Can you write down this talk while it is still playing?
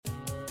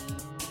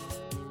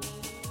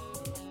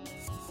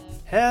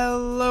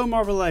Hello,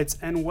 Marvelites,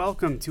 and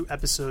welcome to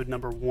episode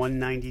number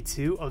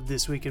 192 of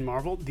This Week in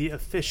Marvel, the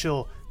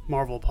official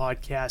Marvel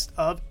podcast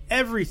of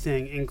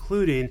everything,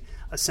 including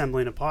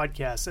assembling a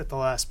podcast at the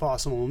last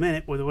possible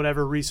minute with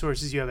whatever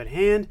resources you have at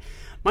hand.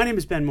 My name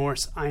is Ben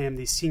Morse. I am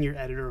the senior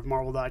editor of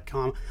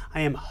Marvel.com.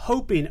 I am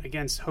hoping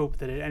against hope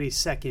that at any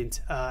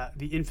second,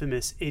 the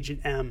infamous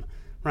Agent M,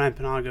 Ryan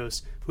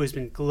Penagos, who has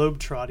been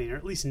globe-trotting, or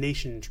at least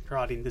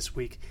nation-trotting this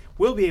week,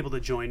 will be able to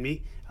join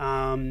me.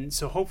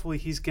 So hopefully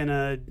he's going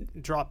to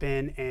drop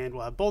in and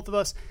we'll have both of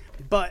us.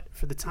 But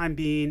for the time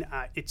being,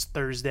 it's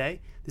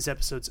Thursday. This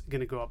episode's going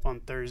to go up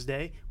on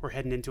Thursday. We're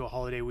heading into a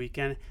holiday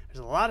weekend. There's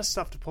a lot of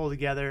stuff to pull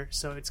together,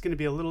 so it's going to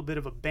be a little bit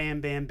of a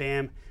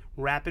bam,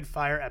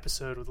 rapid-fire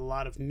episode with a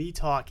lot of me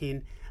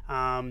talking.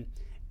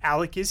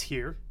 Alec is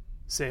here.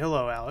 Say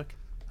hello, Alec.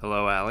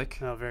 Hello, Alec.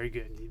 Oh, very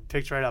good. You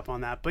picked right up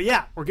on that. But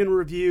yeah, we're going to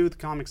review the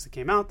comics that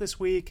came out this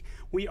week.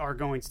 We are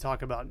going to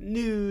talk about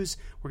news.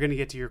 We're going to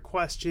get to your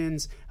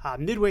questions.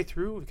 Midway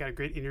through, we've got a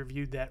great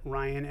interview that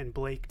Ryan and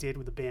Blake did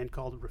with a band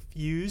called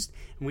Refused.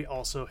 And we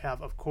also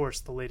have, of course,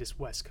 the latest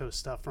West Coast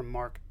stuff from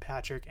Marc,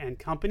 Patrick, and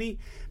company.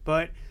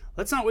 But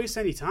let's not waste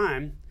any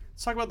time.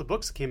 Let's talk about the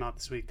books that came out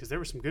this week, because there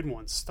were some good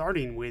ones,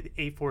 starting with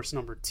A-Force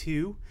number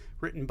 2,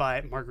 written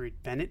by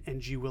Marguerite Bennett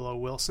and G. Willow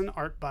Wilson,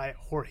 art by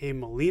Jorge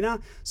Molina.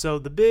 So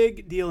the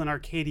big deal in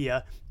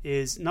Arcadia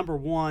is, number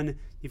 1,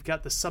 you've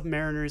got the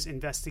Submariners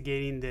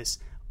investigating this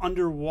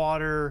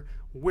underwater,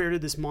 where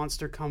did this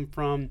monster come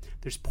from?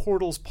 There's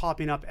portals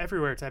popping up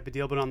everywhere type of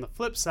deal. But on the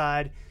flip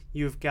side,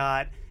 you've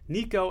got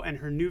Nico and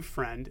her new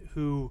friend,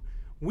 who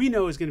we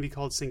know is going to be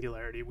called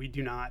Singularity. We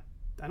do not.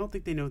 I don't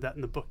think they know that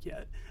in the book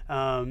yet.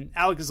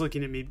 Alec is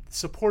looking at me,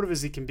 supportive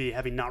as he can be,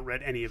 having not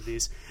read any of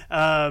these.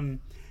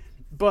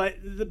 But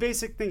the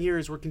basic thing here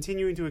is we're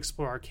continuing to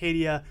explore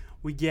Arcadia.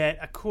 We get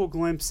a cool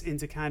glimpse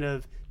into kind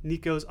of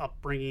Nico's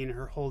upbringing,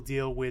 her whole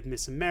deal with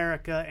Miss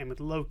America and with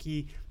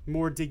Loki,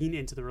 more digging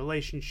into the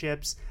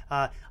relationships.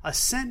 A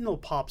Sentinel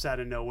pops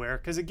out of nowhere,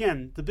 because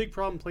again, the big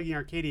problem plaguing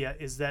Arcadia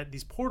is that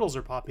these portals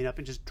are popping up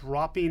and just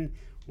dropping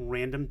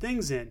random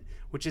things in,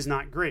 which is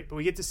not great. But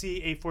we get to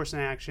see A-Force in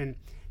action.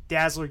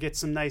 Dazzler gets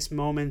some nice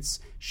moments.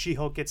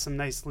 She-Hulk gets some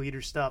nice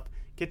leader stuff.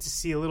 Get to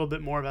see a little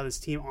bit more of how this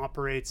team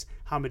operates,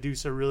 how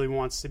Medusa really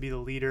wants to be the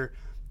leader.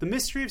 The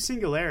mystery of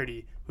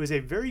Singularity, who is a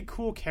very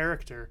cool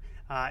character,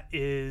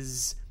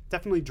 is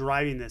definitely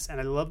driving this. And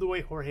I love the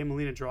way Jorge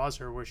Molina draws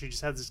her, where she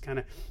just has this kind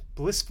of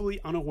blissfully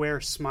unaware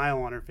smile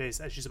on her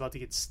face as she's about to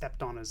get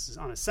stepped on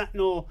a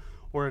Sentinel,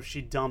 or if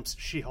she dumps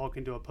She-Hulk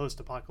into a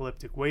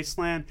post-apocalyptic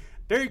wasteland.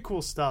 Very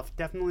cool stuff.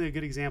 Definitely a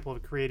good example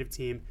of a creative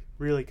team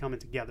really coming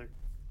together.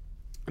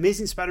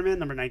 Amazing Spider-Man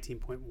number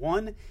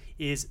 19.1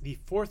 is the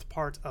fourth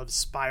part of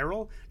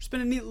Spiral. There's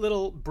been a neat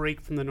little break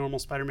from the normal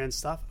Spider-Man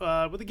stuff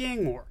with a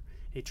gang war,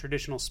 a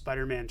traditional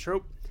Spider-Man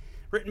trope.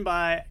 Written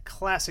by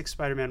classic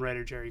Spider-Man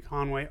writer Jerry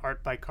Conway,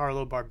 art by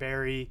Carlo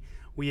Barberi.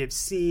 We have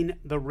seen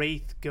the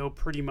Wraith go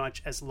pretty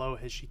much as low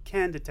as she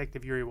can.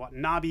 Detective Yuri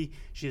Watanabe.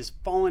 She has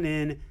fallen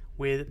in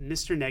with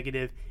Mr.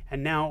 Negative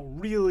and now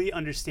really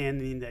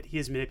understanding that he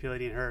is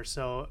manipulating her.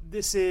 So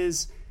this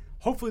is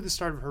hopefully the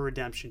start of her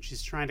redemption.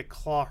 She's trying to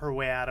claw her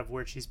way out of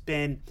where she's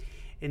been.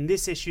 In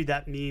this issue,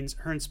 that means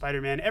her and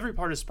Spider-Man, every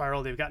part of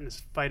Spiral, they've gotten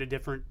to fight a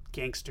different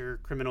gangster,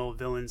 criminal,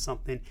 villain,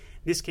 something. In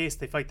this case,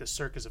 they fight the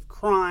Circus of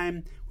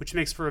Crime, which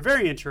makes for a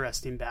very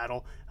interesting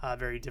battle,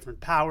 very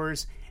different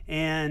powers.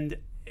 And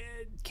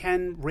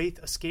can Wraith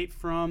escape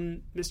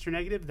from Mr.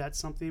 Negative? That's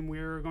something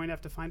we're going to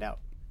have to find out.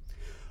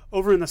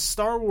 Over in the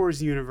Star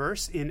Wars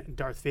universe, in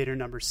Darth Vader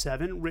number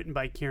 7, written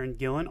by Kieran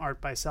Gillen,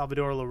 art by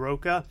Salvador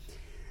LaRocca,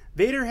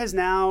 Vader has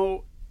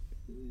now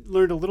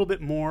learned a little bit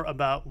more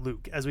about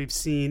Luke, as we've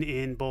seen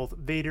in both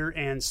Vader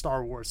and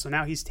Star Wars. So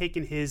now he's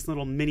taken his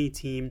little mini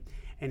team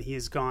and he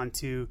has gone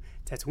to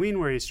Tatooine,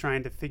 where he's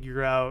trying to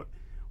figure out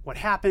what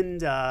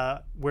happened,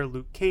 where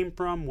Luke came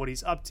from, what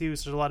he's up to.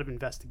 So there's a lot of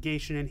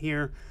investigation in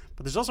here.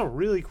 But there's also a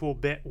really cool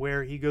bit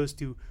where he goes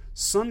to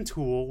Sun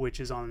Tool,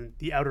 which is on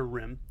the Outer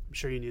Rim. I'm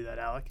sure you knew that,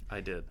 Alec.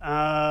 I did.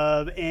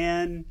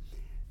 And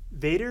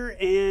Vader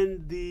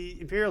and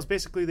the Imperials,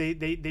 basically,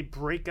 they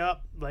break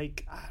up,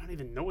 like, I don't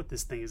even know what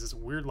this thing is, this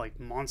weird, like,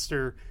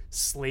 monster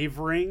slave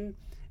ring,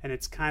 and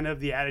it's kind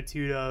of the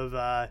attitude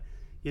of,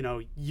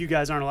 you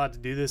guys aren't allowed to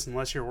do this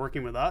unless you're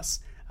working with us.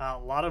 A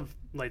lot of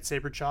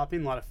lightsaber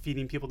chopping, a lot of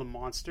feeding people to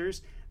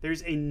monsters.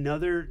 There's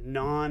another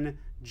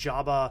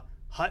non-Jabba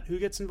Hutt who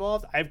gets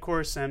involved. I, of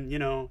course, am,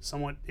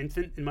 somewhat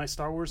infant in my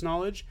Star Wars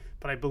knowledge,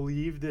 but I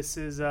believe this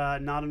is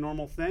not a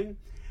normal thing.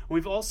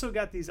 We've also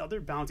got these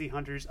other bounty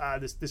hunters,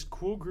 this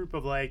cool group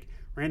of like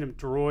random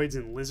droids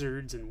and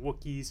lizards and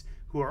Wookiees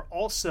who are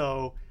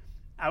also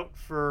out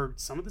for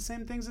some of the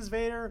same things as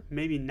Vader,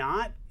 maybe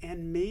not,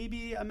 and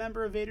maybe a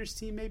member of Vader's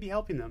team may be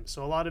helping them.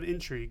 So a lot of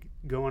intrigue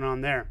going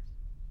on there.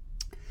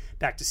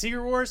 Back to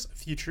Secret Wars,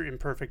 Future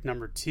Imperfect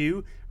number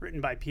 2,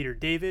 written by Peter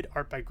David,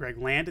 art by Greg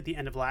Land. At the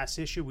end of last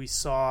issue, we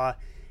saw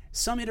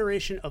some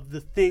iteration of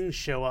the Thing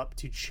show up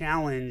to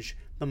challenge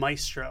the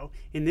Maestro.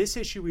 In this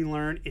issue, we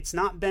learn it's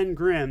not Ben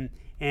Grimm,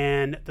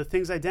 and the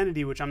Thing's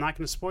identity, which I'm not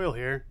going to spoil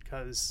here,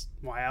 because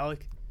why,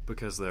 Alec?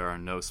 Because there are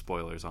no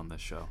spoilers on this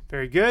show.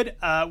 Very good.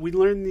 We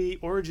learned the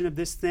origin of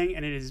this Thing,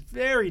 and it is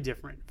very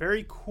different.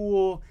 Very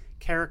cool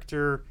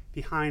character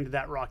behind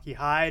that rocky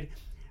hide.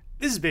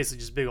 This is basically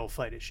just a big old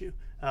fight issue.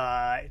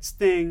 It's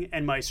Thing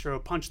and Maestro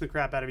punching the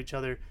crap out of each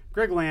other.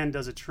 Greg Land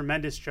does a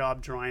tremendous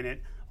job drawing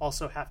it.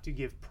 Also have to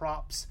give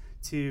props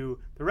to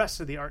the rest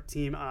of the art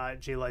team.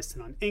 Jay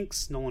Leiston on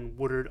inks, Nolan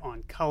Woodard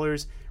on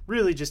colors.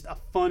 Really just a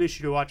fun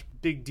issue to watch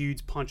big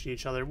dudes punching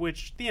each other,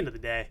 which at the end of the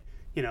day,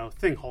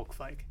 Thing Hulk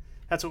fight.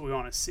 That's what we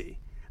want to see.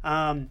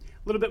 A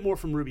little bit more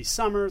from Ruby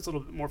Summers, a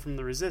little bit more from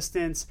the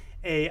Resistance.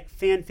 A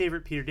fan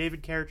favorite Peter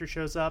David character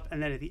shows up,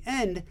 and then at the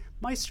end,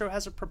 Maestro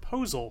has a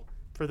proposal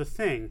for the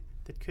Thing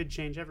that could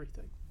change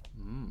everything.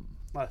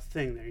 A lot of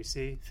Thing there, you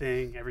see?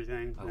 Thing,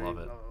 everything. I love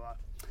it. Blah, blah,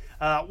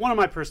 blah. One of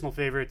my personal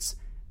favorites,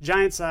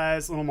 Giant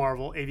Size, Little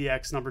Marvel,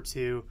 AVX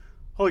 #2.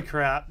 Holy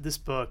crap, this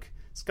book.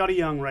 Scotty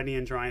Young writing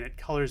and drawing it,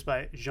 colors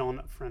by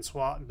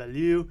Jean-Francois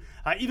Bellew.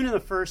 Even in the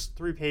first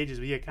 3 pages,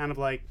 we get kind of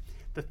like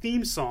the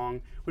theme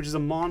song, which is a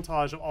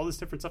montage of all this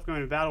different stuff going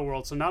on in Battle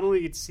World. So not only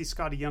do you get to see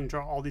Scotty Young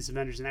draw all these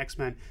Avengers and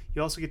X-Men,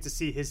 you also get to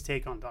see his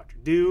take on Doctor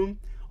Doom,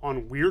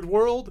 on Weird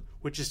World,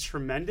 which is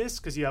tremendous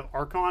because you have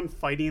Archon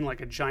fighting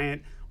like a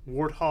giant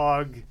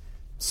warthog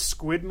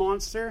squid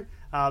monster,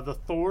 the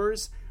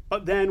Thors.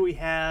 But then we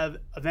have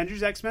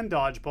Avengers X-Men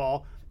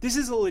Dodgeball. This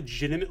is a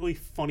legitimately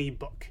funny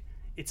book.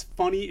 It's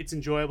funny, it's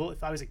enjoyable.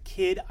 If I was a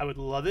kid, I would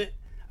love it,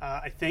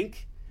 I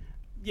think.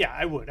 Yeah,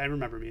 I would. I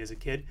remember me as a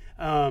kid.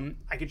 I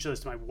could show this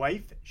to my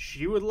wife.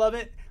 She would love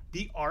it.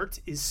 The art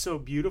is so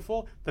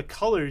beautiful. The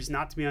colors,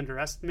 not to be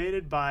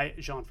underestimated, by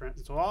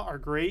Jean-Francois are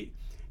great.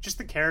 Just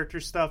the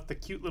character stuff, the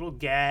cute little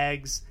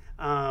gags.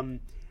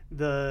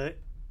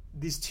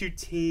 These 2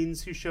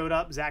 teens who showed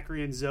up,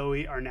 Zachary and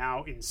Zoe, are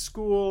now in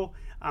school,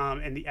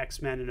 and the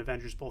X-Men and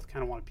Avengers both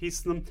kind of want a piece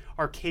of them.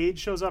 Arcade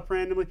shows up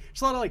randomly.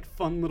 There's a lot of like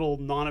fun little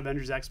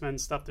non-Avengers X-Men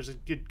stuff. There's a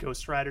good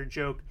Ghost Rider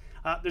joke.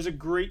 There's a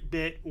great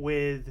bit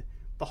with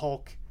the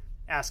Hulk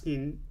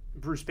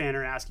Bruce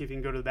Banner asking if he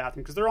can go to the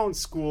bathroom, because they're all in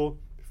school.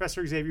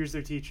 Professor Xavier's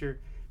their teacher.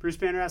 Bruce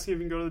Banner asking if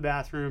he can go to the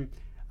bathroom.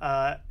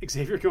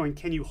 Xavier going,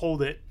 "Can you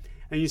hold it?"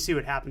 And you see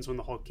what happens when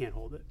the Hulk can't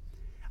hold it.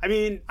 I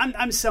mean,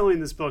 I'm selling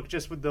this book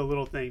just with the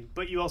little thing,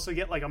 but you also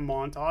get like a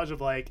montage of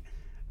like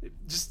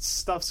just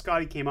stuff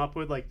Scotty came up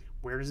with, like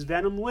where does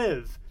Venom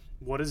live?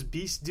 What does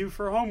Beast do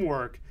for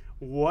homework?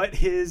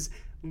 What is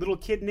little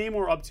kid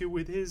Namor up to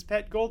with his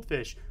pet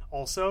goldfish?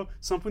 Also,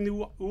 something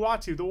to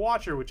Uatu, the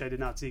Watcher, which I did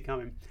not see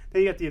coming.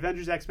 Then you got the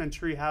Avengers X-Men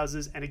tree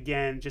houses, and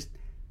again, just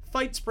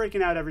fights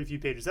breaking out every few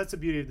pages. That's the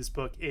beauty of this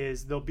book,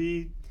 is there'll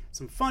be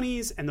some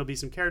funnies and there'll be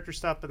some character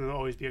stuff, but then there'll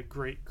always be a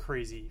great,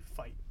 crazy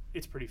fight.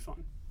 It's pretty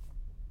fun.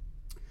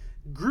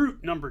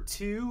 Groot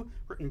 #2,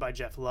 written by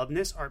Jeff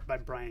Loveness, art by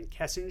Brian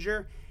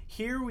Kessinger.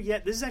 Here we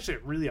get, this is actually a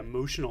really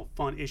emotional,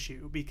 fun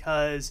issue,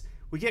 because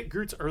we get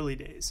Groot's early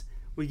days.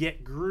 We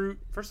get Groot,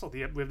 first of all,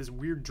 we have this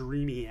weird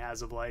dream he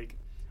has of like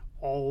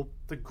all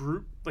the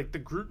Groot, like the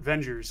Groot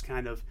Vengers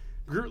kind of.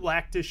 Groot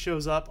Lactus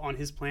shows up on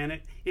his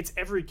planet. It's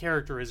every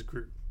character as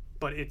Groot,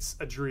 but it's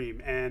a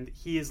dream, and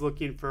he is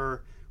looking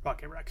for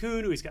Rocket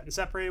Raccoon, who he's gotten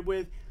separated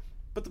with.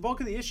 But the bulk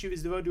of the issue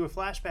is devoted to a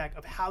flashback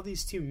of how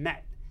these two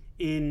met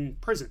in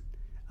prison.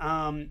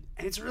 And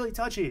it's really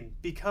touching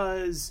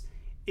because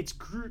it's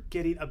Groot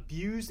getting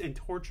abused and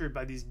tortured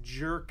by these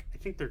jerk, I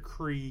think they're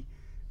Kree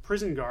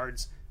prison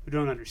guards who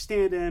don't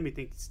understand him. He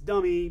thinks he's a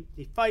dummy.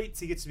 He fights.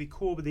 He gets to be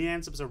cool, but he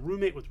ends up as a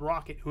roommate with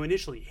Rocket, who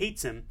initially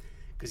hates him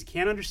because he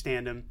can't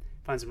understand him,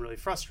 finds him really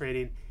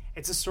frustrating.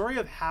 It's a story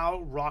of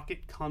how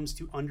Rocket comes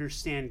to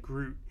understand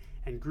Groot,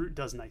 and Groot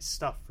does nice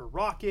stuff for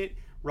Rocket.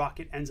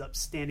 Rocket ends up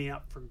standing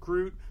up for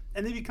Groot,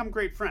 and they become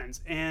great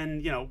friends.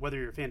 And, whether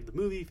you're a fan of the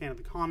movie, fan of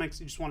the comics,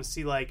 you just want to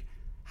see, like,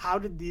 how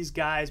did these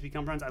guys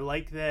become friends? I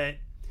like that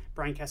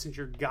Brian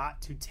Kessinger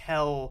got to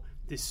tell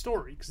this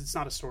story, because it's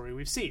not a story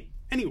we've seen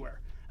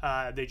anywhere.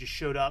 They just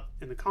showed up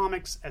in the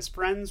comics as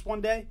friends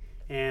one day,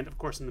 and, of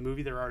course, in the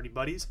movie, they're already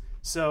buddies.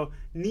 So,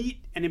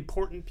 neat and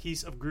important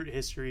piece of Groot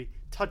history.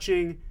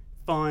 Touching,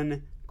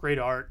 fun, great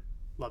art.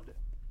 Loved it.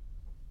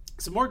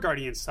 Some more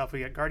Guardians stuff.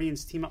 We got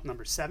Guardians Team Up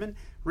 #7,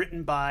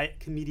 written by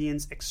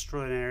comedians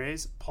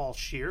extraordinaires Paul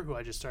Scheer, who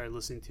I just started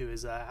listening to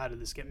his How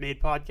Did This Get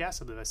Made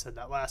podcast. I believe I said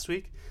that last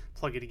week.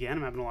 Plug it again.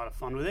 I'm having a lot of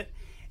fun with it.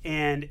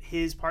 And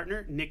his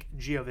partner, Nick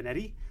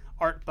Giovanetti.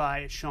 Art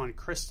by Sean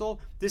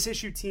Crystal. This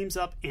issue teams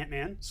up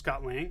Ant-Man,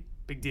 Scott Lang,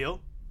 big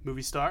deal,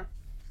 movie star.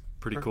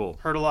 Pretty cool.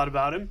 Heard a lot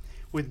about him.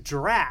 With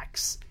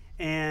Drax.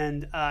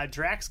 And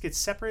Drax gets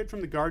separated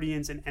from the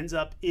Guardians and ends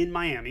up in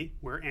Miami,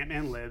 where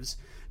Ant-Man lives,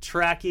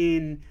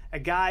 tracking a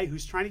guy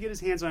who's trying to get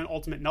his hands on an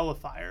ultimate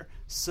nullifier.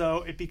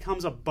 So it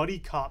becomes a buddy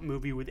cop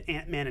movie with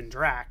Ant-Man and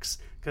Drax,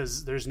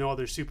 because there's no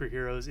other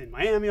superheroes in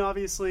Miami,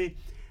 obviously.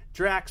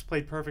 Drax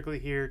played perfectly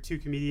here. 2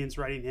 comedians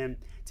writing him,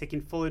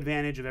 taking full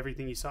advantage of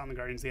everything you saw in the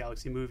Guardians of the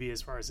Galaxy movie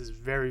as far as his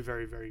very,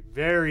 very, very,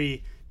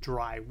 very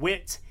dry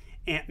wit.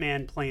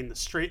 Ant-Man playing the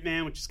straight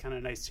man, which is kind of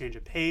a nice change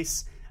of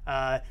pace.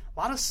 A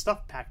lot of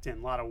stuff packed in.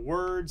 A lot of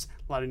words,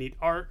 a lot of neat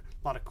art,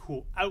 A lot of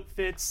cool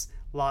outfits,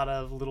 a lot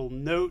of little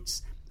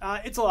notes.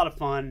 It's a lot of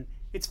fun.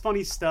 It's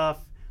funny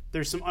stuff.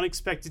 There's some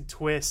unexpected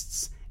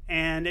twists,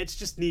 and it's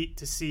just neat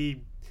to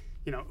see,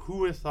 who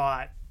would have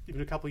thought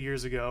even a couple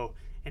years ago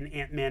an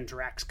Ant-Man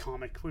Drax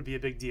comic would be a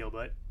big deal,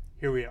 but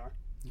here we are.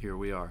 Here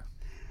we are.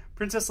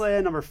 Princess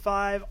Leia number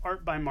 5,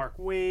 art by Mark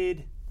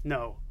Waid.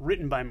 No,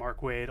 written by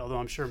Mark Waid, although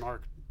I'm sure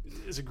Mark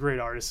is a great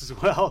artist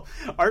as well.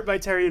 Art by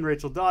Terry and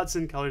Rachel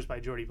Dodson, colors by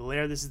Jordi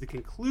Belair. This is the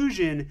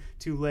conclusion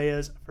to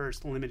Leia's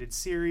first limited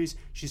series.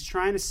 She's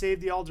trying to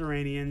save the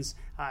Alderaanians.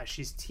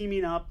 She's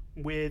teaming up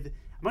with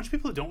a bunch of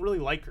people who don't really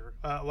like her.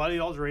 A lot of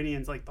the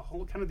Alderaanians, like the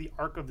whole kind of the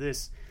arc of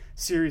this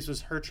series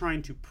was her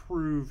trying to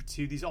prove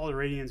to these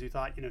Alderaanians who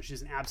thought,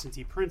 she's an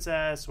absentee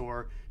princess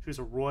or she was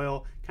a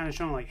royal, kind of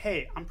showing like,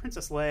 hey, I'm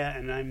Princess Leia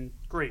and I'm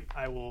great.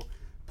 I will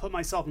put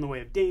myself in the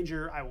way of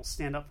danger. I will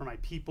stand up for my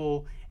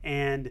people.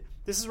 And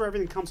this is where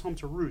everything comes home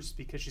to roost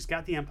because she's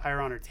got the Empire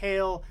on her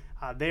tail.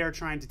 They are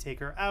trying to take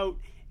her out,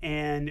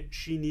 and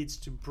she needs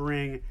to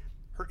bring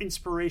her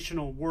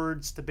inspirational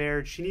words to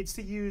bear. She needs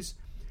to use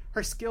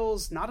her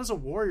skills not as a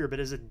warrior, but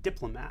as a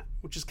diplomat,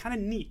 which is kind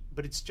of neat,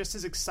 but it's just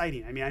as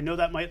exciting. I mean, I know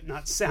that might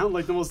not sound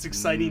like the most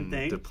exciting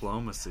thing.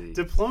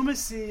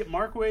 Diplomacy.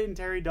 Mark Waid and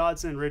Terry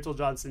Dodson and Rachel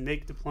Johnson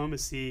make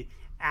diplomacy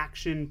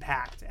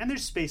action-packed. And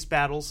there's space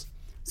battles.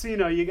 So,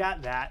 you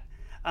got that.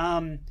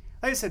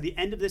 Like I said, the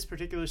end of this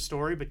particular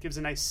story, but gives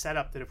a nice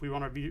setup that if we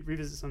want to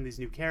revisit some of these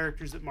new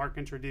characters that Mark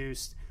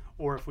introduced,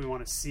 or if we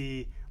want to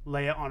see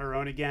Leia on her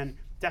own again,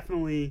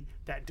 definitely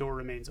that door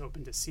remains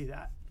open to see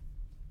that.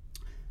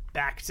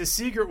 Back to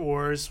Secret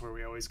Wars, where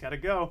we always got to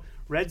go.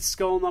 Red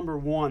Skull number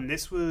 1.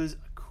 This was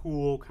a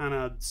cool, kind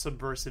of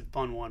subversive,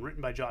 fun one,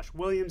 written by Josh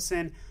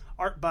Williamson,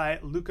 art by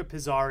Luca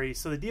Pizzari.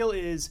 So the deal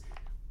is,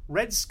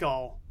 Red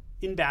Skull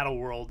in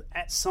Battleworld,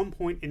 at some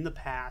point in the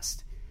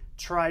past,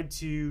 tried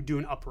to do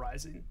an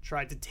uprising,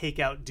 tried to take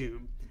out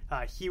Doom.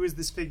 He was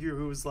this figure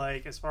who was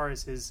like, as far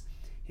as his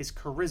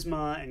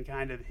charisma and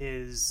kind of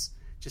his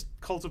just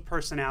cult of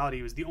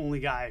personality, was the only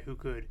guy who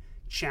could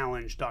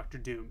challenge Dr.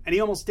 Doom. And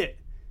he almost did.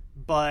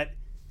 But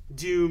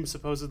Doom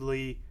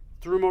supposedly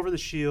threw him over the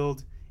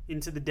shield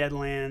into the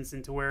Deadlands,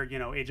 into where,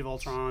 Age of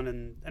Ultron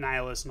and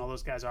Annihilus and all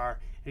those guys are,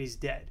 and he's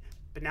dead.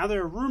 But now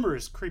there are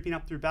rumors creeping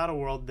up through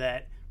Battleworld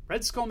that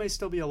Red Skull may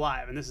still be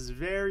alive, and this is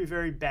very,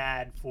 very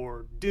bad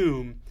for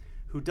Doom,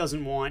 who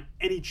doesn't want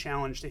any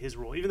challenge to his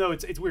rule. Even though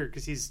it's weird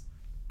because he's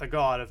the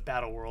god of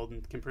Battleworld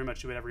and can pretty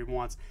much do whatever he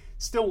wants,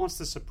 still wants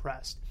to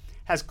suppress.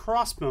 Has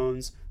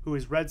Crossbones, who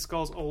is Red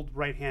Skull's old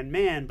right-hand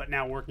man, but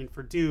now working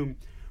for Doom,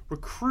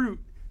 recruit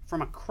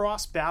from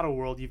across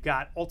Battleworld. You've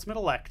got Ultimate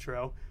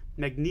Electro,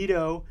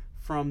 Magneto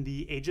from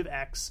the Age of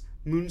X,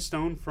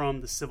 Moonstone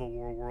from the Civil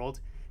War world,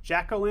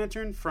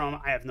 Jack-O-Lantern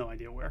from I have no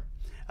idea where,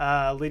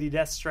 Lady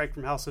Deathstrike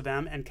from House of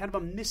M, and kind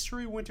of a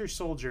mystery Winter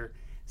Soldier.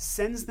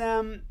 Sends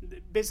them,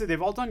 basically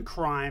they've all done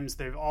crimes,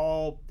 their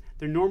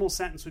normal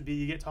sentence would be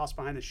you get tossed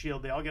behind the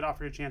shield. They all get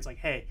offered a chance like,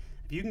 hey,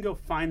 if you can go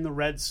find the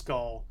Red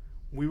Skull,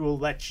 we will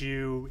let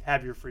you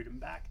have your freedom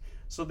back.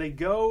 So they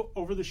go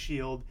over the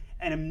shield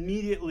and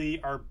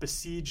immediately are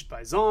besieged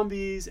by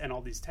zombies and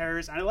all these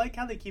terrorists. And I like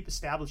how they keep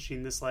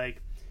establishing this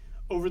like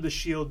over the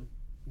shield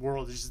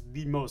world is just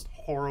the most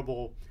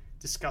horrible,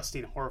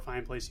 disgusting,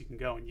 horrifying place you can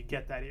go, and you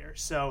get that here.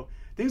 So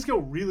things go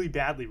really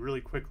badly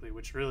really quickly,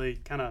 which really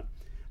kind of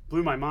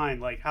blew my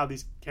mind, like how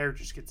these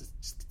characters get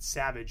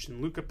savaged.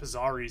 And Luca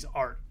Pizzari's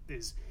art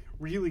is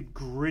really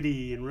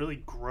gritty and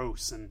really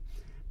gross and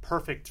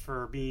perfect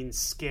for being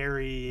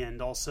scary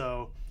and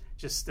also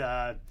just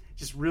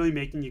really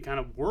making you kind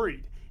of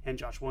worried. And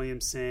Josh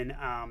Williamson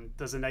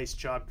does a nice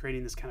job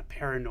creating this kind of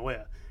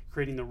paranoia,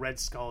 creating the Red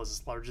Skull as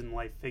this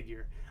larger-than-life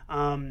figure.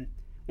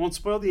 Won't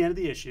spoil the end of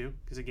the issue,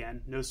 because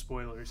again, no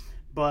spoilers,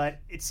 but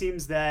it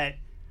seems that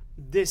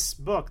this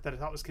book that I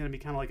thought was going to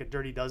be kind of like a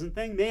Dirty Dozen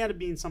thing may end up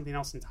being something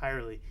else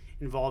entirely,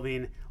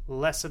 involving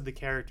less of the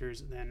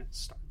characters than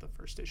start the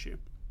first issue.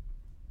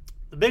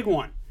 The big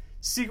one,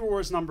 Secret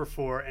Wars number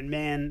 4, and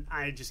man,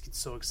 I just get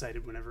so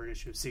excited whenever an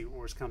issue of Secret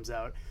Wars comes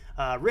out.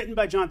 Written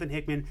by Jonathan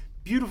Hickman,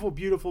 beautiful,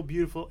 beautiful,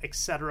 beautiful,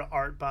 etc.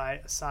 art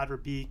by Asad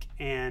Rabiq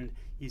and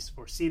Yves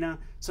Forcina.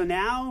 So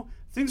now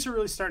things are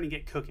really starting to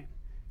get cooking,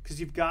 because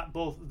you've got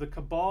both the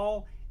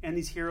Cabal and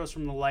these heroes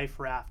from the Life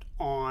Raft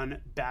on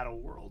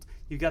Battleworld.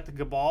 You've got the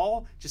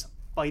Cabal just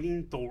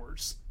fighting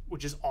Thors,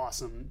 which is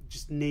awesome.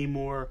 Just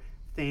Namor,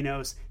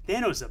 Thanos.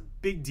 Thanos is a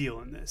big deal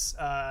in this.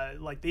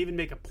 Like, they even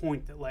make a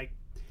point that, like,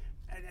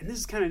 and this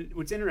is kind of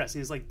what's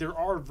interesting, is like there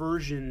are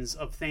versions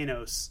of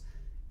Thanos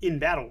in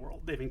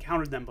Battleworld. They've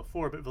encountered them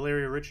before, but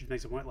Valeria Richards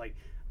makes a point like,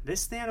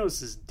 this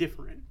Thanos is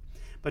different.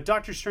 But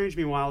Doctor Strange,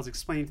 meanwhile, is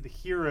explaining to the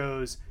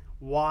heroes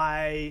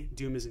why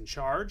Doom is in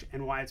charge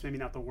and why it's maybe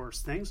not the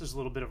worst thing. So there's a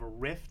little bit of a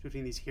rift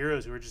between these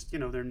heroes who are just,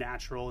 their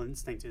natural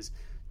instinct is,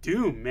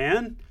 Doom,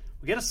 man,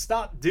 we gotta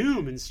stop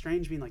Doom. And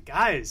Strange being like,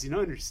 guys, you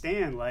don't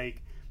understand,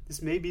 like,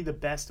 this may be the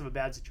best of a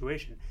bad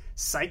situation.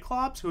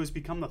 Cyclops, who has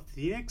become the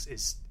Phoenix,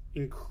 is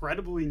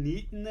incredibly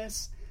neat in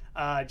this,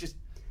 just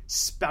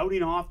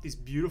spouting off these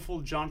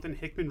beautiful Jonathan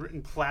Hickman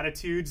written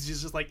platitudes,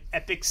 just like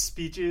epic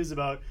speeches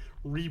about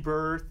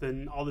rebirth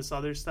and all this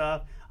other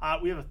stuff.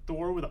 We have a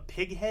Thor with a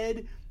pig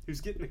head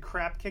who's getting the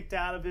crap kicked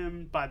out of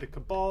him by the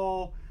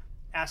Cabal,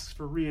 asks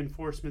for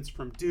reinforcements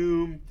from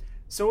Doom.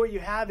 So what you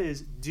have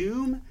is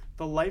Doom,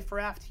 the Life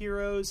Raft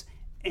heroes,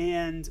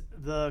 and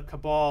the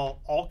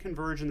Cabal all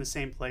converge in the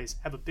same place,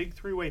 have a big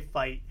three-way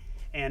fight,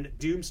 and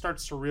Doom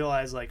starts to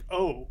realize, like,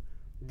 oh,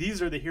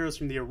 these are the heroes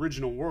from the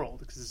original world,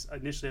 because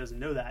initially he doesn't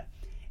know that.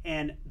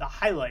 And the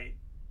highlight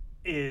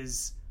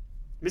is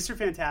Mr.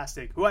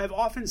 Fantastic, who I've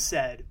often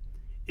said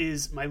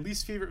is my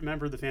least favorite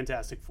member of the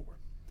Fantastic Four.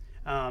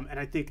 And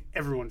I think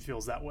everyone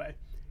feels that way.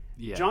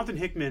 Yeah. Jonathan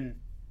Hickman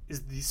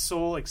is the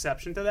sole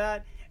exception to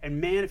that, and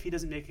man, if he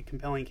doesn't make a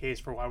compelling case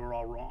for why we're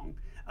all wrong.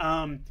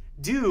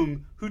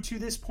 Doom, who to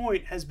this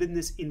point has been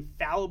this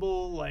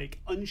infallible, like,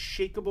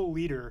 unshakable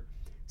leader,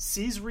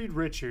 sees Reed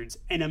Richards,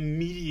 and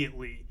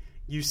immediately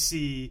you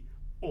see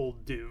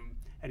old Doom.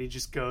 And he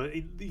just goes,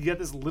 you get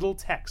this little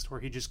text where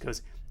he just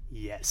goes,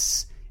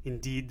 yes,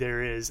 indeed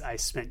there is. I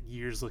spent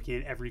years looking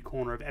at every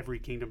corner of every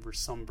kingdom for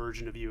some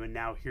version of you, and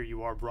now here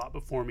you are brought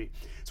before me.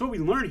 So what we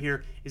learn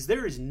here is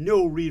there is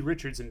no Reed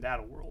Richards in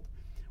Battleworld,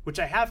 which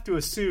I have to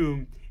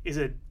assume is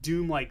a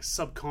Doom-like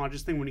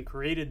subconscious thing. When he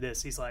created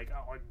this, he's like,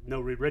 oh, no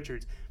Reed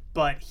Richards.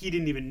 But he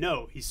didn't even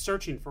know. He's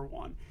searching for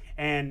one.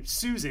 And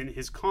Susan,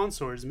 his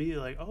consort, is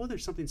immediately like, oh,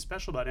 there's something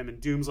special about him.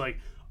 And Doom's like,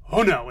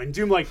 oh no. And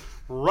Doom, like,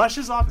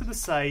 rushes off to the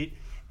site,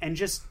 and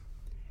just,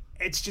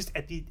 it's just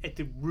at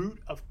the root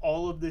of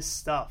all of this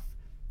stuff,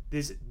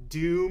 this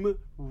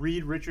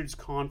Doom-Reed Richards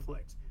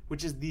conflict,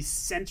 which is the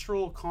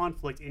central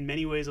conflict in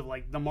many ways of,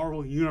 like, the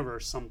Marvel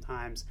Universe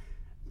sometimes,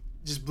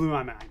 just blew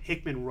my mind.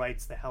 Hickman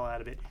writes the hell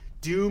out of it.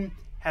 Doom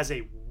has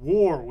a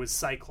war with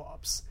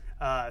Cyclops.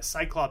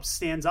 Cyclops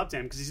stands up to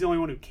him because he's the only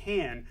one who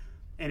can,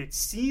 and it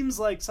seems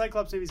like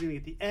Cyclops maybe is going to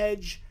get the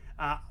edge.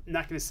 I'm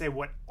not going to say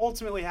what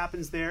ultimately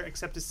happens there,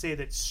 except to say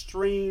that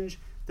Strange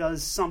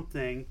does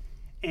something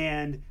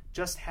and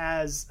just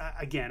has,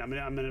 again, I'm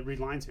going to read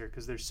lines here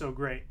because they're so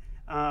great.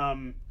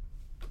 Doctor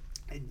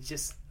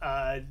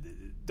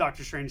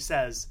Strange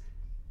says,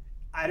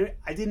 I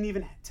didn't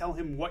even tell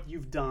him what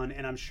you've done,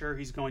 and I'm sure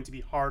he's going to be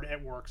hard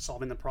at work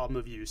solving the problem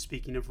of you.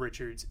 Speaking of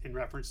Richards, in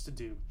reference to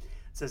Doom.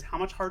 It says, how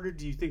much harder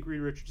do you think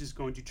Reed Richards is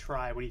going to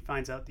try when he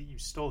finds out that you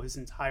stole his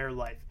entire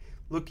life?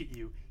 Look at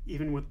you.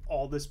 Even with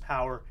all this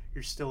power,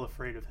 you're still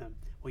afraid of him.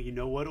 Well, you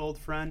know what, old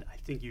friend? I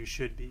think you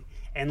should be.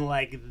 And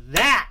like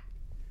that,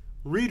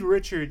 Reed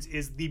Richards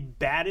is the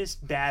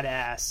baddest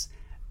badass,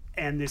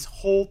 and this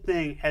whole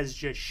thing has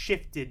just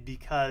shifted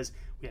because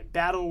we had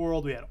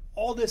Battleworld, we had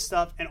all this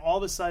stuff, and all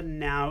of a sudden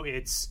now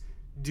it's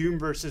Doom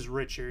versus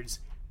Richards,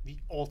 the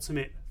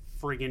ultimate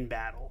friggin'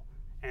 battle.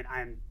 And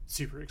I'm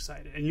super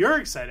excited. And you're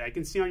excited. I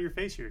can see on your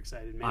face you're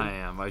excited, man. I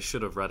am. I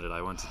should have read it.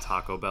 I went to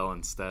Taco Bell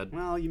instead.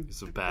 Well,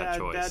 it's a bad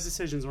choice. Bad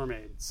decisions were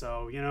made.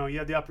 So, you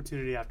had the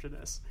opportunity after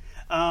this.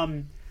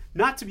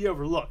 Not to be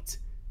overlooked,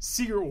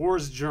 Secret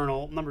Wars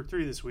Journal number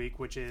 3 this week,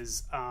 which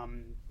is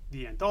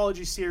the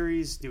anthology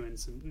series, doing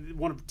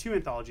one of 2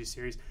 anthology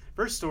series.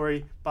 First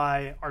story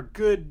by our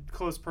good,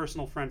 close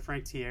personal friend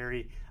Frank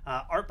Thierry,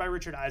 art by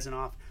Richard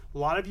Eisenoff. A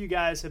lot of you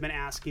guys have been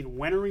asking,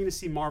 when are we going to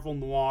see Marvel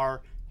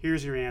Noir?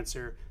 Here's your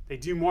answer. They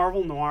do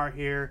Marvel Noir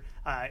here.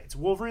 It's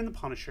Wolverine the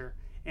Punisher,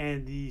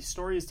 and the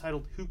story is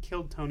titled Who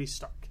Killed Tony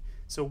Stark?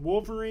 So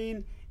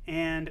Wolverine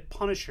and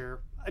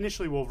Punisher,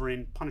 initially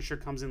Wolverine, Punisher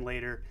comes in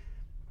later,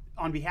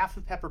 on behalf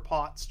of Pepper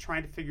Potts,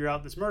 trying to figure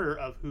out this murder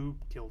of who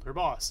killed her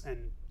boss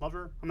and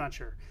lover, I'm not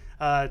sure,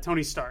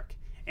 Tony Stark.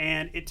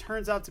 And it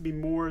turns out to be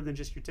more than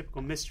just your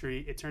typical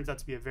mystery. It turns out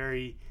to be a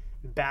very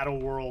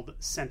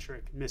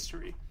Battleworld-centric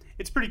mystery.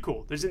 It's pretty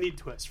cool. There's a neat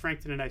twist.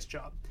 Frank did a nice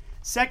job.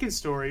 Second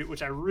story,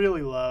 which I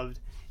really loved,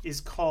 is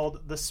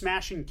called The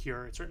Smashing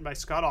Cure. It's written by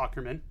Scott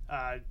Aukerman,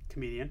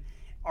 comedian,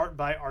 art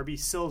by R.B.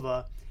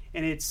 Silva,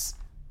 and it's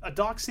a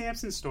Doc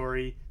Samson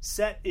story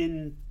set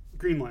in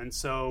Greenland,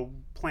 so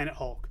Planet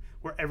Hulk,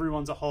 where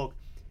everyone's a Hulk.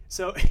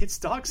 So it's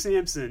Doc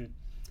Samson,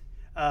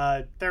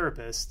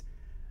 therapist,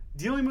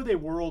 dealing with a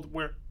world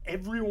where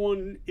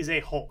everyone is a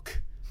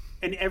Hulk,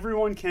 and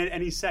everyone can at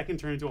any second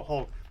turn into a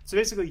Hulk. So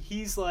basically,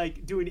 he's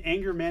like doing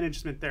anger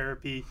management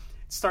therapy.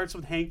 It starts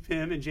with Hank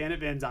Pym and Janet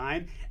Van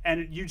Dyne,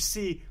 and you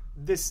see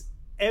this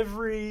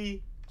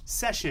every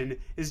session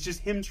is just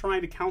him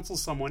trying to counsel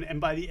someone,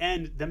 and by the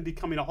end, them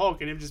becoming a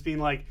Hulk, and him just being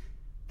like,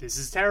 this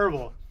is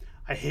terrible.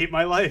 I hate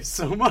my life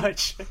so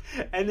much.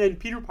 And then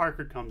Peter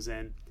Parker comes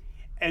in,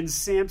 and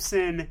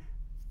Samson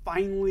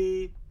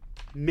finally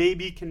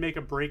maybe can make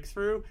a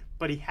breakthrough,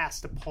 but he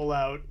has to pull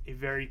out a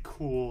very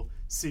cool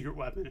secret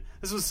weapon.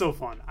 This was so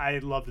fun. I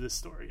loved this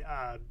story.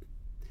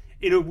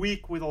 In a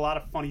week with a lot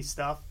of funny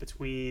stuff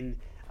between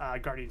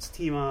Guardians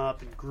Team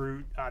Up and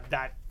Groot,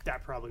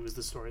 that probably was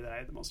the story that I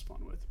had the most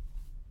fun with.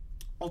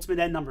 Ultimate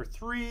End number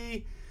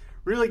 3,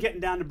 really getting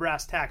down to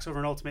brass tacks over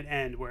an Ultimate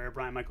End, where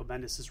Brian Michael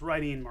Bendis is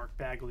writing, Mark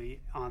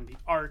Bagley on the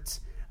art.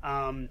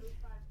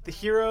 The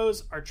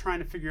heroes are trying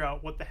to figure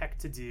out what the heck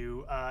to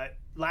do.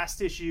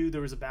 Last issue,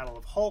 there was a battle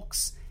of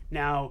Hulks.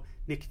 Now,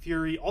 Nick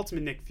Fury,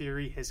 Ultimate Nick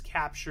Fury, has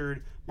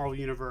captured Marvel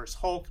Universe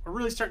Hulk. We're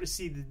really starting to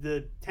see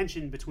the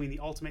tension between the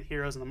Ultimate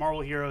heroes and the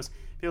Marvel heroes.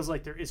 Feels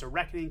like there is a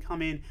reckoning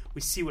coming.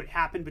 We see what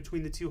happened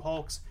between the two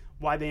Hulks,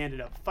 why they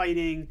ended up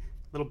fighting,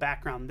 little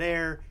background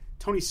there.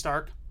 Tony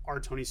Stark, our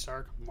Tony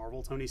Stark,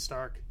 Marvel Tony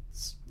Stark,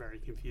 it's very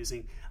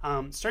confusing,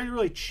 starting to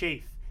really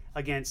chafe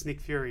against Nick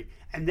Fury.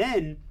 And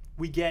then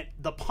we get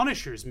the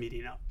Punishers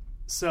meeting up.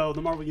 So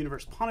the Marvel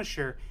Universe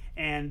Punisher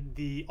and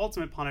the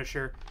Ultimate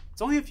Punisher,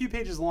 it's only a few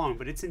pages long,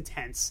 but it's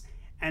intense.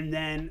 And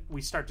then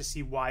we start to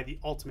see why the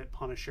Ultimate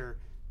Punisher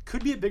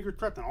could be a bigger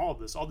threat than all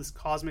this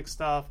cosmic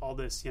stuff, all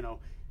this,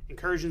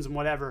 incursions and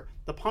whatever.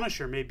 The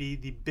Punisher may be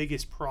the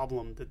biggest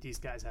problem that these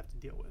guys have to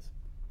deal with.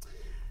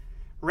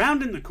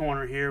 Rounding the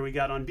corner here, we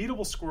got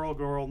Unbeatable Squirrel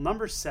Girl,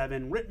 number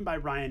 7, written by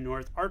Ryan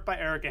North, art by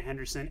Erica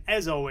Henderson.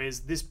 As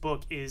always, this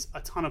book is a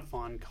ton of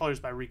fun, colors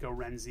by Rico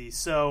Renzi.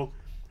 So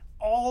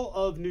all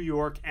of New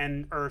York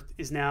and Earth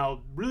is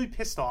now really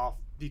pissed off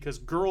because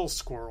Girl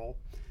Squirrel,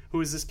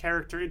 who is this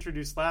character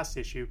introduced last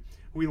issue,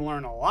 who we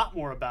learn a lot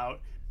more about,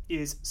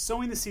 is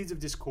sowing the seeds of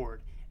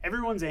discord.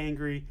 Everyone's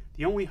angry.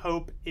 The only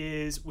hope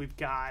is we've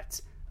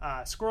got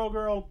Squirrel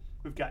Girl,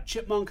 we've got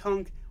Chipmunk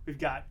Hunk, we've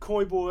got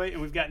Koi Boy,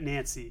 and we've got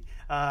Nancy.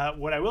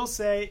 What I will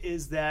say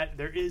is that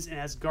there is an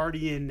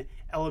Asgardian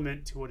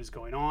element to what is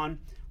going on,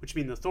 which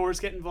means the Thors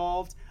get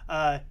involved.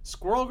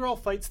 Squirrel Girl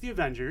fights the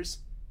Avengers.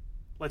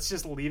 Let's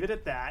just leave it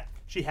at that.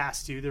 She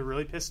has to. They're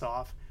really pissed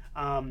off.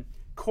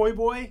 Koi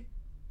Boy,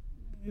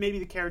 maybe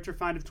the character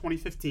find of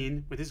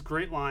 2015, with his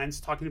great lines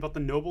talking about the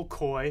noble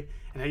koi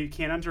and how you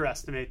can't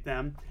underestimate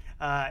them.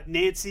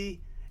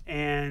 Nancy,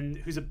 and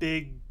who's a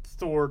big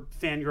Thor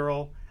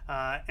fangirl,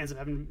 ends up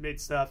having made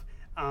stuff.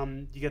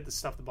 You get the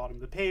stuff at the bottom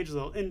of the page, a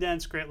little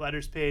indents, great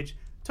letters page,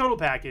 total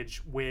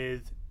package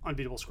with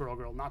Unbeatable Squirrel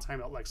Girl. Not talking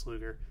about Lex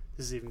Luger.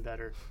 This is even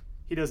better.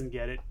 He doesn't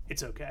get it.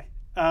 It's okay.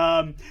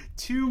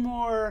 2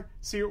 more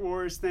Secret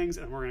Wars things,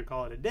 and we're going to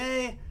call it a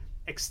day.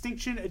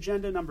 Extinction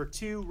Agenda number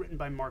 2, written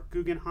by Mark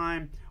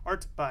Guggenheim,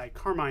 art by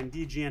Carmine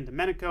Di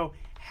Giandomenico.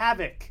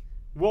 Havoc,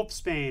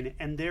 Wolfsbane,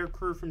 and their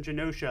crew from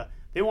Genosha,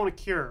 they want a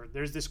cure.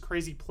 There's this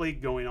crazy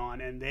plague going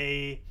on, and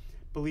they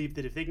believe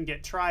that if they can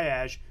get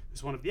Triage,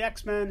 who's one of the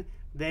X-Men,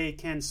 they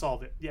can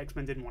solve it. The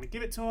X-Men didn't want to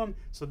give it to him,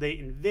 so they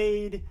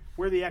invade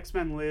where the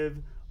X-Men live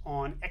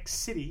on X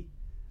City,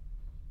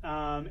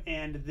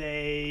 and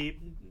they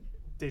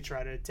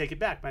try to take it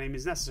back by any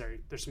means necessary.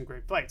 There's some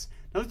great fights.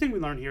 Another thing we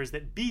learn here is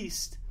that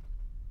Beast,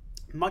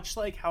 much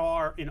like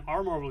how in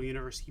our Marvel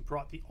Universe he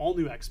brought the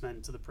all-new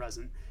X-Men to the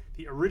present,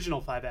 the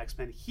original 5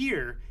 X-Men,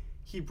 here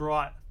he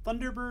brought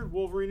Thunderbird,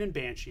 Wolverine, and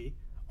Banshee,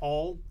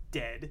 all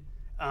dead.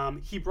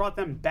 He brought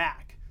them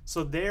back.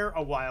 So they're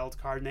a wild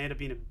card, and they end up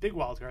being a big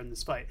wild card in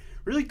this fight.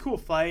 Really cool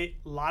fight.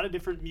 A lot of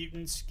different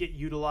mutants get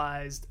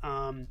utilized.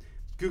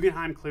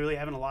 Guggenheim clearly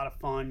having a lot of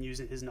fun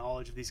using his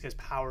knowledge of these guys'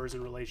 powers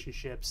and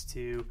relationships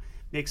to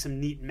make some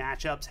neat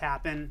matchups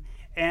happen.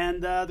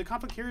 And the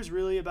conflict here is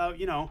really about,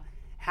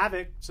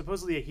 Havoc,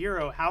 supposedly a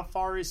hero. How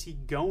far is he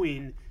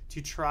going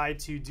to try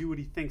to do what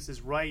he thinks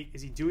is right?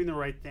 Is he doing the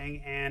right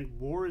thing? And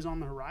war is on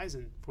the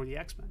horizon for the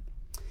X-Men.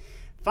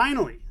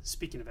 Finally,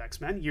 speaking of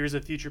X-Men, Years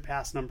of Future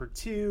Past number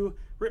 2,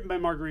 written by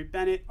Marguerite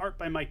Bennett, art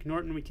by Mike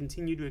Norton. We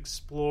continue to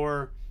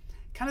explore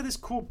kind of this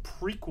cool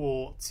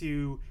prequel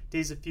to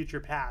Days of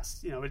Future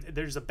Past.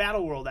 There's a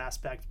battle world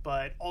aspect,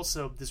 but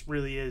also this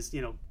really is,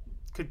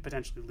 could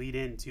potentially lead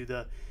into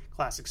the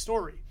classic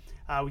story.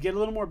 We get a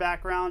little more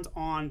background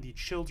on the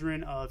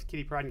children of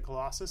Kitty Pryde and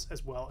Colossus,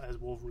 as well as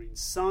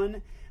Wolverine's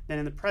son. Then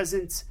in the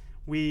present,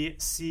 we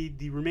see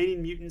the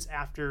remaining mutants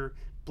after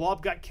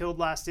Blob got killed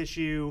last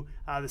issue.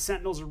 The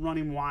Sentinels are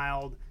running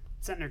wild.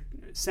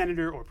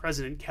 Senator or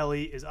President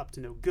Kelly is up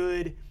to no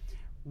good.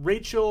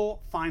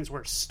 Rachel finds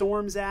where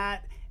Storm's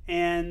at,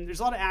 and there's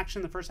a lot of action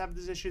in the first half of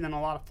this issue, and then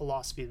a lot of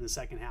philosophy in the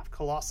second half.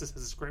 Colossus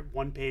has this great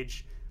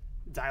one-page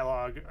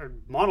dialogue or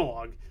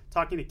monologue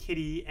talking to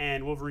Kitty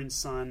and Wolverine's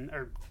son,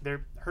 or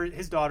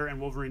his daughter and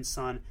Wolverine's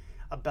son,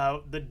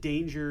 about the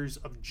dangers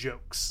of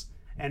jokes.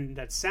 And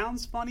that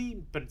sounds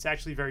funny, but it's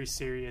actually very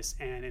serious,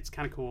 and it's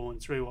kind of cool, and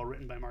it's really well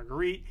written by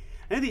Marguerite.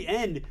 And at the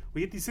end,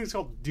 we get these things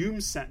called Doom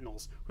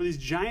Sentinels, who are these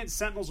giant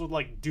sentinels with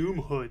like Doom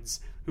hoods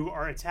who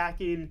are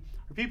attacking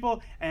our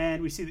people,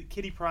 and we see that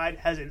Kitty Pryde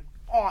has an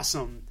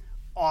awesome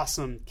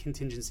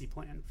contingency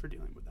plan for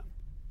dealing with them.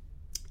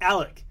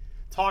 Alec,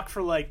 talk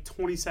for like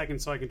 20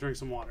 seconds so I can drink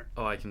some water.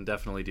 Oh, I can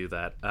definitely do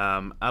that.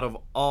 Out of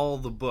all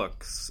the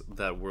books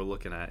that we're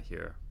looking at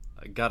here,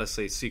 I gotta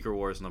say Secret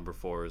Wars number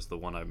 4 is the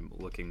one I'm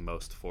looking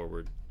most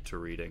forward to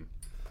reading.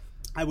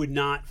 I would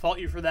not fault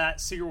you for that.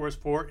 Secret Wars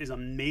 4 is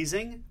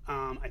amazing.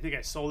 I think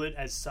I sold it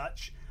as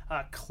such.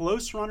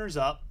 Close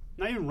runners-up,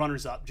 not even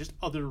runners-up, just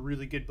other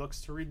really good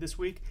books to read this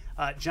week.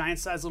 Giant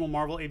Size Little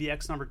Marvel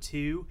AVX number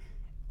 2,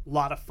 a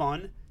lot of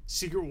fun.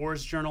 Secret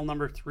Wars Journal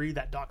number 3,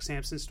 that Doc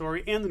Samson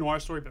story, and the Noir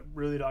story, but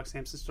really Doc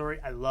Samson story,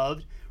 I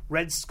loved.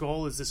 Red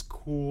Skull is this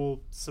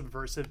cool,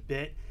 subversive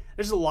bit.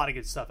 There's a lot of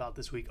good stuff out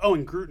this week. Oh,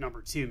 and Groot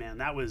number 2, man,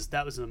 that was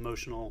an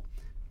emotional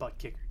butt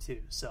kicker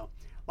too. So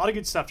a lot of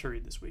good stuff to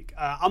read this week.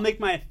 I'll make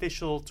my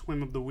official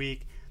Twim of the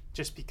Week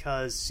just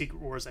because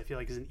Secret Wars I feel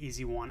like is an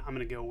easy one. I'm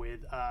going to go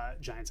with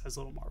Giant Size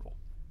Little Marvel.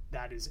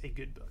 That is a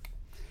good book.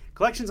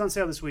 Collections on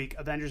sale this week: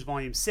 Avengers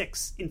Volume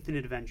 6,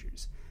 Infinite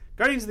Avengers,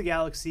 Guardians of the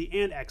Galaxy,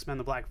 and X-Men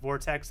The Black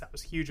Vortex. That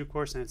was huge, of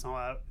course, and it's all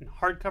out in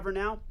hardcover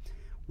now.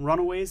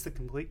 Runaways, The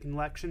Complete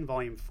Collection,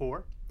 Volume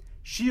 4.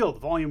 S.H.I.E.L.D.,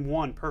 Volume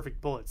 1,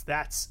 Perfect Bullets.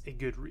 That's a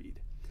good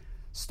read.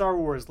 Star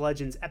Wars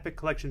Legends Epic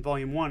Collection,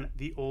 Volume 1,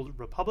 The Old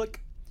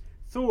Republic.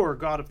 Thor,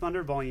 God of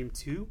Thunder, Volume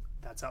 2.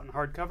 That's out in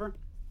hardcover.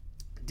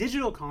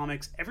 Digital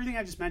comics, everything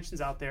I just mentioned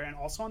is out there, and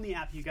also on the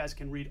app you guys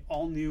can read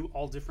all new,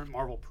 all different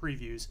Marvel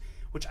previews,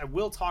 which I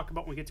will talk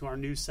about when we get to our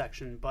news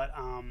section, but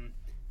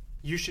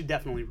you should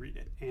definitely read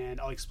it,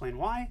 and I'll explain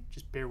why.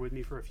 Just bear with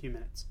me for a few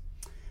minutes.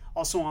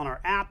 Also on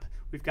our app,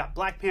 we've got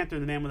Black Panther,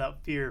 The Man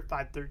Without Fear,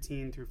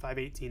 513 through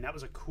 518. That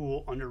was a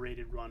cool,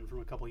 underrated run from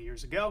a couple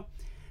years ago.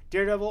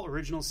 Daredevil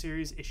Original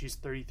Series, issues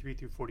 33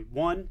 through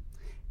 41.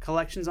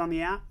 Collections on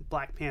the app: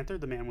 Black Panther,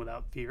 The Man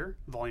Without Fear,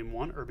 Volume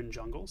 1, Urban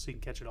Jungle, so you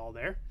can catch it all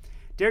there.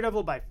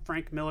 Daredevil by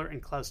Frank Miller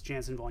and Klaus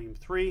Janson, Volume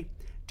 3.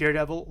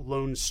 Daredevil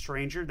Lone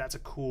Stranger, that's a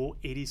cool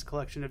 80s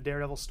collection of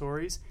Daredevil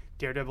stories.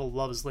 Daredevil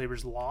Love's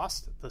Labor's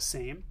Lost, the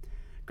same.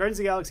 Guardians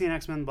of the Galaxy and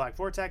X-Men The Black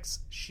Vortex.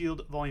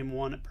 S.H.I.E.L.D. Volume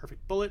 1,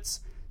 Perfect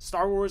Bullets.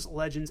 Star Wars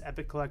Legends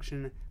Epic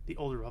Collection, The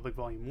Old Republic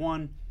Volume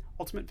 1.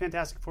 Ultimate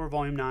Fantastic Four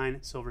Volume 9,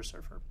 Silver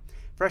Surfer.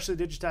 Freshly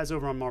digitized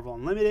over on Marvel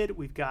Unlimited,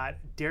 we've got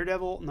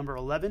Daredevil number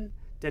 11,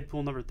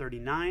 Deadpool number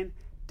 39,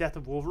 Death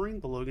of Wolverine,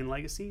 The Logan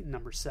Legacy,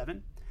 number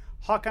 7,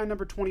 Hawkeye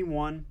number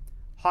 21,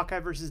 Hawkeye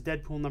vs.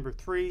 Deadpool number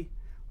 3,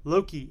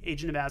 Loki,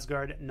 Agent of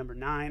Asgard, number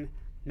 9,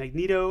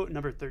 Magneto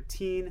number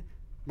 13,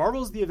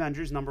 Marvel's The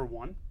Avengers number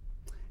 1,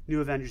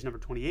 New Avengers number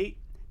 28,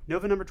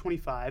 Nova number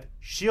 25,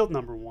 S.H.I.E.L.D.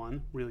 number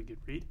 1, really good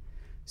read,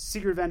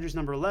 Secret Avengers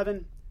number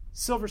 11,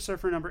 Silver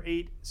Surfer number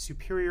 8,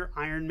 Superior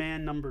Iron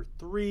Man number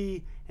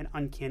 3, and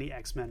Uncanny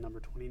X-Men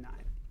number 29.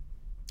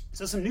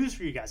 So some news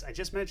for you guys. I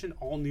just mentioned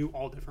all new,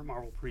 all different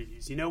Marvel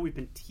previews. You know, we've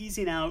been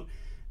teasing out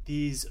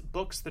these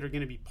books that are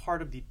going to be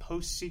part of the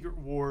post-Secret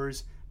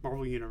Wars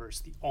Marvel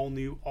Universe, the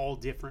all-new,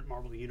 all-different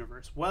Marvel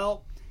Universe.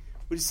 Well,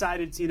 we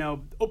decided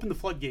to, open the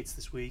floodgates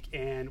this week,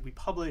 and we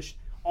published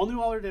all-new,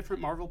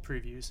 all-different Marvel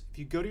previews. If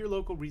you go to your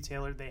local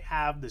retailer, they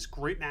have this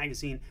great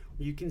magazine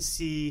where you can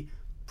see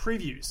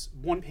previews,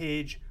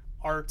 one-page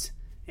art,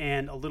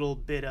 and a little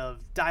bit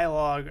of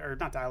dialogue, or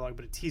not dialogue,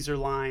 but a teaser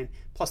line,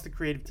 plus the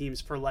creative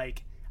teams for I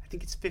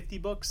think it's 50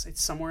 books.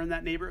 It's somewhere in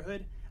that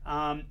neighborhood.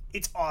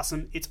 It's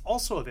awesome. It's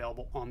also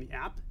available on the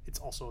app. It's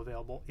also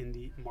available in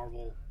the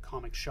Marvel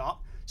comic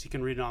shop, so you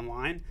can read it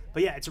online.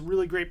 But yeah, it's a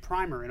really great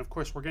primer. And of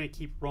course, we're going to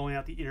keep rolling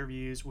out the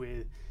interviews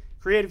with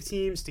creative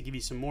teams to give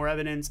you some more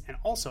evidence. And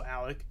also,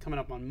 Alec, coming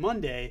up on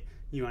Monday,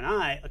 you and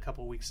I, a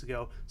couple weeks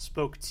ago,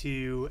 spoke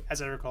to,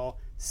 as I recall,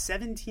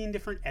 17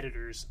 different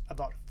editors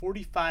about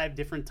 45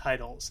 different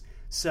titles.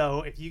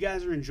 So if you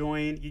guys are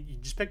enjoying, you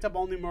just picked up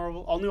all new,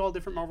 all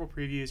different Marvel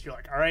previews. You're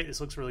like, all right, this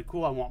looks really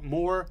cool. I want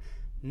more.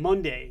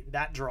 Monday,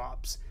 that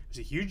drops.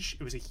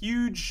 It was a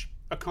huge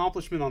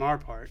accomplishment on our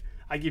part.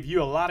 I give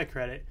you a lot of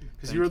credit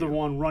because you're the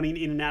one running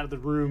in and out of the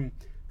room,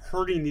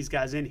 herding these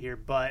guys in here.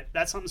 But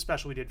that's something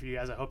special we did for you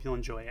guys. I hope you'll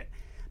enjoy it.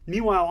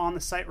 Meanwhile, on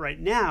the site right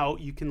now,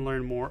 you can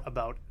learn more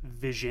about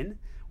Vision,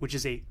 which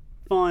is a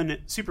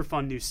super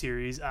fun new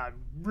series,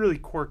 really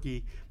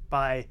quirky,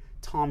 by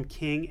Tom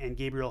King and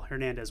Gabriel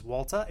Hernandez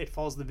Walta. It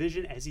follows the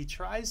Vision as he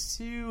tries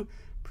to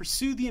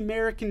pursue the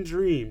American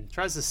dream,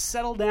 tries to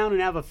settle down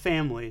and have a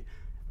family.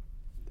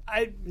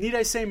 Need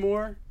I say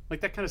more?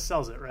 That kind of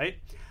sells it, right?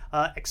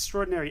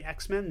 Extraordinary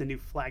X-Men, the new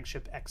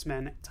flagship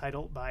X-Men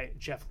title by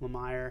Jeff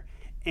Lemire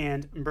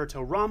and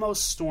Humberto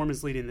Ramos. Storm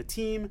is leading the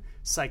team.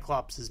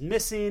 Cyclops is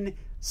missing.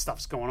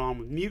 Stuff's going on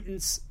with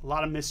mutants. A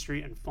lot of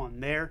mystery and fun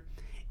there.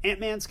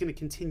 Ant-Man's going to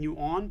continue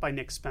on by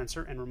Nick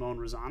Spencer and Ramon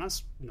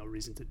Rosanas. No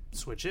reason to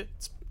switch it.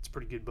 It's a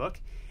pretty good book.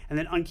 And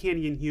then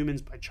Uncanny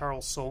Inhumans by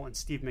Charles Soule and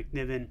Steve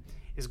McNiven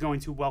is going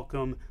to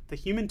welcome the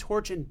Human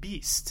Torch and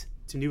Beast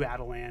to New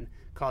Attilan,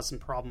 cause some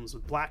problems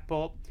with Black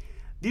Bolt.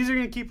 These are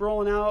going to keep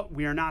rolling out.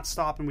 We are not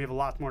stopping. We have a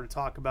lot more to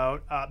talk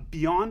about.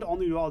 Beyond all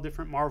new, all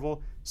different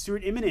Marvel,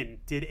 Stuart Immonen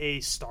did a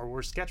Star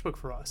Wars sketchbook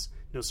for us.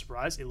 No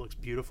surprise, it looks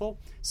beautiful.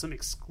 Some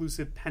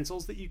exclusive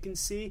pencils that you can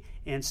see,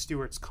 and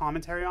Stuart's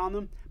commentary on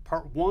them.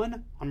 Part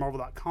 1 on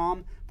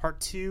Marvel.com.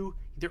 Part 2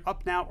 either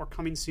up now or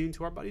coming soon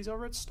to our buddies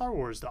over at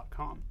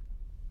StarWars.com.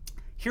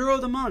 Hero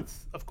of the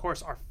Month, of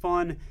course, our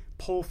fun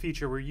poll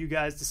feature where you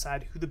guys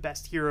decide who the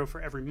best hero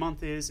for every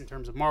month is in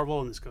terms of Marvel,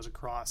 and this goes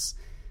across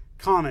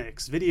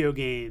comics, video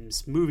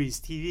games, movies,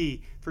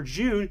 TV. For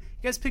June,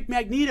 you guys picked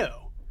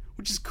Magneto,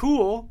 which is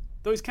cool,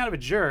 though he's kind of a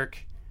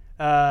jerk.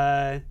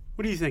 What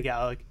do you think,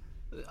 Alec?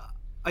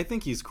 I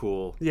think he's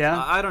cool.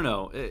 Yeah? I don't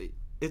know.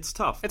 It's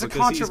tough. It's a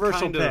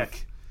controversial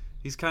pick.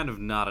 He's kind of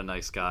not a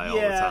nice guy all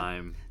the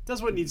time.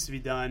 Does what needs to be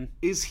done.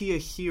 Is he a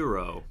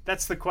hero?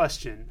 That's the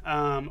question.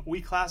 We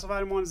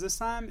classified him ones this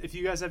time. If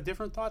you guys have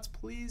different thoughts,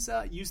 please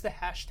use the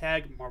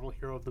hashtag Marvel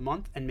Hero of the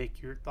Month and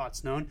make your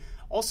thoughts known.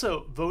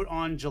 Also, vote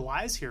on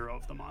July's Hero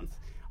of the Month.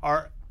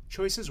 Our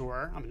choices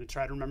were, I'm going to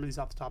try to remember these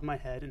off the top of my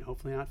head and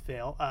hopefully not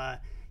fail.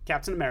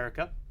 Captain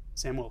America,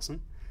 Sam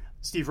Wilson.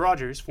 Steve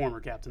Rogers, former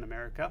Captain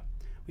America.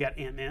 We got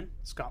Ant-Man,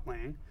 Scott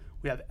Lang.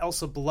 We have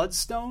Elsa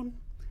Bloodstone,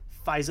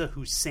 Faiza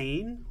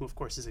Hussein, who of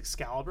course is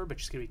Excalibur, but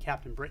she's going to be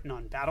Captain Britain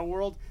on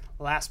Battleworld.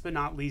 Last but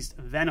not least,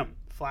 Venom,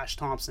 Flash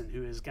Thompson,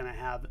 who is going to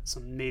have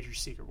some major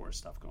Secret Wars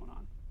stuff going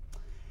on.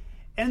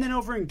 And then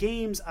over in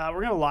games, we're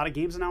going to have a lot of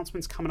games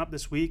announcements coming up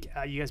this week.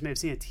 You guys may have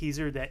seen a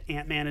teaser that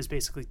Ant-Man is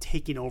basically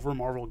taking over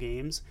Marvel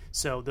Games,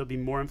 so there'll be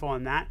more info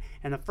on that.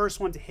 And the first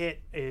one to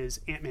hit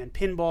is Ant-Man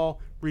Pinball.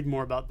 Read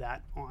more about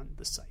that on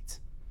the site.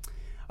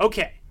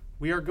 Okay,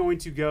 we are going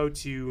to go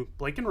to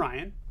Blake and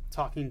Ryan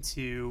talking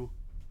to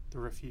The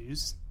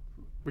Refused.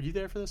 Were you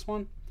there for this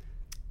one?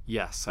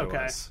 Yes, I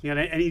was. You got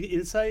any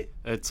insight?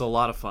 It's a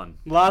lot of fun.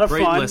 A lot of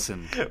Great fun.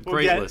 Listen.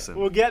 Great listen.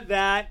 We'll get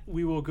that.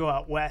 We will go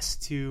out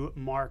west to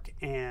Mark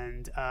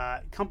and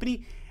company,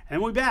 and then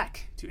we'll be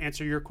back to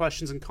answer your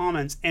questions and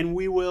comments, and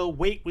we will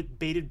wait with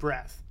bated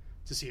breath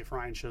to see if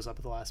Ryan shows up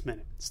at the last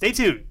minute. Stay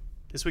tuned.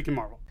 This Week in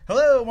Marvel.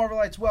 Hello,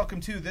 Marvelites.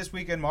 Welcome to This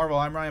Week in Marvel.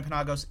 I'm Ryan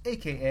Panagos,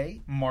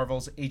 a.k.a.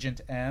 Marvel's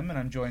Agent M, and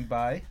I'm joined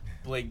by...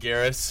 Blake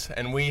Garris,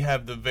 and we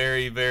have the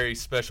very, very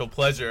special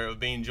pleasure of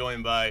being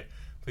joined by...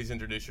 Please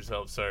introduce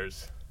yourselves,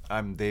 sirs.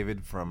 I'm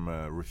David from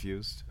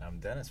Refused. I'm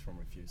Dennis from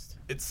Refused.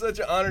 It's such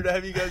an honor to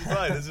have you guys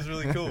by. This is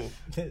really cool.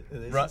 This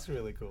is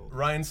really cool.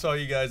 Ryan saw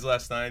you guys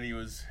last night. You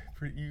were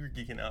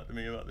geeking out to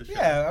me about this show.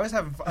 Yeah, I was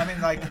having fun. I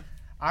mean, like,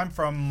 I'm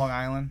from Long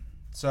Island,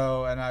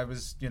 and I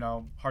was,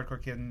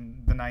 hardcore kid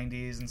in the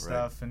 90s and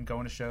stuff, and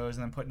going to shows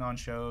and then putting on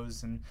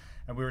shows, and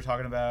we were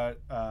talking about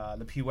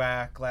the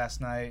PWAC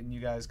last night, and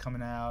you guys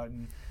coming out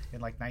in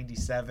like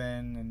 97,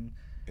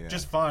 and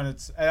just fun.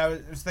 And I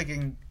was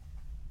thinking...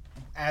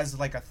 as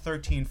like a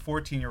 13,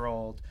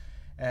 14-year-old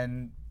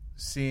and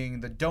seeing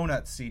the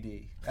Donut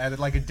CD at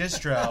like a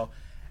distro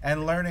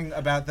and learning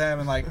about them,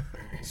 and like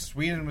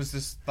Sweden was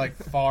this like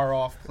far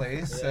off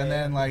place, and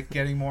then like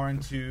getting more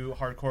into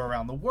hardcore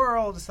around the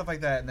world and stuff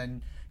like that, and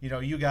then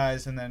you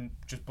guys, and then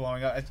just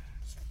blowing up. It's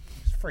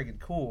freaking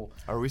cool.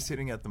 Are we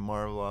sitting at the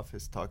Marvel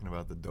office talking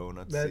about the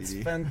Donut That's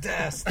CD?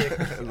 fantastic.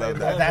 I love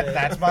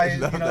That's my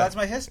that's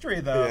my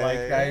history though.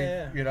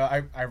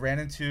 Yeah, I ran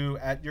into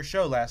at your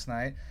show last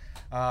night.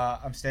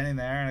 I'm standing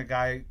there and a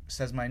guy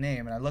says my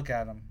name, and I look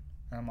at him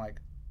and I'm like,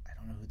 I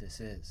don't know who this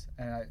is.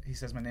 And he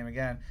says my name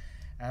again,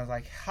 and I was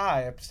like,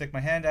 hi. I stick my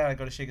hand out. I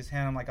go to shake his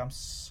hand. I'm like, I'm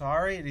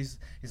sorry. And he's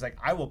like,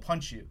 I will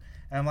punch you.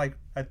 And I'm like,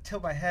 I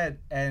tilt my head,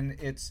 and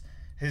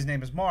his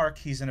name is Mark.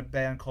 He's in a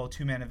band called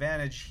Two Man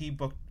Advantage.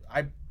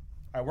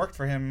 I worked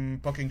for him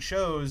booking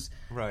shows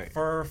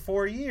for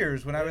 4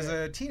 years when I was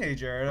a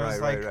teenager. And I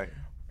was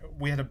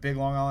we had a big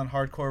Long Island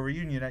hardcore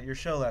reunion at your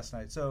show last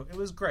night, so it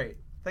was great.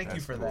 Thank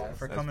you for that,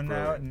 for coming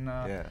brilliant.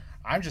 out, and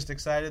I'm just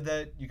excited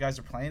that you guys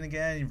are playing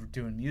again. You're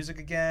doing music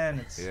again.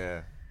 It's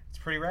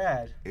pretty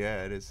rad.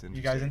 Yeah, it is interesting.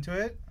 You guys into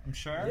it? I'm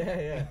sure.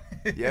 Yeah.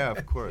 Yeah,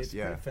 of course. It's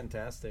pretty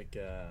fantastic.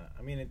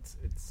 I mean,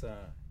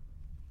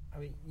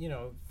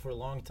 for a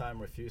long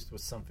time, Refused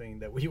was something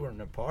that we weren't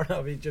a part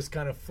of. It just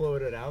kind of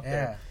floated out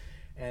there,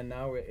 and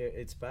now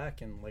it's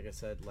back. And like I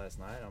said last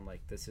night, I'm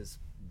like,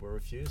 we're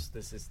Refused.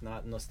 This is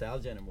not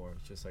nostalgia anymore.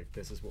 It's just like,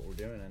 this is what we're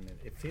doing, and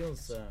it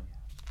feels.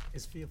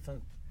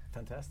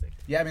 Fantastic.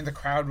 Yeah, I mean, the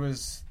crowd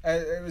was...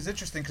 it was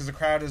interesting because the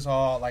crowd is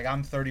all... Like,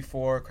 I'm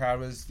 34.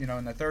 Crowd was, in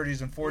the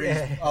 30s and 40s.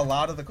 Yeah. A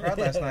lot of the crowd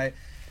last night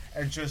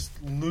are just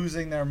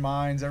losing their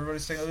minds.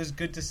 Everybody's saying, it was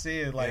good to see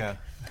it. Like,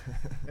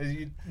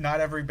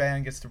 not every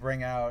band gets to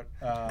bring out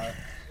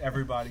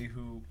everybody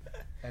who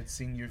had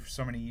seen you for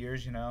so many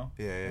years, Yeah.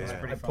 It was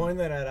pretty I fun.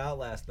 pointed that out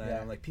last night.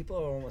 I'm like, people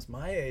are almost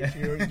my age.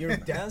 You're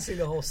dancing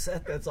the whole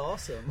set. That's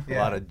awesome. A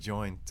lot of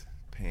joint...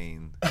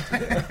 pain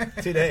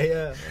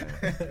today.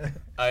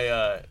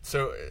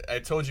 So I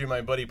told you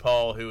my buddy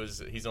Paul,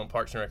 he's on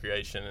Parks and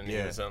Recreation, and he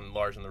was on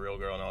Lars and the Real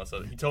Girl and all that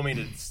stuff. He told me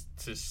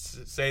to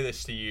say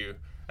this to you,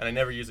 and I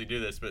never usually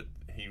do this, but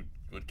he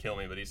would kill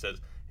me. But he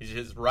says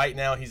right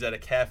now he's at a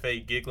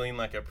cafe giggling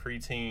like a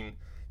preteen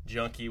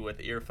junkie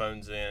with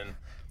earphones in,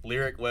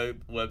 lyric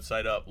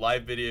website up,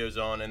 live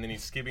videos on, and then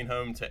he's skipping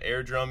home to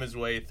air drum his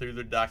way through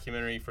the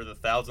documentary for the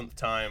 1,000th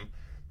time.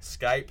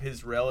 Skype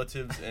his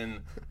relatives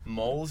in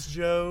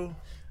Molesjo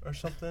or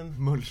something.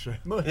 Molesjo.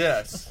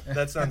 Yes,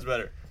 that sounds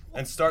better.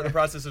 And start the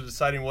process of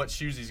deciding what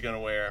shoes he's going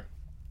to wear.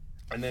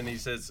 And then he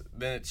says,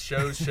 then it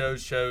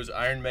shows.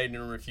 Iron Maiden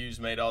and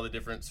Refused made all the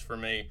difference for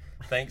me.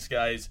 Thanks,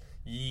 guys.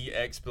 Ye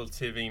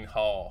expletiving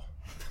Hall.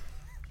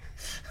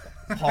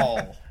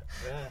 Yeah.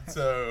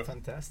 So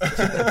fantastic.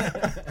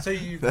 So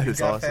you've got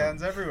awesome.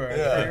 Fans everywhere.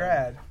 Yeah. It's pretty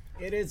rad.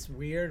 It is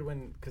weird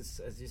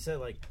because, as you said,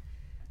 like,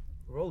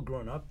 we're all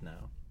grown up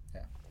now.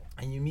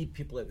 And you meet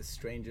people at the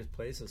strangest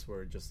places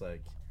where just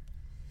like,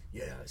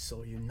 I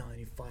saw you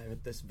 95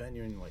 at this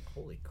venue, and you're like,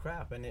 holy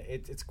crap. And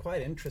it's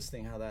quite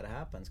interesting how that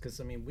happens. Because,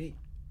 I mean,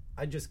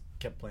 I just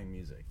kept playing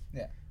music.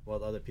 Yeah.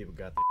 While other people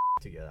got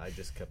together. I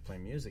just kept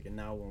playing music, and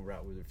now when we're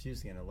out with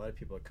Refused again, a lot of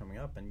people are coming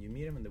up, and you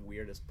meet them in the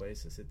weirdest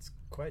places. It's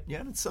quite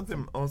and it's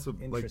something also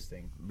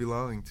interesting. Like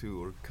belonging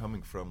to or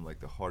coming from like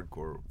the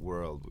hardcore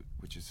world,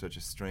 which is such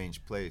a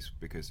strange place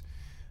because,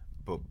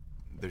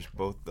 there's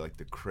both like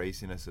the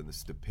craziness and the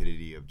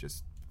stupidity of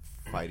just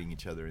fighting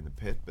each other in the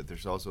pit, but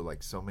there's also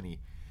like so many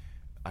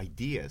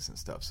ideas and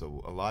stuff.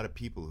 So a lot of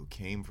people who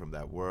came from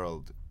that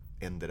world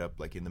ended up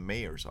like in the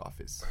mayor's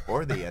office,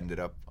 or they ended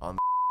up on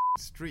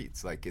the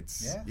streets. Like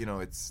it's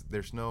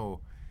there's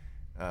no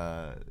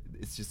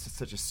it's just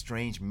such a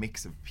strange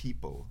mix of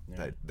people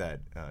that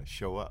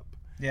show up.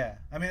 Yeah,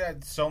 I mean,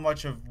 so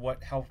much of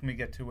what helped me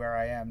get to where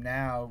I am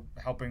now,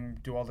 helping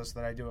do all this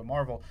that I do at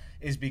Marvel,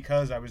 is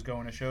because I was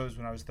going to shows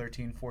when I was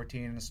 13,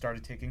 14, and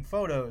started taking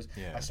photos.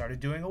 Yeah. I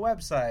started doing a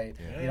website.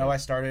 Yeah. I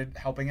started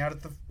helping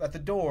out at the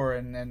door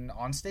and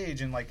on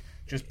stage and like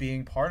just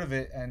being part of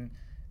it. And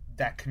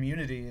that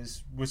community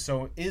is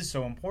so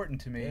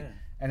important to me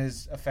and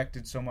has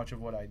affected so much of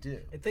what I do.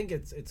 I think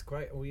it's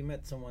quite. We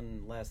met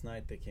someone last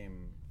night that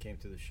came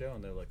to the show,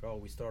 and they're like, "Oh,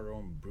 we started our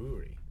own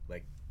brewery,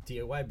 like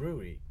DIY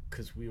brewery."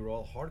 Because we were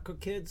all hardcore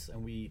kids,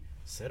 and we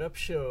set up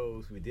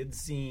shows, we did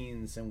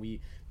zines, and we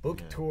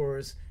booked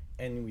tours,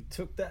 and we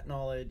took that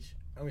knowledge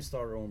and we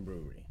started our own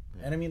brewery.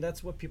 Yeah. And I mean,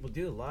 that's what people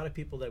do. A lot of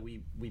people that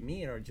we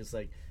meet are just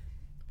like,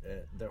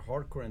 the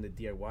hardcore and the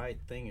DIY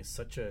thing is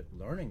such a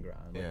learning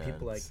ground. Like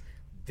people like,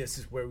 this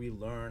is where we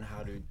learn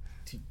how to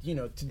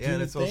do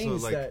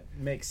things like that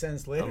make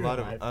sense later. A lot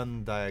of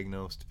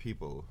undiagnosed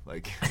people,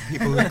 like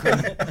people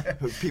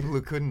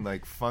who couldn't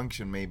like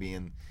function maybe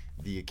in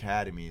the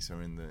academies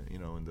or in the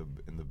in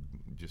the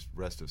just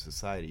rest of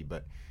society,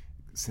 but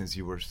since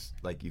you were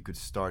like you could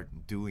start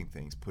doing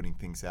things, putting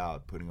things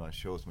out, putting on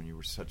shows when you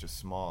were such a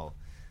small,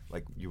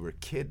 like you were a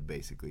kid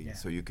basically,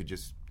 so you could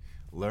just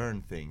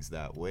learn things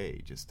that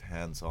way, just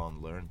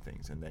hands-on learn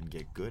things and then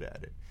get good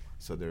at it.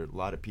 So there are a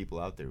lot of people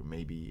out there who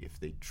maybe if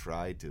they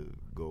tried to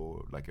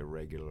go like a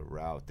regular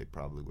route, they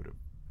probably would have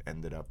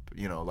ended up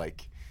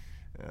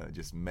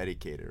just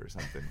medicated or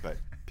something. But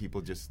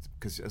people just,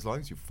 because as long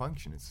as you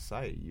function in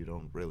society, you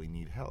don't really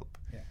need help.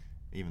 Yeah.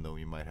 Even though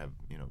you might have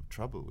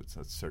trouble with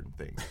certain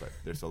things, but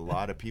there's a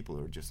lot of people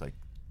who are just like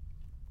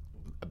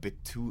a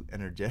bit too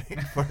energetic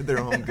for their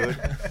own good.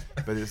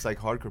 But it's like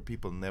hardcore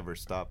people never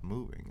stop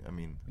moving. I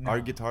mean,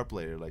 our guitar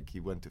player, like he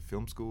went to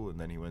film school and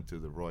then he went to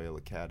the Royal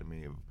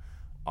Academy of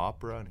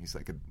Opera, and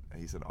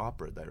he's an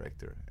opera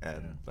director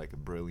and like a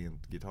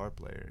brilliant guitar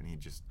player, and he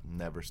just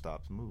never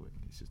stops moving.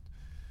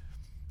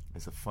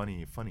 It's a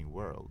funny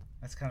world.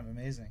 That's kind of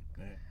amazing.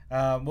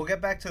 Yeah. We'll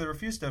get back to the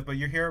Refused stuff, but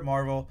you're here at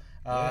Marvel.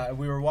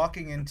 We were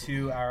walking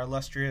into our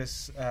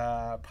illustrious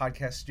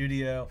podcast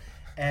studio,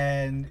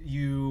 and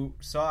you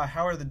saw a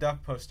Howard the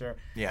Duck poster.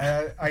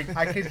 Yeah.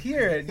 I could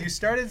hear it. You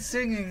started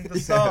singing the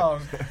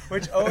song,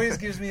 which always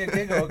gives me a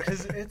giggle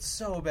because it's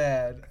so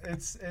bad.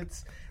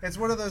 It's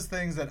one of those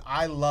things that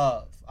I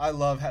love. I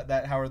love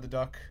that Howard the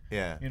Duck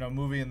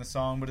movie and the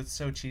song, but it's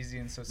so cheesy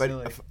and so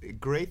silly. A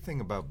great thing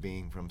about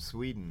being from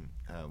Sweden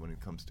when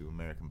it comes to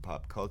American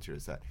pop culture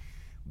is that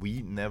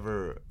we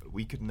never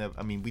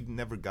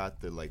got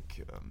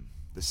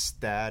the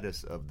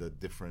status of the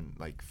different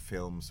like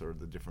films or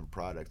the different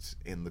products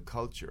in the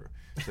culture.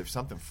 So if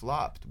something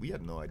flopped, we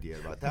had no idea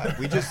about that.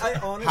 We just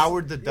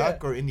Howard the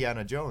Duck or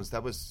Indiana Jones.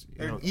 That was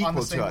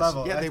equal to us.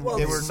 Level. Yeah, they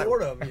were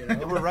sort of.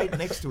 They were right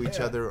next to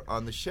each other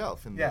on the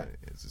shelf.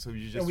 So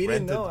you just we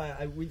didn't know.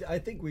 I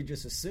think we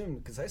just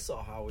assumed because I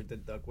saw Howard the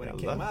Duck when it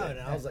came out, and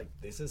I was like,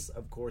 this is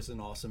of course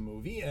an awesome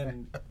movie,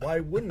 and why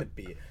wouldn't it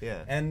be?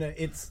 Yeah. And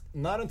it's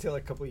not until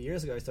a couple of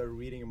years ago I started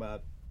reading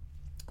about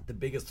the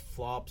biggest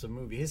flops of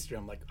movie history.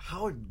 I'm like,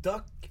 Howard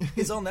Duck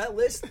is on that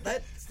list?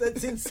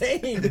 That's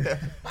insane.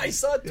 I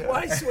saw it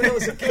twice when I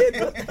was a kid.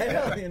 What the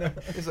hell,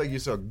 It's like you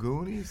saw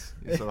Goonies,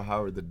 you saw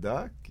Howard the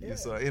Duck, you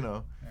saw,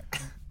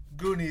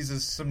 Goonies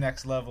is some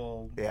next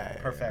level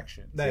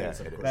perfection.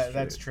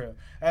 That's true.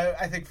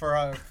 I think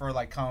for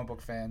like comic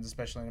book fans,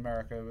 especially in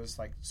America, it was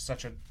like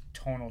such a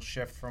tonal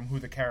shift from who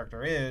the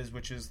character is,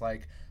 which is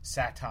like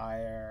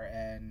satire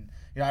and.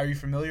 Are you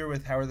familiar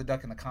with Howard the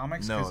Duck in the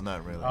comics? No,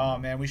 not really. Oh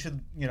man, we should.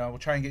 We'll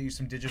try and get you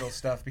some digital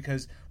stuff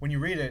because when you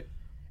read it,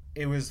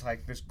 it was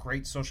like this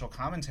great social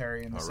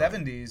commentary in the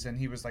 70s, and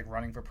he was like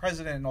running for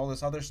president and all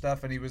this other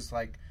stuff, and he was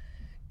like,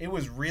 it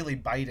was really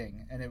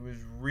biting, and it was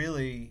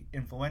really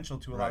influential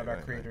to a lot of our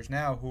creators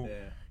now who,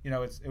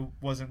 it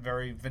wasn't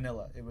very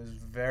vanilla. It was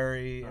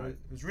very, it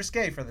was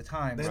risque for the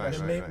time.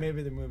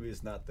 Maybe the movie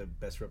is not the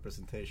best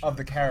representation of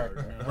the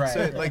character. Right.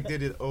 So like,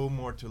 did it owe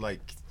more to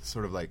like,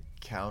 sort of like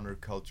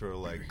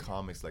countercultural like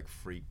comics like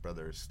Freak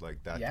Brothers,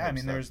 like that? Yeah, I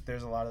mean, there's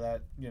a lot of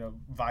that,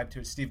 vibe to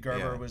it. Steve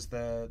Gerber was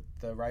the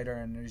writer,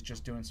 and he's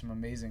just doing some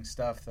amazing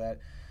stuff that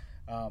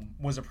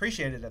was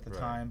appreciated at the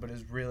time, but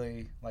is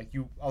really like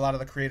a lot of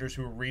the creators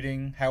who were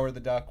reading Howard the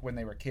Duck when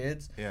they were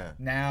kids,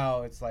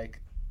 now it's like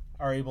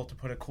are able to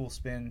put a cool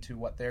spin to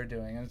what they're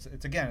doing, and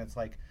it's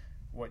like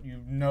what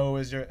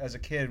as a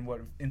kid and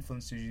what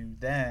influenced you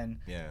then,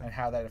 and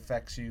how that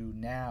affects you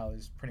now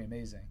is pretty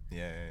amazing.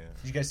 Yeah.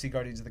 Did you guys see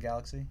Guardians of the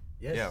Galaxy?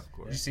 Yes. Yeah, of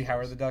course. Did you see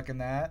Howard the Duck in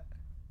that?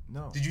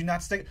 No. Did you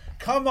not stick?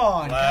 Come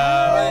on,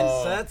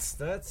 Wow. That's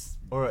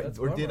Or that's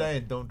did bummer. I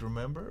don't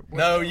remember?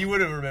 No, you would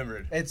have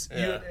remembered. It's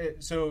Yeah.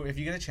 so if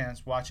you get a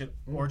chance, watch it,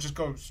 or just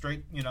go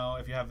straight.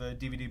 If you have the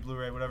DVD,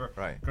 Blu-ray, whatever,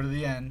 Right. go to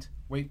the end.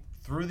 Wait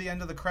through the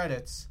end of the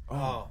credits.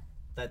 Oh,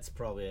 that's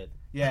probably it.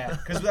 Yeah,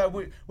 because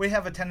we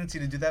have a tendency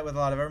to do that with a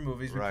lot of our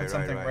movies. We Right, put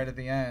something right. right at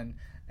the end,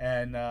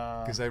 and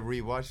Because I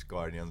rewatched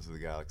Guardians of the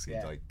Galaxy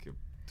Yeah. like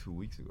 2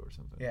 weeks ago or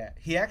something. yeah,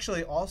 he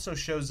actually also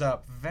shows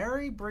up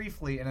very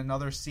briefly in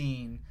another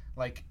scene.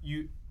 Like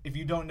if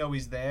you don't know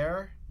he's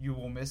there, you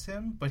will miss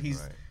him, but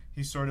he's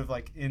sort of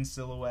like in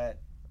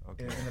silhouette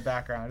in the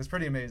background. It's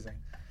pretty amazing.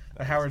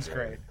 But Howard's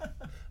great.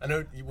 I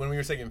know when we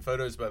were taking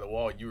photos by the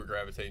wall, you were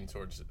gravitating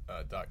towards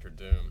Doctor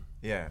Doom.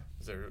 Yeah.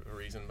 Is there a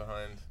reason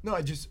behind? No,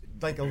 I just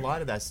like a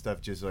lot of that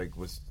stuff. Just like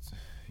was,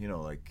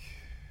 like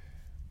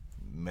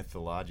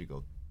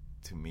mythological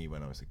to me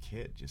when I was a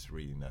kid. Just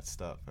reading that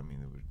stuff. I mean,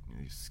 there were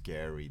these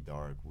scary,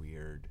 dark,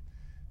 weird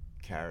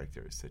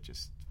characters that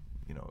just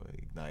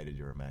ignited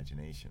your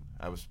imagination.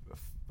 I was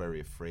very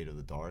afraid of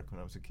the dark when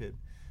I was a kid,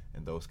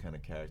 and those kind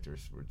of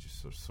characters were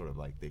just sort of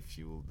like they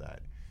fueled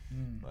that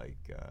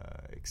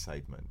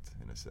excitement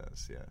in a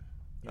sense.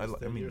 Yeah.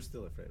 You're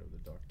still afraid of the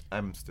dark.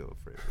 I'm still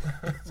afraid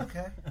of it. It's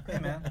okay. Hey,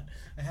 man.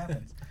 It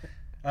happens.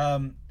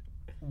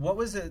 What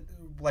was it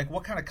like?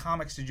 What kind of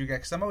comics did you get?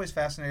 Because I'm always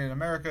fascinated. In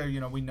America,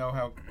 we know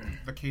how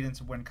the cadence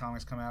of when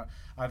comics come out.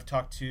 I've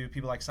talked to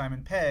people like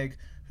Simon Pegg,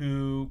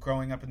 who,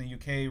 growing up in the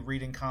UK,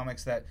 reading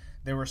comics, that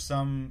there were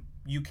some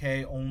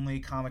UK-only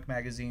comic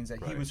magazines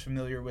that he was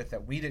familiar with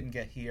that we didn't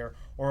get here,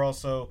 or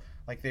also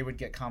like they would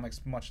get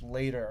comics much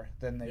later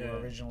than they were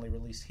originally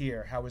released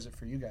here. How was it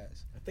for you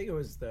guys? I think it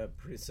was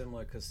pretty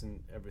similar because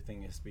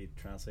everything has to be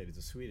translated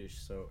to Swedish,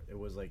 so it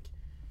was like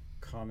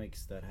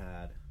comics that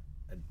had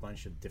a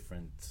bunch of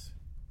different,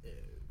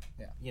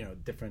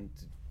 different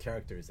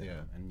characters in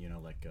them,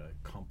 and like a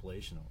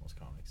compilation of those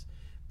comics.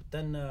 But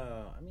then,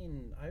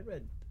 I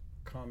read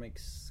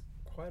comics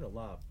quite a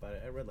lot,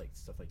 but I read like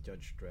stuff like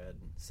Judge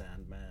Dredd and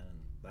Sandman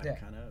and that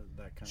kind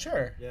of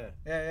Sure.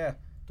 yeah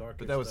darker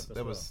But that was stuff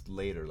as was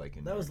later, like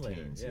in that our was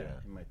later, teens.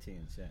 in my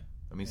teens,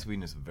 I mean,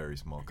 Sweden is a very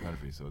small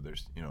country, so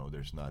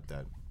there's not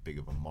that big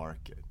of a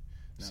market.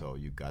 No. So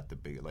you got the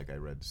big, like I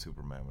read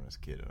Superman when I was a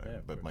kid,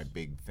 but my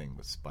big thing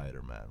was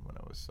Spider-Man when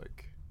I was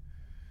like,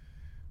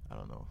 I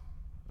don't know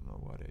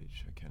what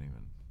age, I can't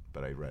even,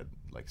 but I read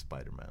like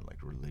Spider-Man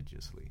like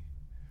religiously.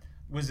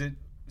 Was it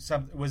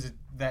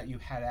that you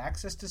had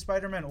access to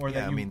Spider-Man, or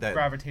that you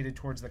gravitated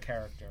towards the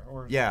character?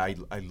 Or I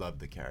love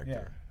the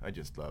character. Yeah. I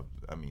just love.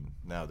 I mean,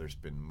 now there's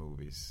been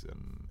movies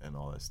and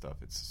all that stuff.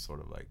 It's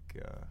sort of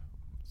like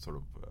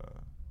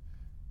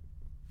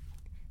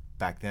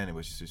back then it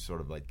was just sort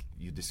of like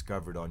you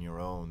discovered on your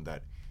own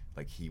that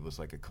like he was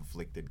like a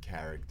conflicted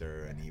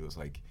character, and he was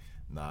like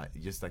not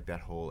just like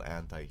that whole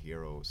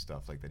anti-hero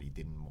stuff, like that he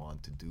didn't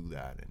want to do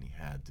that and he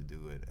had to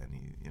do it, and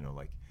he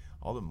like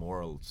all the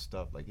moral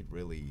stuff, like it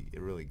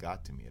really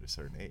got to me at a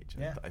certain age.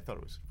 And I thought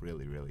it was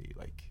really, really,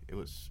 like, it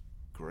was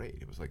great.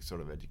 It was like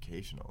sort of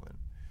educational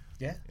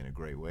and in a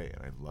great way,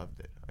 and I loved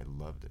it.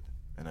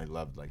 And I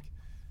loved like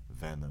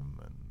Venom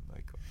and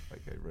like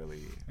I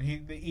really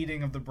the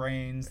eating of the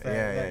brains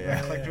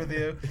that clicked with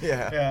you.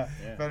 Yeah.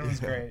 Venom was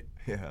great.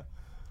 Yeah.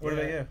 What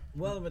about you?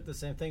 Well, but the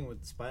same thing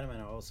with Spider-Man.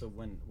 Also,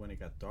 when it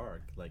got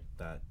dark, like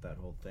that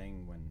whole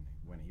thing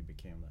when he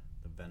became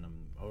the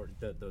Venom, or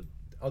the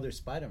other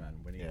Spider-Man,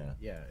 when he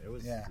it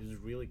was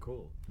really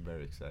cool.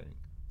 Very exciting.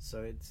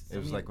 So it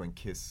was like when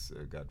Kiss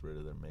got rid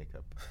of their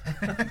makeup.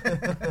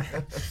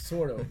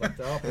 Sort of, but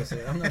the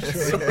opposite. I'm not sure.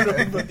 Sort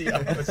of, but the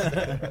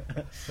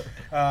opposite.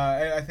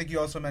 I think you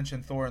also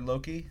mentioned Thor and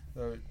Loki.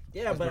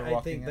 Yeah, but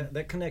I think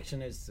that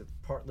connection is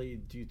partly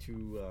due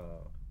to.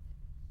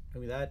 I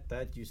mean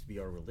that used to be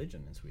our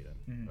religion in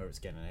Sweden or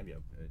Scandinavia.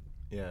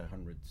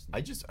 Hundreds.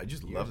 I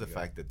just love the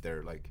fact that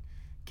they're like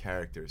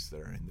characters that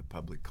are in the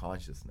public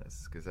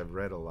consciousness, because I've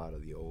read a lot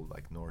of the old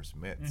like Norse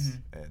myths,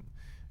 and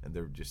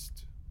they're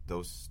just,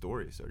 those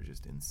stories are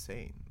just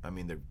insane. I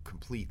mean, they're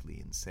completely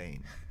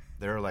insane.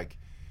 They're like,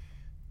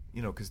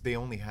 because they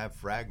only have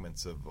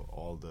fragments of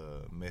all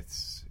the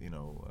myths,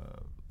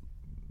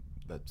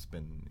 that's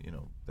been,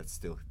 that's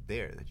still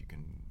there that you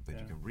can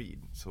read.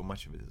 So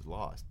much of it is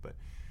lost, but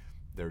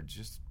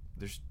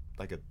there's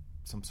like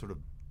some sort of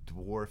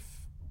dwarf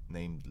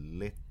named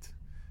Lit,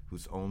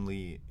 who's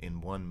only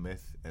in one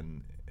myth,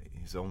 and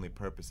his only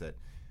purpose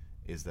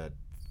is that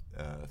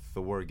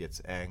Thor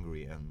gets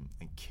angry and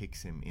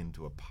kicks him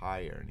into a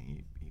pyre, and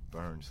he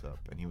burns up,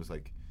 and he was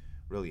like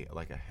really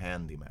like a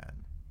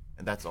handyman,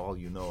 and that's all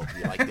you know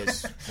of like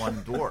this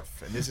one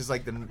dwarf. And this is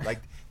like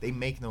they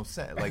make no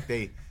sense. Like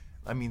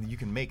you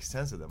can make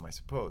sense of them, I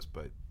suppose,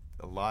 but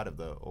a lot of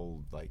the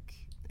old like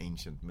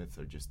ancient myths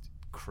are just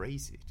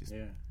crazy, just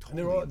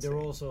totally and they're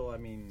also, I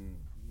mean,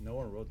 no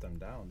one wrote them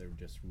down. They were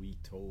just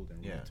retold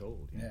and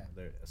retold. You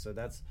know? So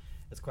that's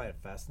quite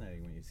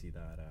fascinating when you see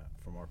that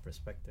from our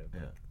perspective,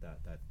 like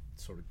that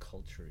sort of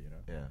culture,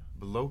 Yeah,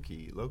 but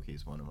Loki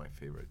is one of my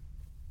favorite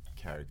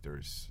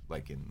characters,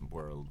 like in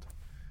world,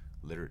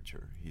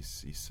 literature.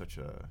 He's such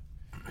a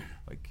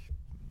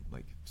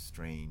like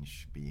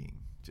strange being.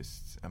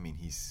 Just I mean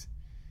he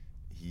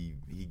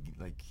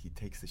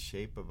takes the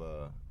shape of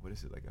a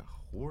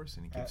horse,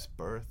 and he gives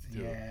birth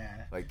to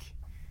like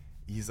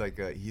he's like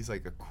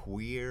a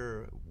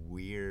queer,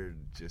 weird,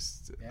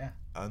 just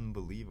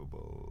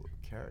unbelievable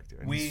character,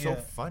 and he's so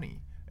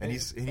funny, and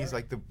he's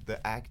like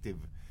the active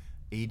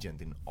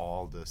agent in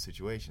all the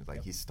situations.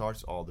 Like he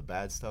starts all the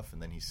bad stuff,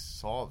 and then he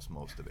solves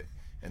most of it,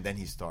 and then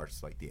he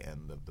starts like the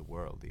end of the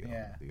world,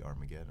 the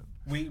Armageddon.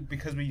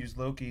 Because we use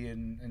Loki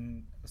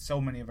in so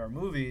many of our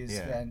movies,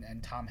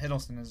 and Tom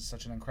Hiddleston is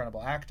such an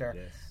incredible actor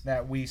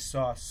that we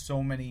saw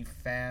so many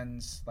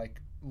fans like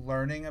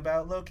learning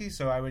about Loki.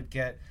 So I would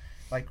get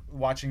like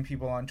watching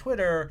people on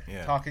Twitter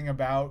talking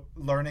about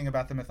learning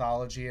about the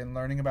mythology and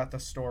learning about the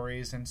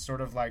stories, and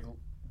sort of like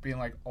being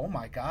like, oh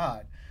my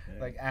god,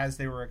 like as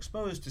they were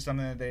exposed to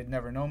something that they had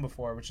never known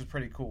before, which is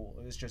pretty cool.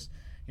 It's just,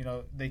 you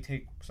know, they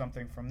take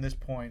something from this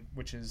point,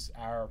 which is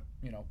our,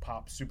 you know,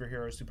 pop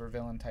superhero,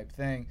 supervillain type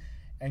thing,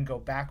 and go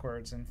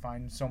backwards and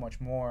find so much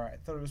more. I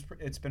thought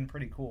it's been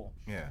pretty cool.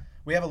 Yeah.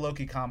 We have a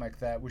Loki comic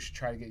that we should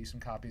try to get you some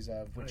copies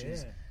of, which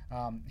is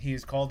he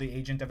is called the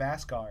Agent of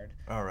Asgard.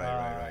 Oh,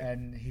 right.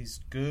 And he's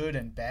good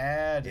and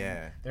bad.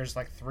 And there's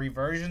like 3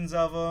 versions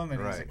of him,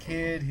 and he's a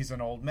kid, he's an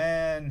old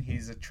man,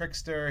 he's a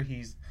trickster,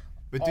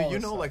 But do you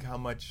know like how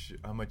much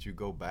you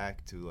go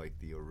back to like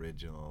the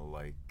original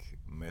like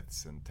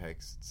myths and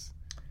texts?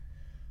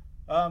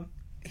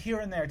 Here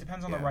and there. It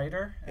depends on the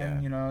writer,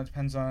 and you know, it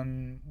depends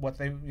on what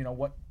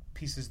what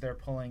pieces they're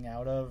pulling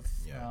out of.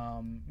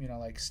 You know,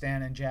 like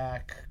Stanley and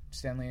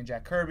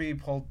Jack Kirby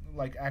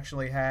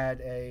actually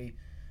had a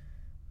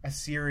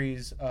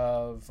series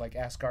of like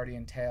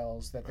Asgardian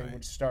tales that they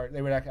would start.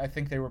 I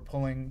think they were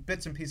pulling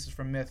bits and pieces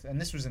from myth, and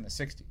this was in the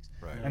 60s.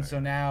 So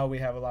now we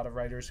have a lot of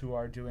writers who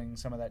are doing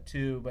some of that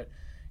too. But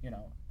you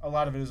know, a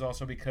lot of it is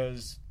also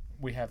because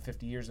we have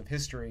 50 years of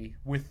history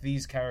with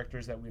these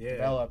characters that we've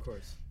developed. Of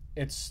course.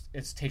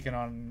 It's taken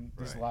on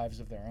these lives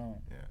of their own.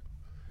 Yeah,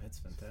 that's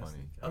fantastic.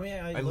 Funny.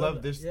 I mean, I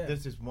love this.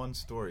 This is one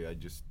story I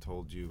just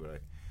told you,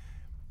 but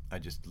I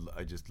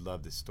just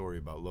love this story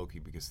about Loki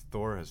because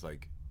Thor has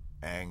like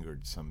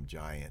angered some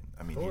giant.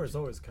 I mean, Thor is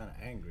always kind of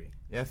angry.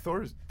 Yeah,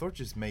 Thor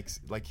just makes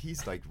like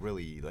he's like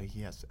really like he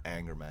has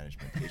anger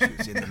management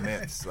issues in the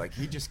myths. Like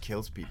he just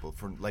kills people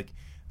for like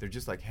they're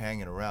just like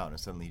hanging around, and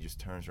suddenly he just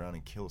turns around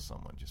and kills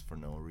someone just for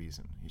no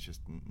reason. He's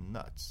just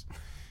nuts.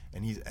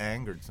 And he's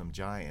angered some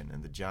giant,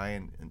 and the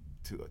giant, and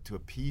to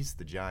appease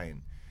the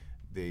giant,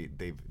 they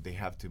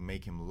have to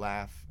make him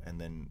laugh, and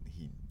then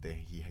he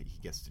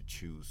gets to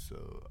choose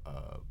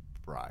a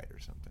bride or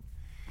something,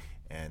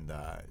 and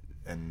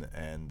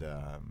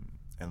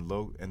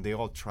they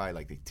all try,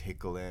 like they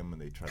tickle him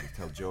and they try to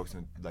tell jokes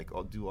and like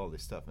all do all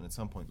this stuff, and at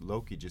some point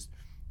Loki just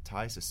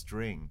ties a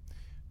string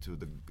to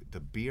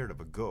the beard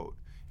of a goat,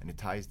 and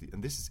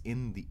and this is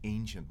in the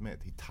ancient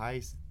myth, he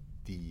ties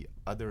the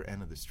other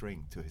end of the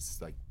string to his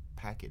like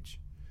package,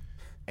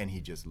 and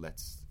he just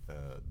lets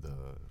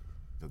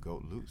the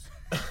goat loose,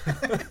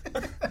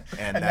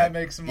 and that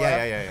makes him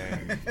laugh.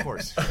 Yeah, of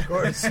course.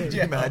 Could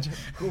you imagine?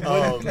 Who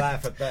wouldn't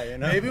laugh at that? You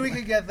know, maybe we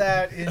could get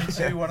that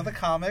into one of the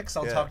comics.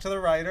 I'll talk to the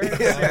writer.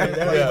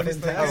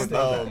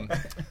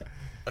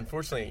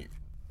 Unfortunately,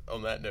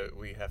 on that note,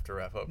 we have to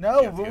wrap up.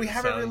 No, but we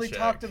haven't really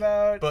talked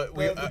about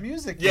the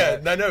music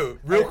yet. Yeah, I know.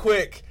 Real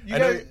quick.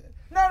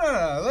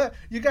 No.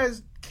 You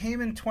guys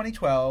came in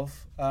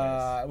 2012,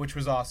 which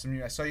was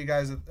awesome. I saw you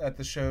guys at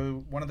the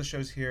show, one of the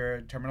shows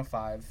here, Terminal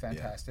 5.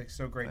 Fantastic.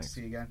 So great to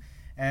see you again.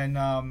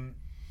 And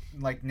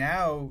like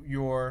now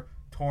you're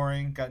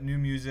touring, got new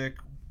music.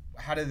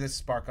 How did this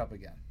spark up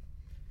again?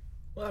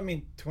 Well, I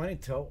mean,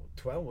 2012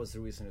 was the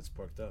reason it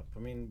sparked up. I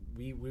mean,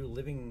 we were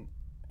living...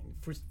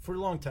 For a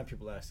long time,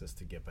 people asked us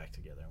to get back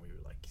together, and we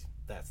were like,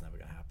 that's never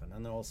going to happen.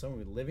 And then all of a sudden,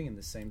 we were living in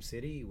the same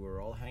city. We were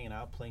all hanging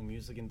out, playing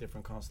music in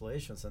different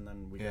constellations, and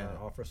then we got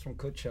offers from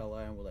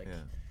Coachella, and we're like,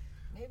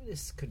 maybe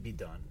this could be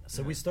done.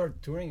 So we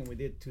started touring, and we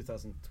did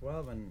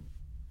 2012, and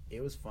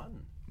it was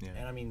fun. Yeah.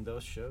 And I mean,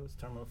 those shows,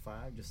 Terminal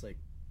 5, just like,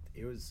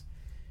 it was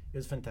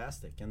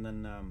fantastic. And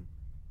then...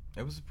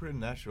 it was pretty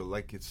natural.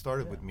 Like, it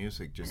started with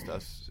music, just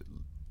us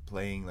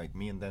playing, like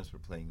me and Dennis were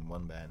playing in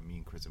one band, me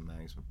and Chris and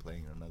Max were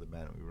playing in another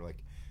band, and we were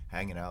like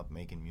hanging out,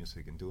 making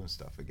music and doing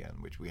stuff again,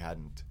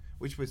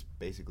 which was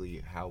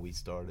basically how we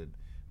started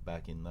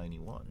back in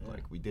 91.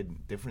 Like we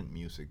did different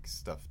music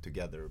stuff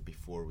together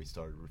before we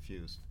started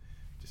Refused,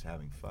 just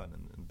having fun,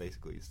 and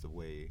basically it's the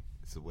way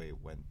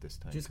it went this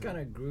time. Just kind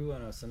of grew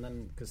on us, and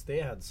then because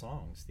they had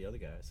songs, the other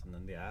guys, and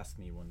then they asked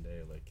me one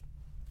day like,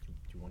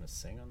 do you want to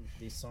sing on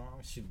these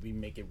songs? Should we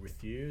make it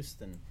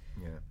Refused? And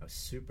I was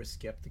super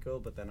skeptical,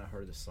 but then I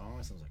heard the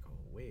songs and I was like,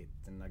 oh wait.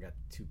 Then I got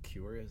too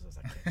curious. I was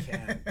like, I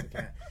can't.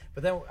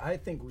 But then I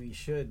think we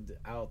should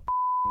out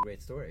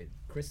Great Story.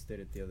 Chris did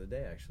it the other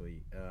day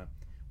actually.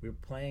 We were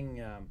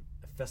playing a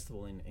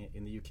festival in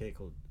the UK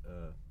called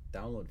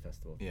Download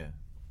Festival. Yeah.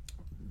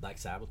 Black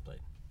Sabbath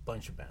played.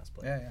 Bunch of bands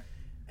played. Yeah.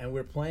 And we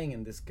were playing,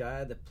 and this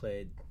guy that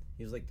played,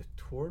 he was like the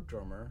tour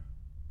drummer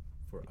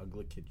for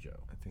Ugly Kid Joe.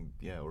 I think,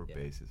 or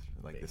bass is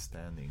like the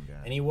standing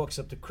guy. And he walks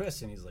up to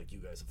Chris and he's like, "You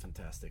guys are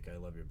fantastic. I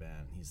love your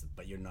band." He's,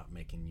 "But you're not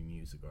making new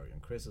music, are you?"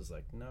 And Chris is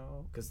like,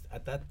 "No," because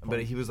at that point,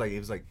 but he was like,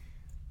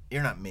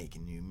 "You're not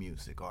making new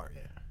music, are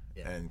you?"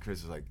 Yeah. And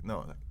Chris was like,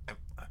 "No,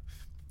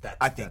 That's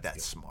I think that's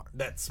good. smart.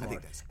 That's smart." I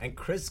think that's and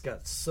Chris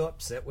got so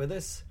upset with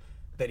us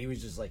that he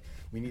was just like,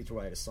 "We need to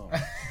write a song.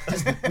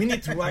 We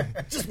need to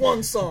write just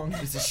one song.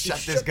 Just shut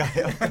this guy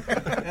up."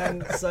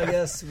 And so I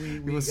guess we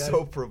was got,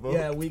 so provoked.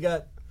 Yeah, we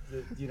got.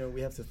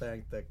 We have to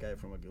thank that guy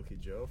from Ugly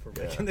Kid Joe for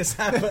making this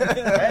happen.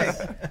 Hey,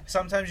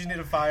 sometimes you need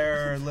a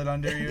fire lit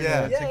under you.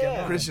 Yeah. To get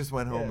Yeah. Chris just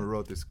went home Yeah. and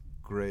wrote this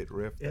great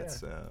riff Yeah.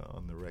 that's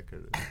on the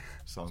record, a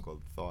song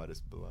called "Thought Is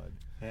Blood."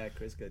 Yeah,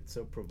 Chris got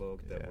so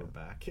provoked that we're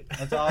back.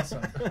 That's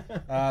awesome.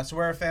 So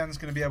where are fans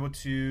going to be able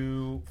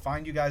to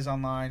find you guys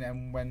online,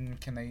 and when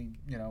can they,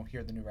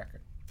 hear the new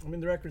record? I mean,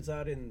 the record's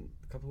out in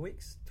a couple of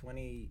weeks,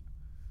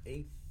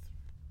 28th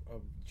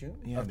of June.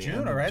 Yeah, Of the June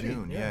end already?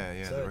 June.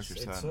 Yeah. So The it's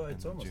record's out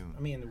it's in almost. June. I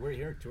mean, we're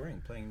here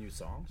touring, playing new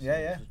songs.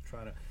 Yeah. Just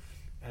trying to,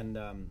 and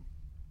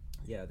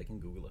they can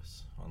Google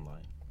us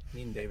online.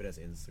 Me and David has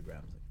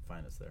Instagram.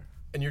 Find us there.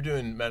 And you're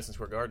doing Madison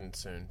Square Garden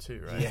soon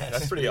too, right? Yes,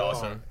 That's pretty we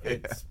awesome. are.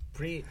 It's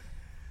pretty.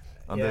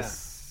 On yeah.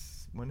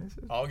 this, when is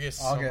it?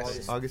 August.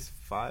 August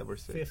 5 or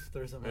 6. 5th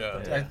or something. Yeah.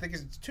 Like I that. think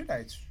it's 2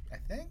 nights. I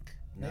think.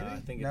 No, Maybe? I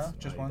think no,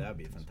 it's just one. That'd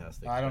be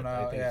fantastic. I don't But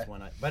know, I think yeah. it's one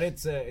night, but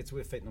it's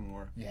with Fate No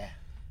More, Yeah.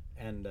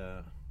 and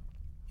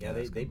Yeah, they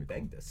that's gonna be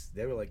begged us.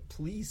 They were like,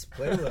 "Please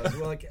play with us."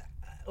 We're like,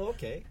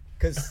 "Okay,"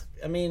 because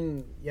I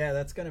mean, yeah,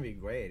 that's gonna be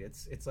great.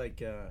 It's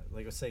like I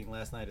was saying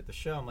last night at the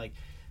show. I'm like,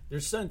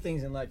 there's certain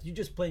things in life you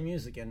just play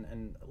music,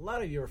 and a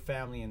lot of your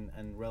family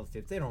and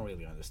relatives, they don't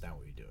really understand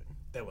what you're doing.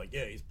 They're like,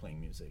 "Yeah, he's playing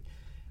music,"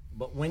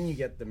 but when you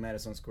get the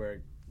Madison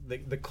Square,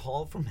 the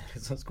call from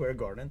Madison Square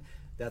Garden.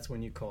 That's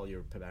when you call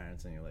your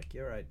parents and you're like,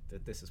 "You're right.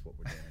 This is what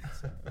we're doing."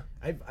 So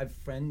I've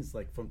friends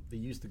like they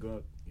used to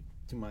go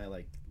to my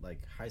like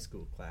high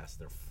school class.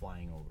 They're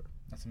flying over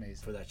That's amazing.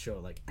 for that show.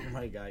 Like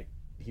my guy,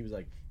 he was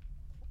like,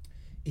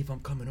 "If I'm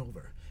coming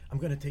over, I'm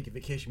gonna take a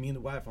vacation. Me and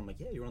the wife." I'm like,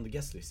 "Yeah, you're on the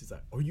guest list." He's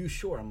like, "Are you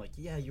sure?" I'm like,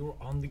 "Yeah, you're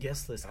on the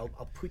guest list. I'll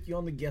put you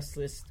on the guest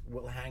list.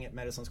 We'll hang at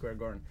Madison Square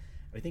Garden."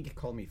 I think he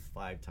called me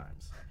 5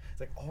 times.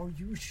 It's like, "Are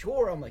you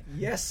sure?" I'm like,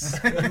 "Yes,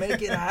 we'll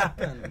make it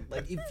happen."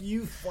 Like if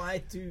you fly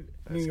to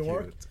New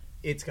York, cute.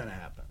 it's gonna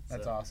happen.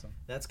 That's So awesome.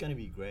 That's gonna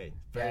be great.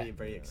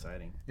 Very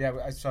exciting. Yeah,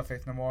 I saw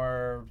Faith No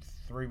More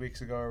 3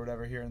 weeks ago or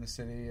whatever here in the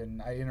city, and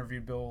I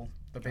interviewed Bill,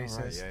 the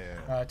bassist,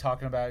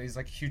 talking about he's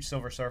like a huge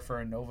Silver Surfer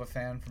and Nova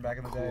fan from back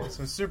in the day.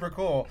 So it's super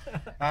cool.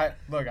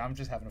 Look, I'm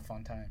just having a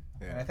fun time.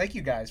 Yeah. And I thank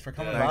you guys for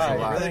coming Thanks by. a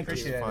lot. I really Thank you.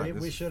 appreciate Fun. it.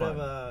 This We is should fun.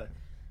 have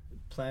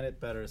planned it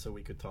better so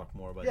we could talk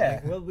more about Yeah.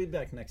 it. We'll be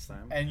back next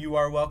time. And you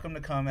are welcome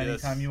to come Yes.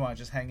 anytime you want.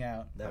 Just hang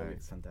out. That would be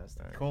Thanks.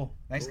 fantastic. Cool.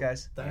 Thanks,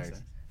 guys. Thanks.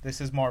 Thanks.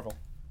 This is Marvel,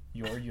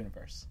 your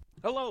universe.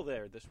 Hello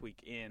there. This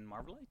week in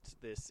Marvelites,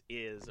 this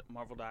is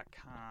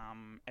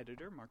Marvel.com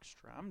editor Mark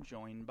Strom,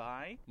 joined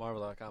by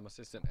Marvel.com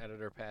assistant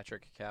editor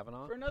Patrick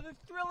Kavanaugh. for another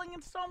thrilling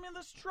installment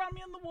of the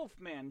Strami and the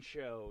Wolfman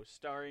show,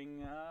 starring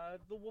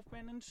the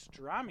Wolfman and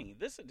Strami.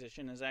 This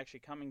edition is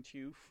actually coming to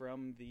you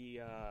from the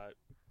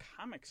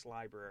comics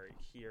library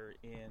here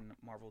in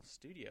Marvel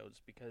Studios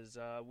because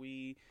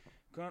we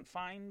couldn't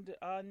find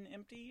an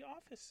empty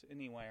office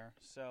anywhere,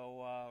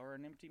 so or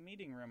an empty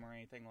meeting room or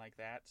anything like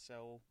that.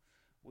 So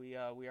we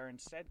are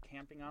instead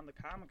camping on the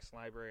comics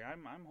library.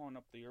 I'm holding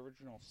up the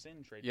original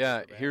Sin trade. Yeah,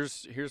 paperback.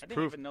 here's I didn't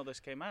proof. even know this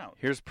came out.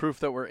 Here's proof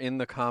that we're in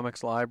the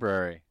comics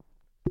library.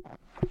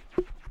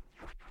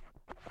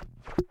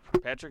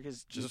 Patrick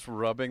is Just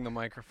rubbing the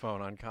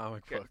microphone on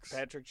comic Yeah, books.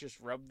 Patrick just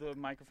rubbed the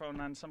microphone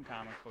on some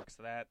comic books.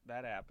 That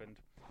happened.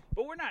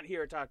 But we're not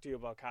here to talk to you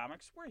about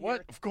comics. We're here.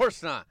 What? Of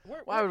course not.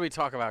 We're- Why would we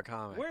talk about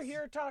comics? We're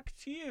here to talk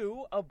to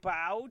you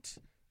about,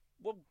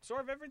 well, sort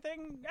of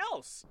everything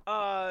else.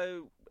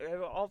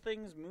 All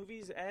things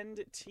movies and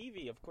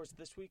TV. Of course,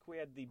 this week we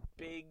had the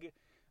big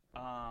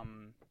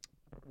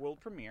world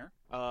premiere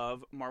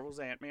of Marvel's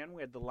Ant-Man.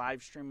 We had the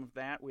live stream of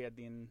that. We had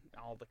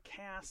all the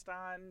cast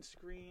on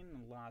screen,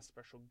 a lot of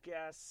special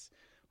guests.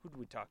 Who did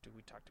we talk to?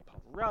 We talked to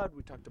Paul Rudd.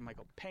 We talked to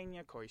Michael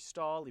Pena, Corey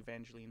Stahl,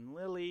 Evangeline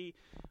Lilly,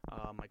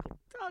 Michael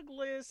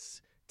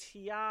Douglas,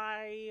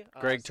 T.I.,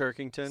 Greg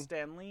Turkington,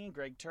 Stan Lee,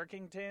 Greg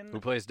Turkington. who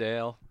plays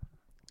Dale.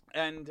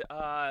 And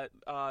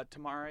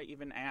Tamara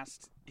even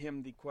asked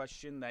him the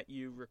question that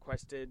you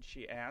requested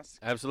she ask.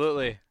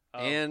 Absolutely. Oh.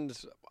 And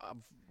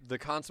the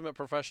consummate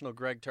professional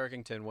Greg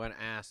Turkington, when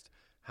asked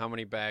how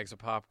many bags of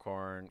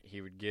popcorn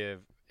he would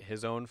give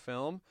his own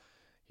film,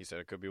 he said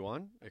it could be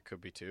 1, it could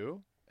be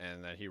 2,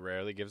 and that he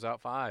rarely gives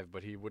out 5,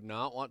 but he would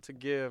not want to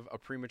give a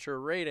premature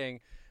rating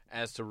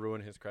as to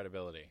ruin his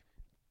credibility.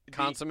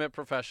 Consummate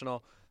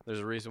professional. There's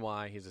a reason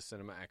why he's a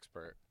cinema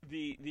expert.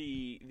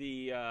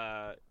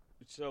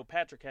 So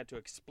Patrick had to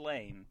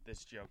explain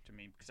this joke to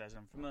me because as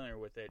I'm familiar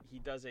with it, he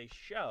does a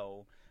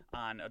show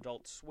on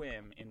Adult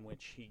Swim in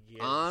which he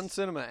gives On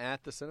cinema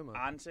at the cinema.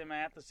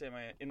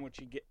 in which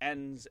he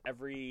ends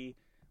every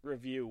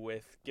review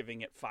with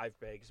giving it 5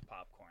 bags of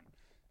popcorn.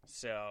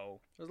 So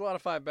There's a lot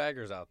of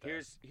 5-baggers out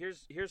there.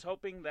 here's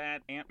hoping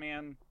that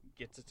Ant-Man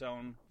gets its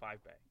own 5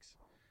 bags.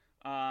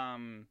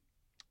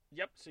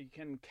 Yep. So you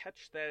can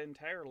catch that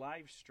entire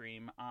live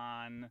stream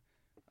on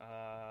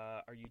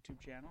our YouTube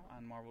channel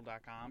on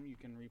Marvel.com. You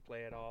can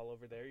replay it all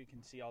over there. You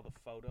can see all the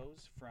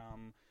photos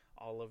from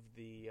all of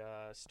the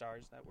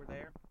stars that were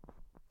there.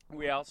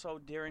 We also,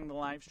 during the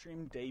live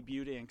stream,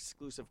 debuted an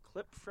exclusive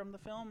clip from the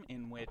film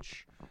in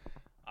which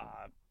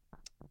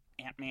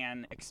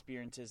Ant-Man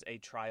experiences a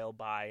trial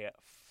by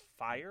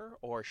fire,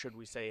 or should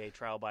we say a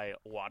trial by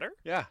water?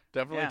 Yeah,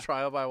 definitely Yeah.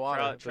 trial by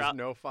water. Trial- There's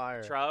no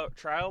fire.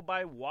 Trial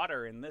by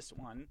water in this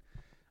one.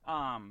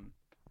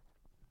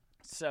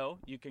 So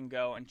you can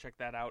go and check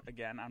that out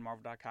again on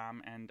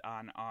Marvel.com and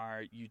on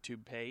our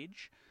YouTube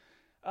page.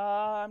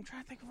 I'm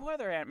trying to think of what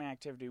other Ant-Man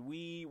activity.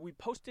 We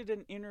posted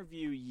an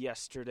interview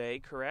yesterday,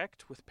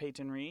 correct, with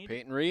Peyton Reed?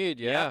 Peyton Reed,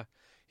 yeah.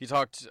 He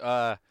talked,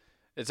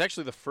 it's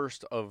actually the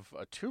first of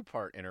a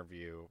 2-part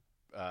interview.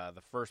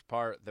 The first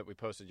part that we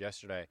posted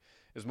yesterday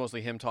is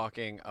mostly him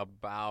talking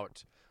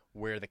about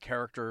where the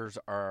characters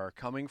are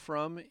coming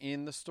from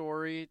in the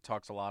story.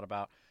 Talks a lot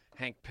about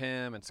Hank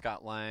Pym and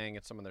Scott Lang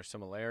and some of their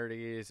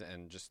similarities,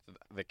 and just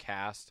the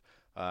cast.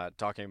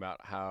 Talking about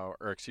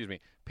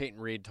Peyton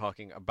Reed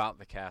talking about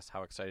the cast,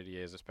 how excited he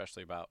is,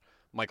 especially about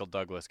Michael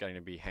Douglas getting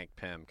to be Hank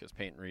Pym, because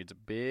Peyton Reed's a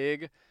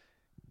big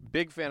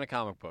fan of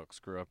comic books.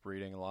 Grew up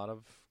reading a lot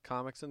of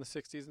comics in the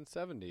 60s and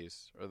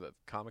 70s, or the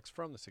comics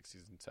from the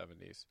 60s and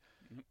 70s.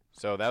 Mm-hmm.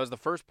 So that was the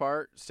first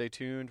part. Stay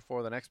tuned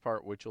for the next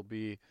part, which will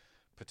be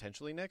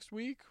potentially next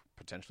week,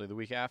 potentially the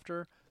week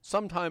after,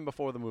 sometime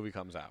before the movie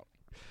comes out.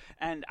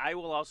 And I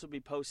will also be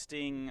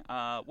posting,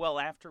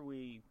 after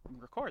we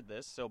record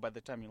this, so by the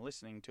time you're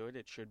listening to it,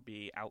 it should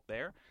be out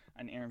there,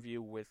 an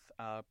interview with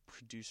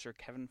producer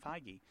Kevin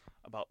Feige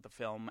about the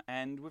film.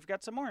 And we've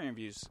got some more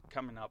interviews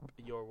coming up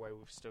your way.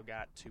 We've still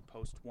got to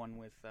post one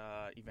with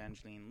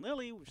Evangeline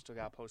Lilly. We've still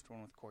got to post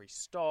one with Corey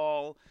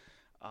Stoll.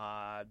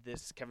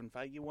 This Kevin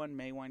Feige one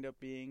may wind up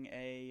being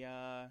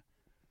a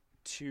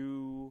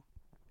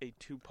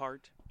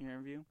two-part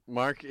interview.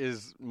 Mark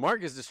is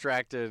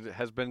distracted,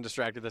 has been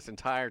distracted this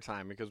entire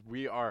time because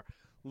we are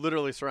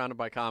literally surrounded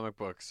by comic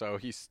books. So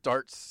he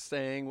starts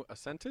saying a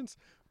sentence,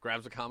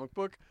 grabs a comic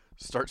book,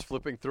 starts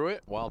flipping through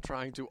it while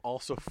trying to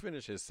also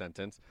finish his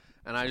sentence.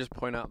 And I just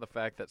point out the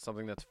fact that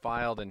something that's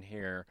filed in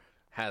here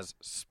has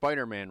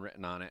Spider-Man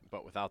written on it,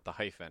 but without the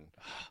hyphen.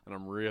 And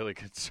I'm really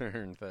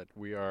concerned that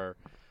we are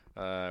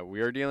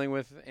dealing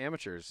with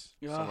amateurs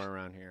somewhere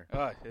around here.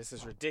 This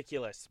is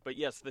ridiculous. But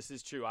yes, this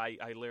is true. I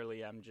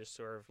literally am just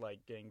sort of like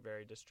getting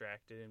very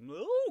distracted. And,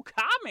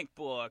 comic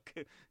book!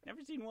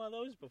 Never seen one of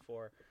those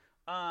before.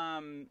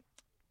 I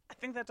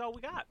think that's all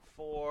we got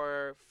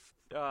for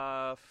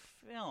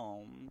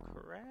film,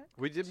 correct?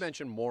 We did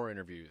mention more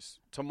interviews.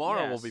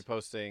 Tomorrow Yes. we'll be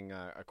posting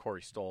a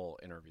Corey Stoll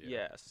interview.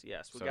 Yes.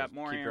 We So got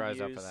more keep interviews.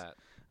 your eyes out for that.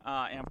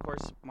 And of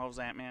course, Marvel's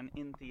Ant-Man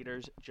in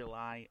theaters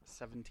July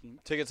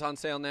 17th. Tickets on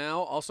sale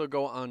now. Also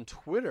go on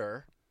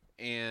Twitter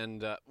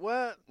and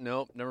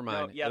nope, never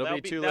mind. That'll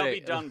be too that'll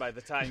late. be done by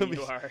the time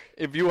you are.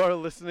 If you are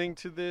listening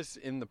to this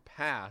in the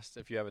past,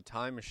 if you have a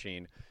time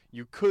machine,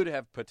 you could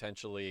have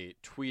potentially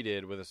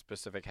tweeted with a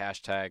specific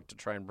hashtag to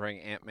try and bring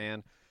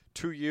Ant-Man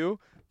to you,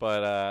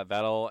 but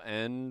that'll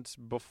end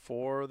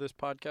before this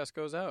podcast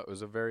goes out. It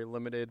was a very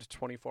limited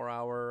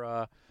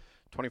 24-hour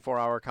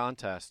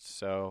contest,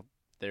 so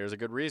there's a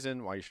good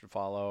reason why you should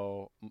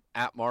follow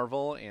at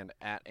Marvel and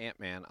at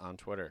Ant-Man on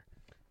Twitter.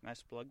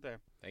 Nice plug there.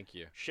 Thank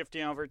you.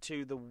 Shifting over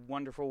to the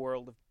wonderful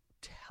world of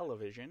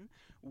television,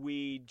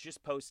 we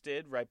just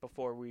posted, right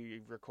before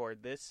we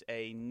record this,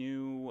 a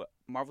new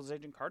Marvel's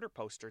Agent Carter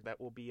poster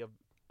that will be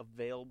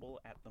available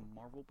at the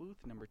Marvel booth,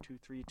 number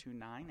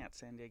 2329 at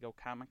San Diego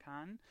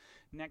Comic-Con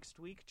next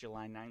week,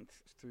 July 9th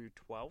through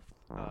 12th,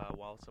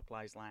 while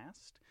supplies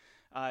last.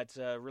 It's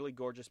a really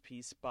gorgeous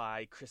piece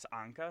by Chris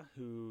Anka,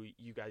 who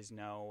you guys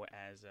know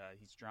as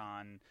he's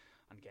drawn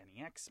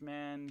Uncanny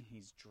X-Men.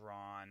 He's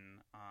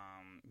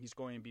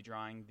going to be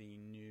drawing the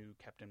new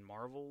Captain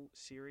Marvel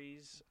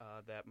series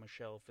that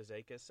Michelle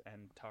Fizakis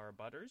and Tara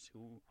Butters,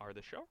 who are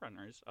the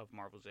showrunners of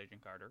Marvel's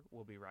Agent Carter,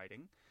 will be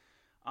writing.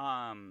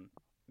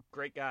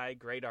 Great guy,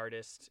 great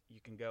artist. You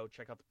can go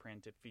check out the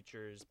print. It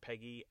features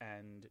Peggy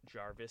and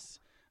Jarvis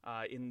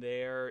in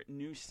their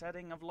new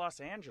setting of Los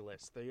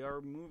Angeles. They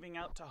are moving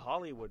out to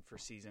Hollywood for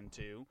season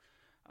 2.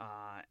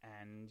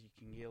 And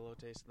you can get a little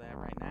taste of that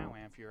right now.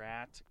 And if you're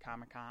at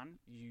Comic-Con,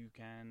 you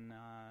can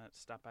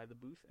stop by the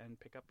booth and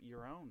pick up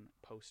your own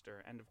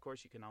poster. And, of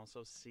course, you can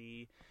also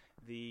see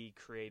the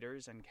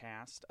creators and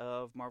cast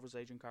of Marvel's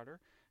Agent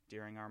Carter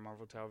during our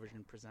Marvel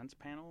Television Presents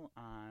panel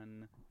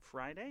on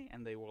Friday.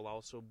 And they will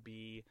also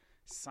be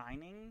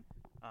signing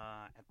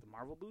at the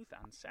Marvel booth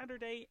on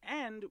Saturday.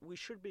 And we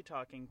should be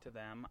talking to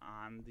them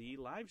on the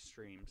live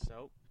stream.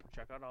 So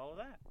check out all of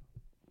that.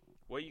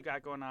 What you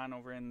got going on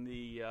over in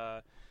the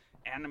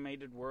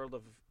animated world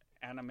of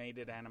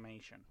animated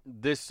animation?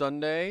 This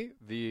Sunday,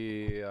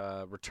 the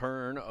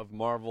return of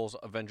Marvel's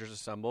Avengers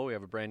Assemble. We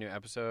have a brand new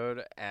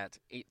episode at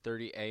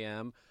 8:30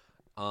 a.m.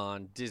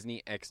 on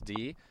Disney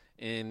XD.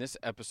 In this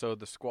episode,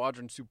 the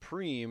Squadron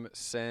Supreme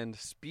send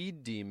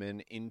Speed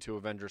Demon into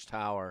Avengers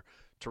Tower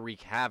to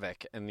wreak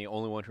havoc, and the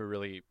only one who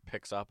really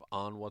picks up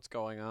on what's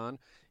going on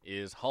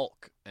is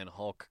Hulk. And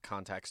Hulk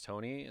contacts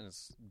Tony and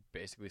is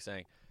basically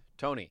saying,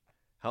 Tony,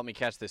 help me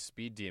catch this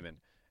Speed Demon.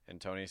 And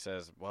Tony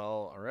says,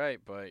 well, all right,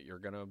 but you're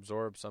going to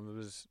absorb some of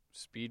his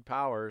speed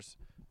powers.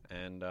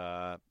 And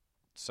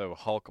so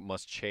Hulk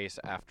must chase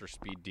after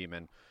Speed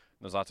Demon.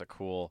 There's lots of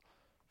cool,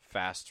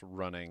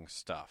 fast-running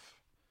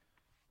stuff.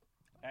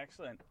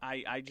 Excellent.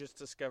 I just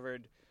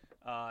discovered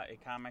a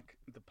comic,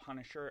 The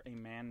Punisher, A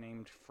Man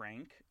Named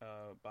Frank,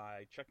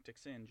 by Chuck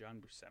Dixon and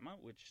John Buscema,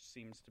 which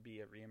seems to be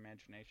a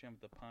reimagination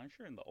of The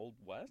Punisher in the Old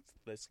West.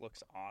 This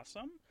looks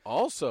awesome.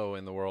 Also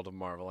in the world of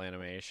Marvel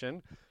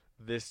animation,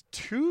 this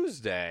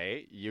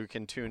Tuesday, you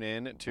can tune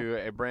in to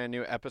a brand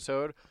new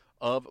episode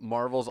of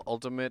Marvel's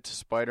Ultimate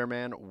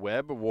Spider-Man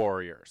Web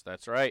Warriors.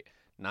 That's right,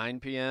 9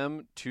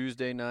 p.m.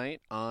 Tuesday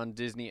night on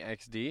Disney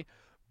XD.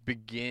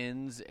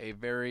 Begins a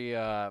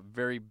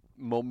very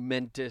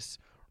momentous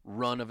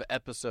run of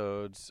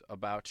episodes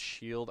about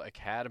S.H.I.E.L.D.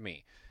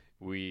 Academy.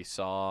 We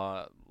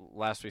saw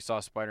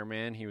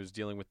Spider-Man. He was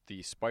dealing with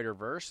the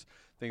Spider-Verse.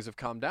 Things have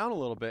calmed down a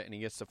little bit, and he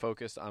gets to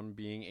focus on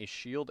being a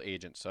S.H.I.E.L.D.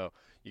 agent. So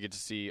you get to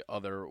see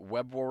other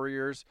Web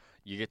Warriors.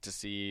 You get to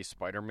see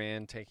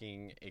Spider-Man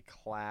taking a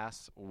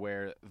class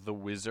where the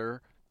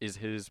Wizard is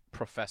his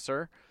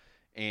professor,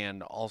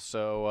 and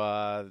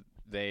also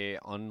they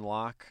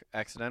unlock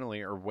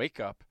accidentally or wake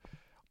up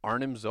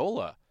Arnim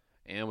Zola.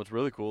 And what's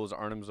really cool is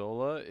Arnim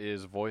Zola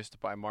is voiced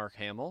by Mark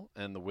Hamill,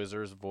 and the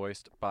Wizard is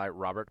voiced by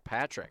Robert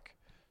Patrick.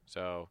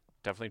 So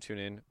definitely tune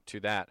in to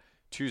that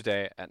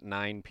Tuesday at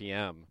 9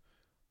 p.m.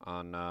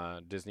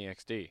 on Disney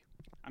XD.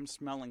 I'm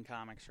smelling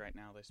comics right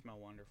now. They smell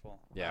wonderful.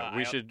 Yeah,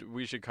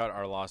 we should cut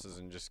our losses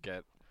and just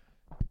get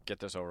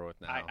this over with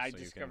now, I so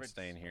you can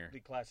stay in here. The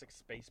classic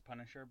Space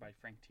Punisher by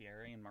Frank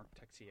Thierry and Mark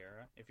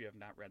Texiera. If you have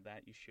not read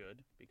that, you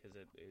should, because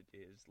it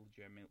is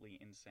legitimately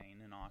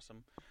insane and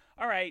awesome.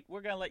 All right,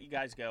 we're going to let you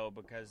guys go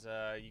because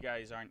you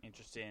guys aren't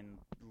interested in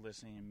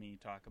listening to me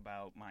talk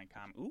about my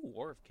comic. Ooh,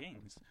 War of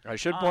Kings. I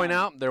should point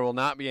out there will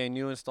not be a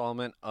new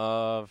installment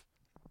of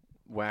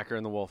Whacker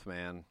and the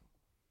Wolfman.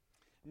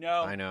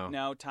 No, I know.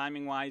 No,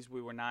 timing-wise, we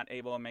were not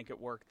able to make it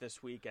work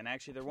this week, and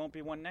actually there won't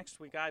be one next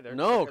week either.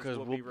 No, because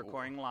we'll be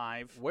recording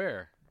live.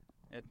 Where?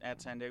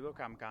 At San Diego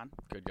Comic-Con.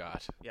 Good God.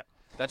 Yep.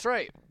 That's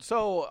right.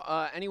 So,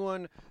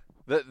 anyone,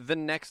 the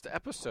next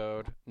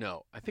episode,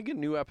 no, I think a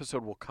new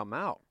episode will come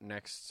out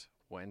next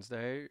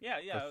Wednesday. Yeah,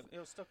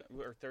 it'll still,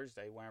 or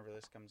Thursday, whenever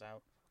this comes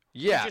out.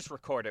 Yeah. We just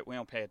record it. We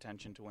don't pay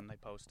attention to when they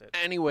post it.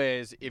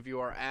 Anyways, if you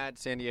are at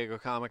San Diego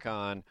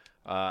Comic-Con,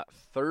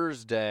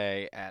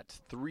 Thursday at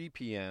 3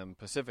 p.m.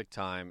 Pacific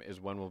time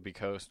is when we'll be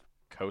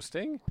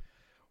coasting.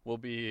 We'll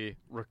be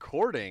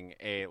recording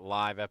a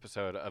live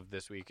episode of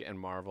This Week in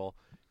Marvel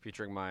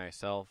featuring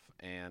myself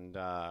and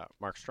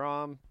Mark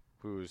Strom,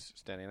 who's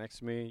standing next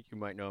to me. You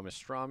might know him as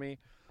Stromy.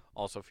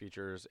 Also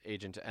features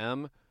Agent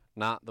M,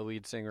 not the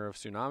lead singer of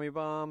Tsunami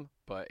Bomb,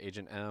 but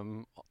Agent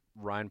M,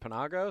 Ryan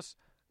Panagos,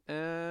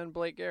 and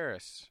Blake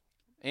Garris.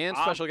 And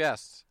special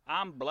guests.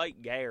 I'm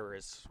Blake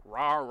Garris.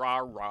 Rawr,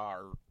 rawr,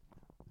 rawr.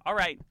 All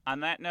right,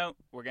 on that note,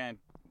 we're going to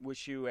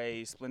wish you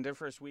a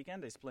splendiferous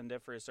weekend, a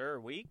splendiferous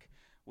week.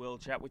 We'll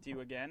chat with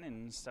you again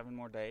in 7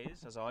 more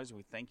days. As always,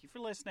 we thank you for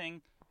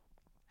listening.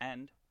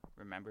 And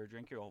remember,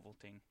 drink your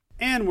Ovaltine.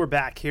 And we're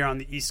back here on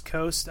the East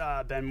Coast.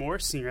 Ben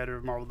Morse, senior editor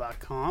of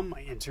Marvel.com.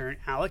 My intern,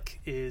 Alec,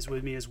 is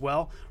with me as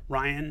well.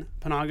 Ryan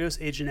Panagos,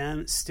 Agent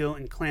M, still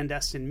in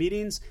clandestine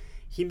meetings.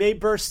 He may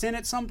burst in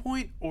at some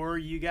point, or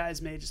you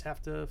guys may just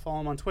have to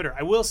follow him on Twitter.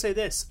 I will say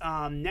this.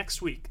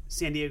 Next week,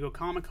 San Diego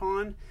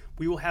Comic-Con,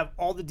 we will have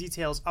all the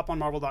details up on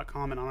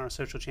Marvel.com and on our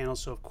social channels.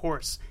 So, of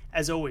course,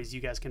 as always,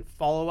 you guys can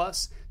follow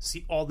us,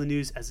 see all the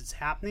news as it's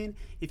happening.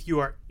 If you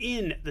are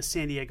in the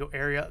San Diego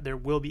area, there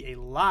will be a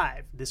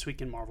live This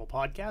Week in Marvel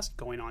podcast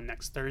going on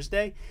next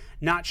Thursday.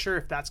 Not sure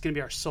if that's going to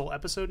be our sole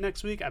episode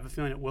next week. I have a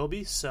feeling it will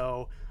be,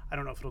 so I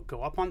don't know if it'll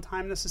go up on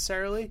time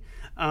necessarily,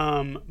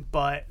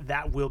 but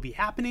that will be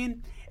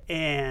happening.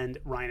 And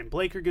Ryan and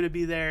Blake are going to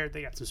be there.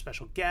 They got some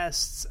special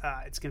guests.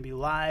 It's going to be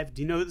live.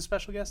 Do you know who the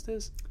special guest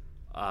is?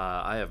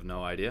 I have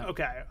no idea.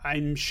 Okay.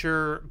 I'm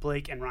sure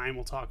Blake and Ryan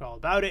will talk all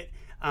about it.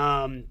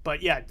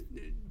 But yeah,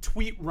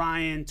 tweet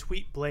Ryan,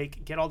 tweet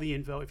Blake, get all the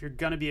info. If you're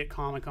going to be at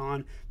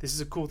Comic-Con, this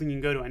is a cool thing you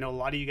can go to. I know a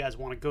lot of you guys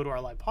want to go to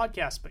our live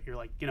podcast, but you're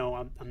like,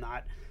 I'm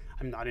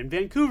not in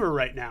Vancouver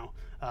right now,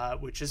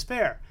 which is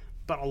fair.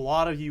 But a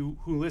lot of you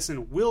who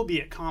listen will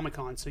be at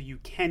Comic-Con, so you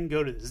can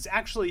go to this. It's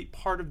actually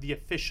part of the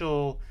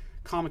official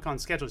Comic-Con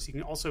schedule, so you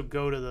can also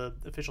go to the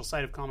official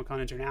site of Comic-Con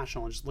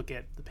International and just look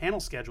at the panel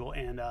schedule,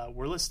 and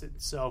we're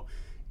listed. So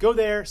go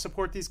there,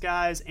 support these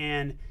guys,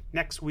 and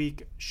next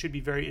week should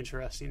be very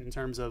interesting in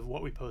terms of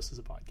what we post as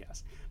a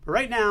podcast. But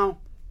right now,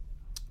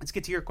 let's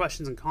get to your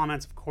questions and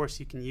comments. Of course,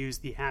 you can use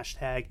the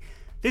hashtag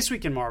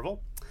ThisWeekInMarvel.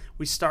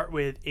 We start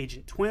with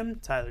Agent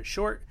Twim, Tyler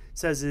Short,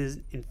 says is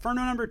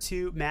Inferno number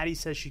 2. Maddie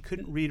says she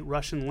couldn't read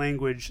Russian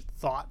language.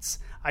 Thoughts?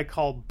 I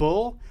call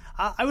bull.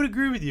 I would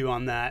agree with you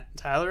on that,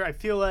 Tyler. I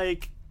feel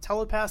like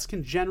telepaths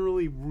can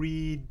generally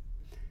read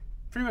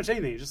pretty much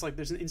anything. Just like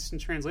there's an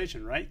instant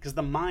translation, right? Because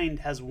the mind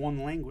has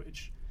one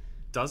language.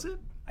 Does it?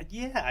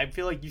 Yeah, I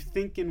feel like you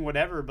think in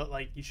whatever, but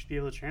like you should be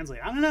able to translate.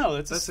 I don't know.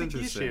 That's a sticky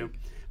interesting. issue.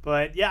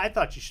 But yeah, I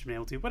thought she should be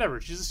able to.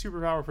 Whatever. She's a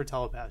superpower for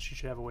telepaths. She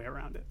should have a way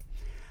around it.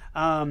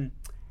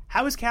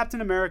 How is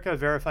Captain America a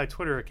verified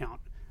Twitter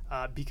account?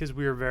 Because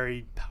we are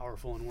very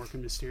powerful and work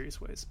in mysterious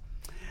ways.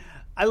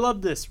 I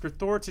love this. For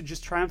Thor to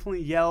just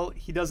triumphantly yell,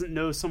 he doesn't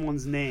know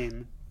someone's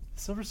name.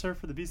 Silver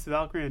Surfer, the Beast of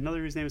Valkyrie, another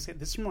whose name is...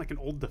 This is from like an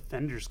old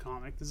Defenders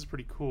comic. This is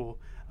pretty cool.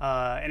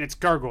 And it's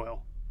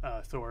Gargoyle,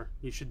 Thor.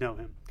 You should know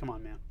him. Come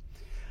on, man.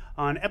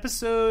 On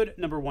episode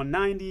number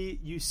 190,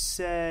 you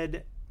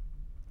said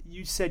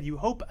you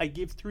hope I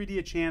give 3D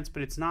a chance,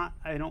 but it's not.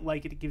 I don't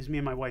like it. It gives me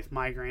and my wife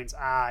migraines.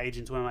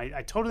 Agent Twim,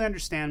 I totally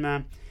understand,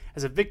 man.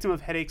 As a victim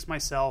of headaches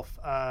myself,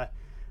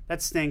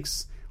 that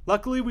stinks.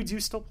 Luckily, we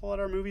do still pull out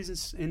our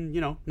movies in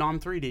non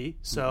 3D.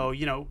 So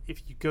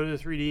if you go to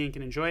the 3D and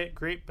can enjoy it,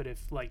 great. But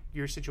if like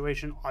your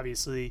situation,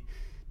 obviously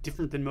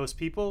different than most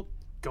people,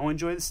 go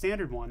enjoy the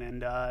standard one,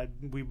 and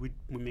we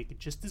make it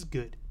just as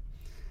good.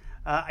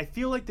 I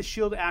feel like the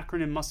SHIELD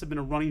acronym must have been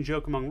a running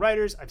joke among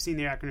writers. I've seen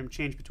the acronym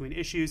change between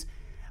issues.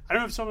 I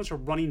don't know if so much a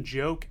running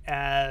joke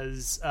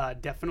as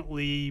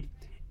definitely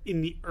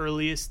in the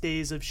earliest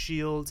days of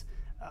SHIELD,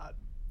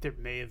 there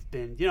may have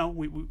been,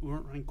 we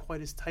weren't running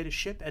quite as tight a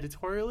ship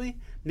editorially,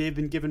 may have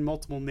been given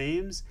multiple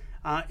names.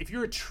 If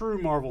you're a true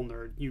Marvel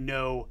nerd, you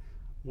know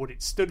what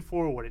it stood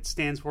for, what it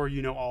stands for,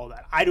 you know all of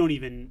that. I don't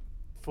even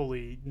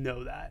fully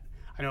know that.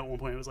 I know at one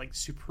point it was like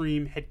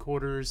Supreme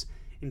Headquarters,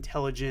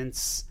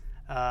 Intelligence,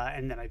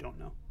 and then I don't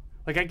know.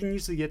 Like I can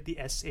usually get the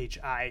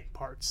SHI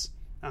parts.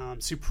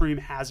 Supreme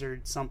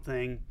Hazard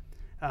something.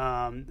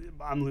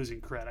 I'm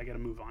losing cred. I got to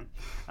move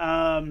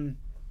on.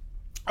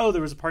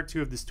 There was a part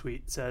 2 of this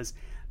tweet. It says,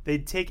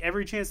 they'd take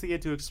every chance they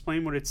get to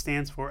explain what it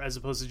stands for as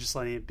opposed to just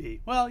letting it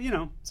be. Well,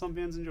 some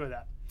fans enjoy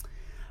that.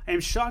 I am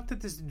shocked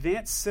that this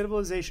advanced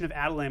civilization of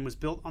Adelan was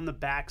built on the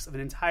backs of an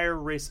entire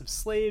race of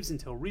slaves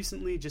until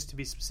recently, just to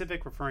be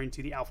specific, referring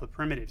to the Alpha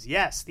Primitives.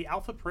 Yes, the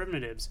Alpha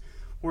Primitives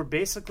were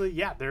basically,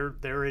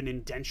 they're an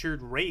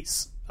indentured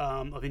race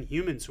of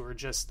Inhumans who are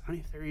just, I don't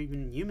know if they're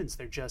even humans,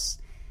 they're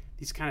just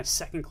these kind of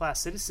second-class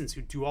citizens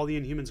who do all the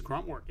Inhumans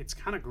grunt work. It's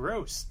kind of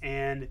gross,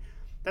 and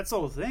that's the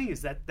whole thing,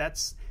 is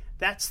that's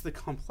the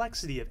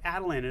complexity of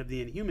Adelan and of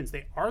the Inhumans.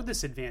 They are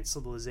this advanced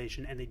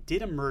civilization, and they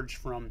did emerge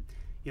from,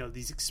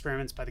 these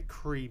experiments by the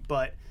Kree,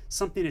 but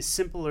something as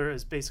simpler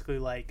as basically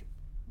like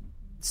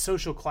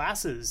social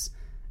classes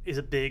is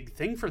a big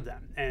thing for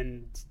them.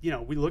 And,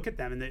 we look at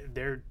them,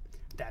 and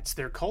that's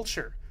their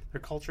culture. Their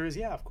culture is,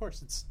 of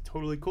course, it's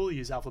totally cool to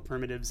use Alpha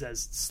Primitives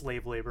as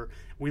slave labor.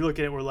 We look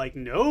at it, we're like,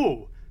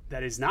 no,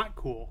 that is not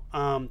cool.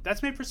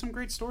 That's made for some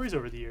great stories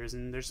over the years,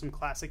 and there's some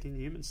classic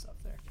Inhuman stuff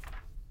there.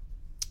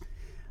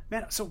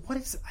 Man, so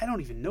I don't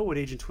even know what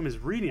Agent Twim is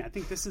reading. I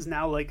think this is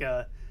now like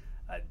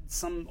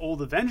some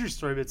old Avengers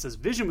story, but it says,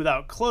 Vision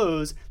without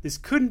clothes. This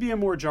couldn't be a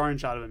more jarring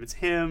shot of him. It's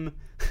him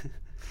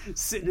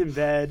sitting in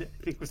bed,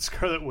 I think with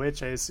Scarlet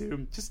Witch, I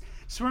assume. Just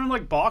wearing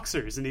like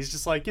boxers, and he's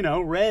just like,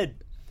 red,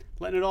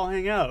 letting it all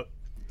hang out.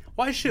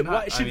 Why should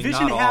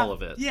Vision not have all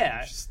of it?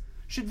 Yeah.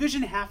 Should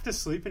Vision have to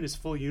sleep in his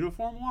full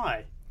uniform?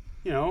 Why?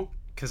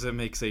 Because it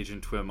makes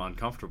Agent Twim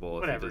uncomfortable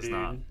if Whatever, it does dude.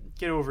 not.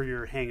 Get over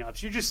your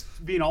hang-ups. You're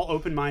just being all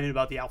open-minded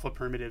about the Alpha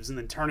Primitives and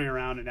then turning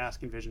around and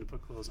asking Vision to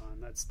put clothes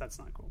on. That's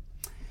not cool.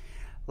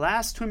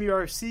 Last Twim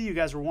URC, you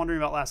guys were wondering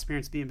about last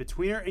appearance being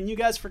Betweener, and you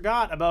guys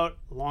forgot about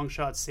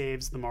Longshot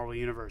Saves the Marvel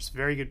Universe.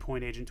 Very good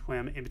point, Agent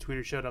Twim.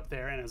 In-Betweener showed up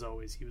there, and as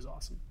always, he was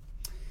awesome.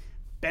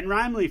 Ben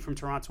Rimley from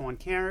Toronto,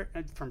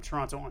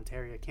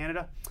 Ontario,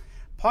 Canada.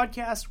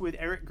 Podcast with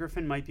Eric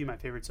Griffin might be my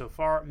favorite so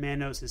far. Man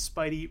knows his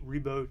Spidey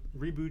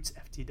reboots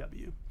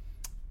FTW.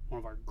 One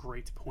of our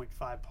great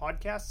 0.5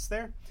 podcasts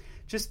there.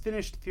 Just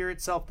finished Fear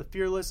Itself, The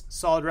Fearless.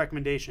 Solid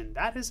recommendation.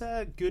 That is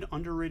a good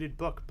underrated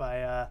book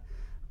by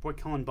boy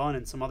Cullen Bunn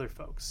and some other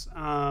folks.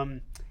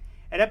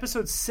 At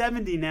episode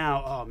 70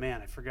 now, oh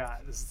man, I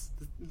forgot.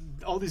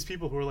 All these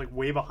people who are like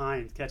way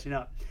behind catching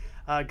up.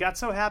 Got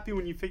so happy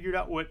when you figured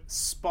out what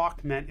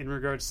Spock meant in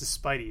regards to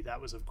Spidey.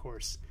 That was, of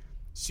course,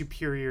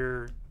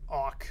 Superior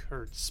Auk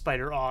or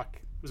Spider Auk.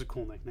 It was a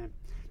cool nickname.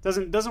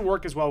 Doesn't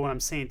work as well when I'm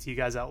saying it to you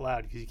guys out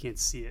loud because you can't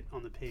see it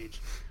on the page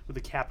with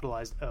a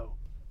capitalized O.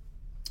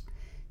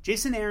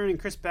 Jason Aaron and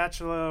Chris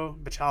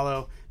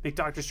Bachalo make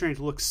Doctor Strange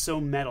look so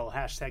metal.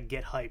 #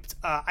 get hyped.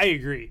 I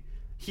agree.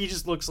 He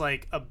just looks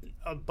like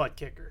a butt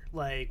kicker.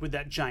 Like with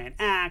that giant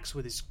axe,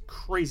 with his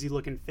crazy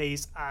looking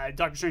face.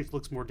 Doctor Strange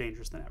looks more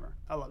dangerous than ever.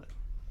 I love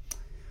it.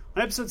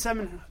 On episode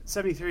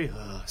 773,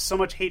 so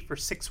much hate for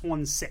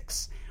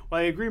 616. While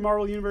I agree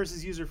Marvel Universe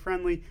is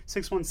user-friendly,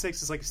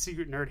 616 is like a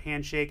secret nerd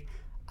handshake.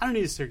 I don't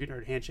need a secret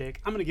nerd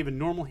handshake. I'm going to give a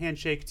normal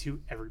handshake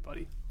to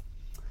everybody.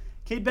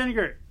 Kate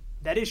Benninger,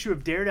 That issue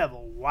of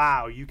Daredevil,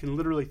 wow, you can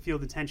literally feel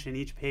the tension in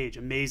each page.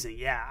 Amazing.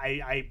 Yeah,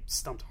 I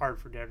stumped hard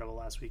for Daredevil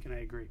last week, and I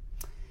agree.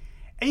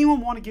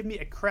 Anyone want to give me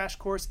a crash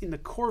course in the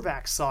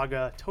Korvac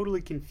saga?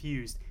 Totally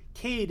confused.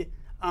 Cade,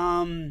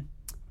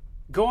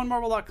 go on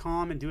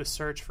Marvel.com and do a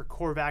search for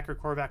Korvac or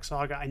Korvac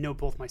saga. I know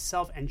both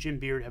myself and Jim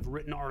Beard have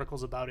written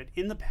articles about it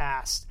in the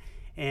past,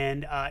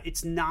 and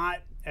it's not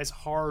as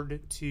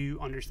hard to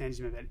understand as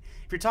you may have.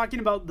 If you're talking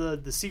about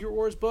the Secret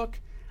Wars book,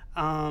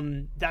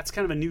 that's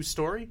kind of a new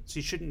story, so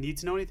you shouldn't need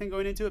to know anything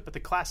going into it. But the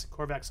classic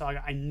Korvac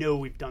saga, I know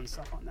we've done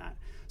stuff on that,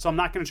 so I'm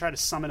not going to try to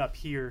sum it up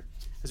here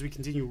as we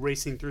continue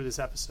racing through this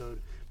episode.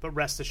 But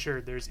rest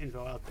assured, there's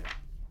info out there.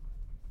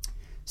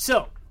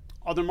 So,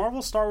 are the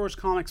Marvel Star Wars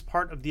comics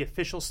part of the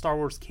official Star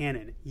Wars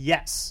canon?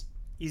 Yes.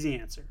 Easy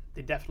answer.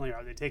 They definitely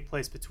are. They take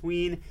place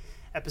between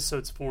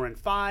episodes 4 and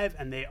 5,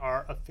 and they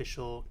are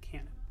official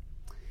canon.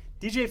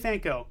 DJ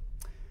Fanko.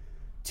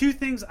 2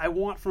 things I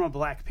want from a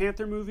Black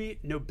Panther movie: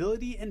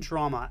 nobility and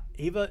drama.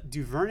 Ava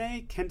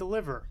DuVernay can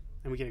deliver.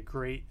 And we get a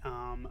great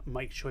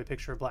Mike Choi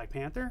picture of Black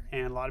Panther,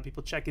 and a lot of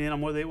people checking in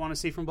on what they want to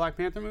see from Black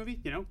Panther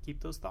movie. You know,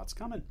 keep those thoughts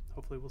coming.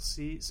 Hopefully we'll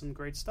see some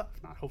great stuff.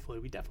 Not hopefully,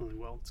 we definitely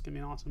will. It's going to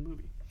be an awesome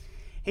movie.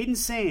 Hayden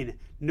Sane,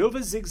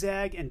 Nova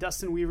Zigzag and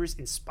Dustin Weaver's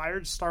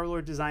inspired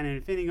Star-Lord design in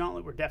Infinity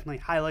Gauntlet were definitely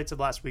highlights of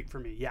last week for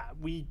me. Yeah,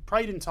 we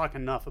probably didn't talk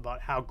enough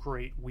about how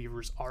great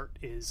Weaver's art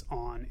is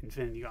on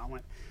Infinity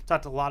Gauntlet.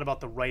 Talked a lot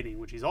about the writing,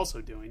 which he's also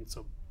doing,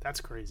 so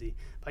that's crazy.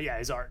 But yeah,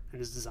 his art and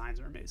his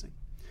designs are amazing.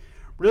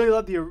 Really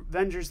love the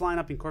Avengers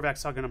lineup in Korvac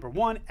Saga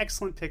 #1.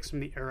 Excellent picks from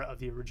the era of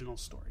the original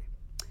story.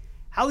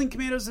 Howling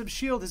Commandos of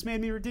S.H.I.E.L.D. has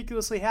made me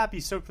ridiculously happy,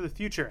 stoked for the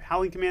future.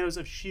 Howling Commandos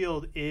of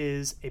S.H.I.E.L.D.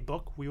 is a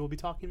book we will be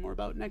talking more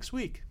about next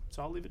week,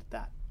 so I'll leave it at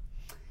that.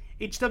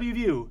 HW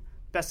View,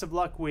 best of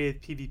luck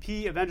with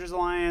PvP, Avengers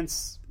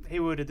Alliance.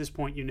 Haywood, at this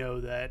point, you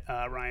know that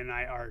Ryan and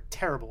I are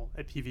terrible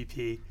at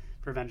PvP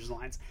for Avengers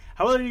Alliance.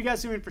 How well are you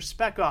guys doing for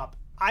Spec Op?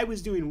 I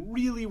was doing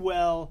really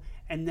well,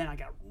 and then I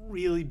got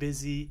really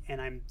busy, and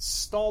I'm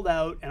stalled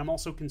out, and I'm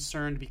also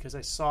concerned because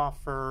I saw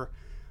for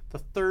the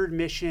 3rd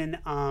mission,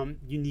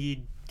 you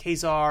need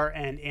Kazar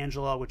and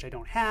Angela, which I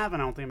don't have,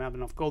 and I don't think I'm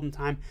having enough golden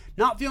time.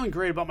 Not feeling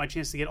great about my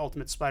chance to get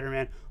Ultimate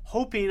Spider-Man,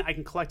 hoping I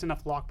can collect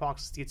enough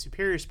lockboxes to get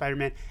Superior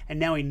Spider-Man, and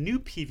now a new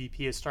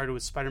PvP has started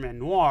with Spider-Man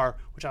Noir,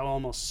 which I will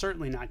almost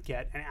certainly not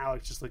get, and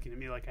Alex just looking at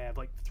me like I have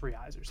like 3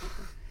 eyes or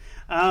something.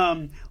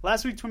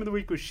 Last week, Twin of the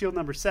Week was S.H.I.E.L.D.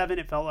 #7.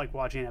 It felt like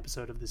watching an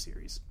episode of the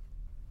series.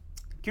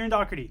 Kieran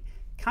Doherty,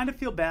 kind of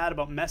feel bad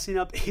about messing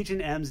up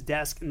Agent M's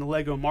desk in the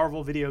Lego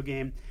Marvel video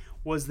game.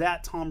 Was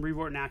that Tom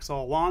Brevoort and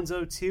Axel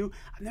Alonso too?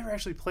 I've never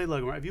actually played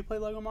Lego Marvel. Have you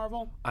played Lego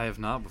Marvel? I have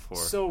not before.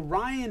 So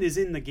Ryan is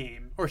in the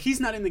game, or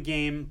he's not in the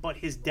game, but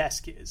his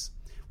desk is,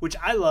 which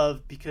I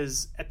love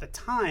because at the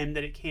time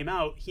that it came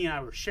out, he and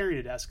I were sharing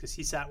a desk because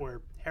he sat where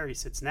Harry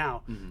sits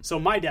now. Mm-hmm. So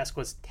my desk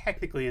was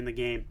technically in the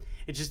game.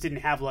 It just didn't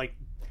have like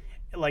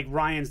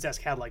Ryan's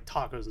desk had like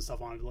tacos and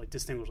stuff on it to like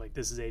distinguish like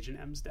this is Agent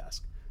M's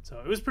desk. So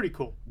it was pretty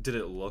cool. Did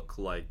it look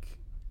like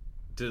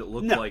no.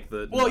 like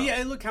the... Well, no. yeah,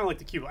 it looked kind of like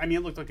the cubicle. I mean,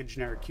 it looked like a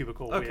generic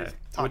cubicle with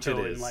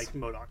taco and like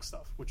MODOK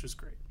stuff, which was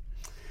great.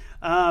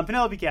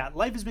 Penelope Cat,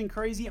 life has been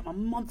crazy. I'm a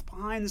month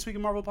behind this week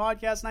in Marvel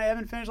Podcast, and I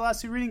haven't finished the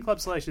last 2 Reading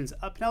Club selections.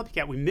 Penelope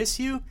Cat, we miss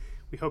you.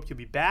 We hope you'll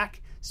be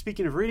back.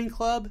 Speaking of Reading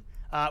Club,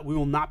 we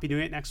will not be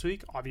doing it next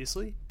week,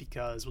 obviously,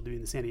 because we'll be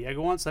doing the San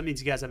Diego one. So that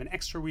means you guys have an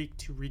extra week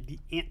to read the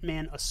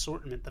Ant-Man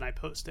assortment that I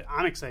posted.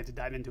 I'm excited to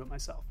dive into it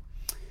myself.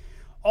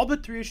 All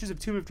but 3 issues of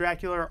Tomb of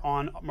Dracula are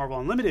on Marvel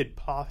Unlimited,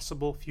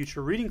 possible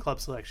future Reading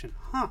Club selection.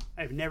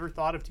 I've never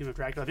thought of Tomb of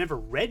Dracula. I've never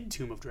read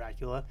Tomb of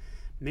Dracula.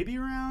 Maybe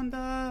around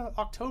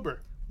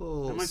October. A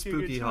little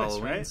spooky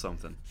Halloween, right?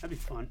 Something. That'd be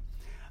fun.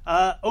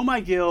 Oh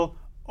my Gil,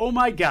 oh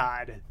my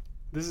God.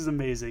 This is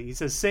amazing. He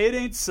says, say it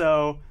ain't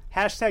so.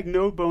 #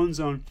 no bone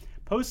zone.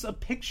 Posts a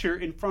picture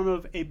in front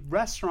of a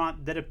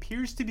restaurant that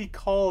appears to be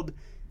called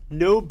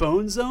No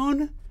Bone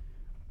Zone.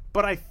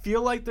 But I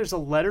feel like there's a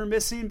letter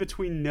missing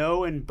between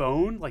no and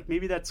bone. Like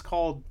maybe that's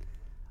called...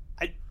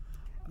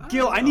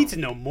 Gil, I need to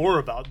know more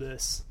about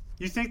this.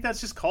 You think that's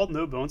just called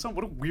No Bone Zone?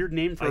 What a weird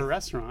name for a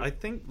restaurant. I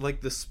think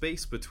like the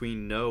space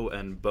between no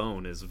and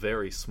bone is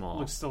very small.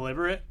 Looks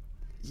deliberate.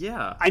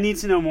 Yeah. I need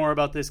to know more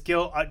about this.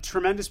 Gil, a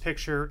tremendous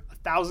picture.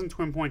 1,000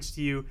 twin points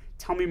to you.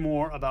 Tell me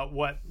more about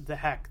what the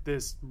heck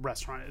this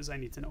restaurant is. I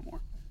need to know more.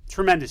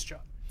 Tremendous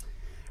job.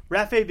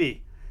 Raf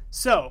AB.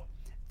 So...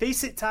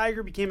 Face It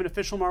Tiger became an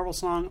official Marvel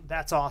song.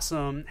 That's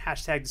awesome.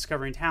 #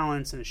 Discovering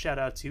Talents, and a shout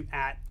out to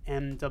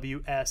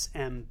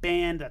 @MWSM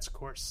Band. That's, of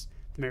course,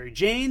 the Mary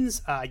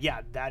Janes.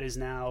 That is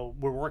now,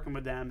 we're working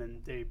with them,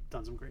 and they've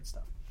done some great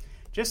stuff.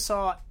 Just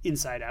saw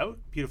Inside Out.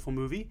 Beautiful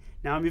movie.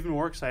 Now I'm even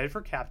more excited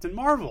for Captain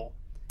Marvel.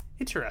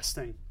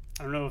 Interesting.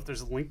 I don't know if there's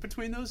a link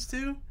between those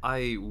two.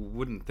 I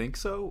wouldn't think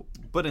so,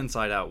 but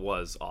Inside Out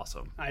was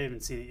awesome. I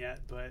haven't seen it yet,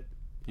 but...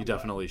 You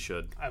definitely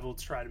should. I will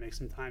try to make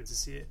some time to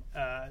see it.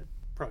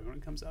 Probably when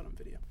it comes out on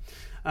video.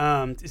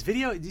 Is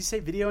video? Do you say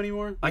video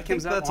anymore? I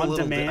think that's a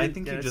little. I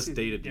think you just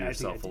dated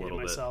yourself a little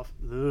bit.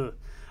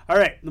 All All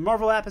right, the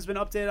Marvel app has been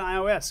updated on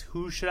iOS.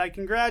 Who should I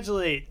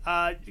congratulate?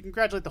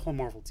 Congratulate the whole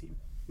Marvel team.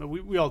 But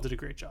we all did a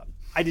great job.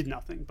 I did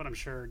nothing, but I'm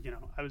sure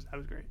I was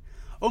great.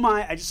 Oh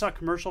my! I just saw a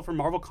commercial for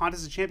Marvel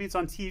Contest of Champions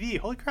on TV.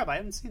 Holy crap! I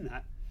haven't seen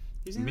that.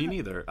 You seen Me that?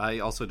 neither. I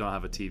also don't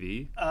have a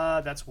TV.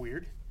 That's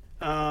weird.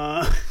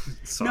 Sorry.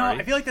 No,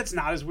 I feel like that's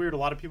not as weird. A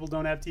lot of people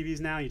don't have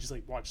TVs now. You just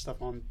like watch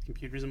stuff on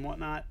computers and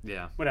whatnot.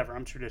 Yeah. Whatever.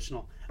 I'm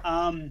traditional.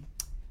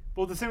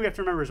 Well, the thing we have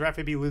to remember is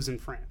Raphael B lives in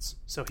France,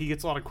 so he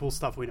gets a lot of cool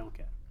stuff we don't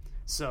get.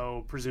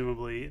 So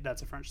presumably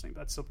that's a French thing.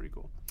 But that's still pretty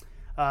cool.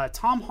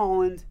 Tom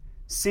Holland,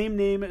 same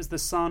name as the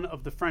son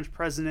of the French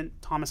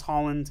president, Thomas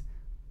Holland.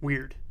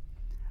 Weird.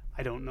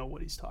 I don't know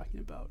what he's talking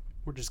about.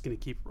 We're just going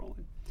to keep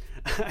rolling.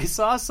 I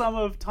saw some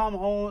of Tom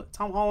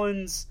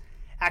Holland's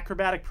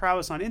acrobatic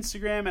prowess on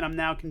Instagram, and I'm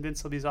now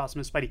convinced he'll be as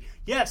awesome as Spidey.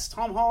 Yes,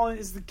 Tom Holland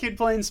is the kid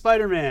playing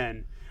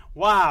Spider-Man.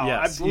 Wow,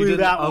 yes, I blew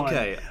that one.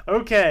 Okay.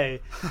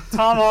 Okay,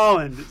 Tom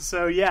Holland.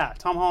 So yeah,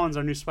 Tom Holland's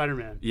our new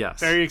Spider-Man. Yes.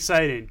 Very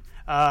exciting.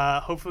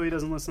 Hopefully he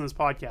doesn't listen to this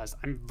podcast.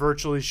 I'm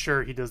virtually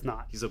sure he does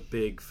not. He's a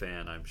big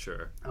fan, I'm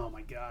sure. Oh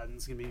my god,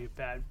 this is going to be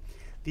bad.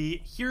 The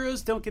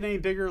heroes don't get any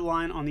bigger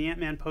line on the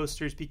Ant-Man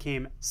posters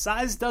became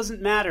size doesn't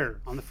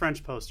matter on the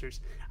French posters.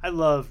 I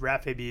love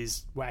Raphael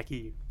B's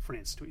wacky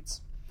France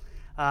tweets.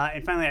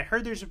 And finally, I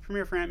heard there's a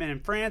premiere for Ant-Man in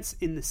France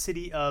in the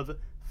city of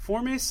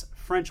Formes,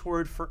 French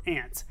word for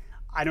ant.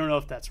 I don't know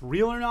if that's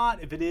real or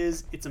not. If it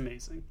is, it's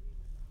amazing.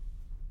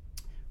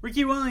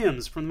 Ricky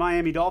Williams from the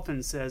Miami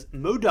Dolphins says,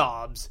 Mo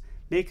Dobbs,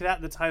 make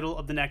that the title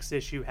of the next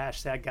issue, #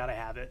 gotta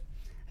have it.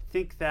 I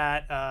think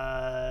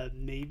that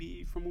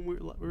maybe from when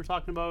we were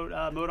talking about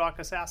MODOK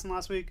Assassin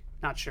last week.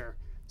 Not sure.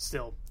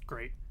 Still,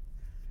 great.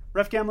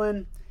 Ref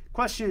Gemlin,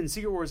 question,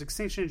 Secret Wars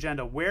Extinction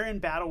Agenda. Where in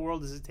Battle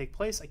World does it take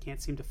place? I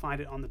can't seem to find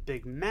it on the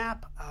big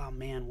map. Oh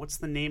man, what's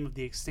the name of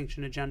the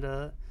Extinction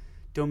Agenda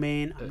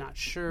domain? I'm not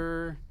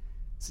sure.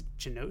 Is it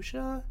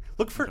Genosha?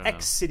 Look for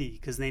X City,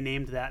 because they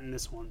named that in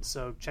this one,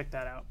 so check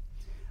that out.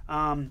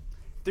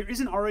 There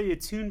isn't already a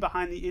tune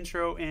behind the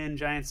intro in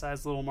Giant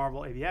Size Little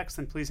Marvel AVX,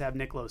 then please have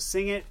Nick Lowe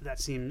sing it.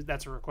 That's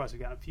a request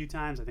we've gotten a few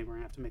times. I think we're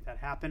going to have to make that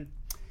happen.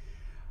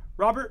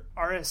 Robert,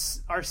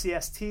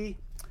 RCST,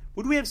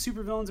 would we have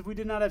supervillains if we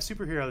did not have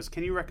superheroes?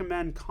 Can you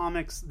recommend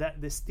comics that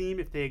this theme,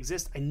 if they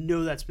exist? I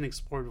know that's been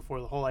explored before,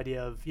 the whole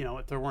idea of,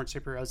 if there weren't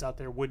superheroes out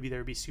there, would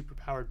there be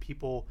superpowered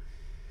people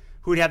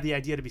who would have the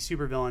idea to be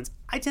supervillains?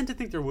 I tend to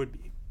think there would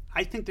be.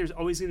 I think there's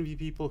always going to be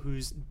people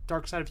whose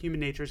dark side of human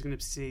nature is going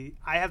to see,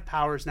 I have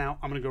powers now,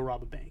 I'm going to go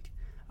rob a bank.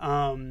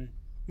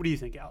 What do you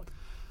think, Alec?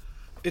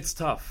 It's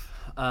tough.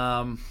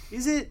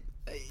 Is it?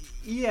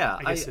 Yeah.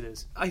 I guess it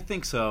is. I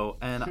think so.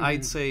 And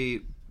I'd say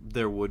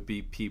there would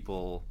be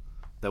people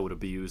that would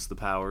abuse the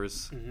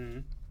powers. Mm-hmm.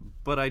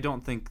 But I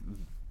don't think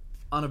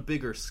on a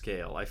bigger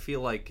scale. I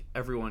feel like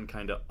everyone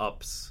kind of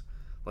ups.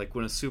 Like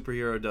when a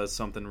superhero does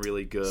something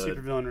really good,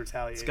 supervillain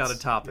retaliates. It's got to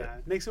top it.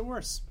 It makes it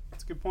worse.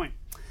 That's a good point.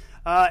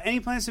 Any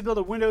plans to build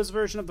a Windows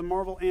version of the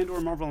Marvel and/or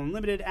Marvel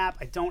Unlimited app?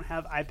 I don't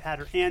have iPad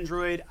or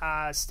Android.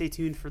 Stay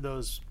tuned for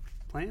those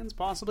plans,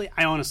 possibly.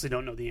 I honestly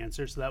don't know the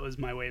answer, so that was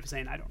my way of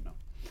saying I don't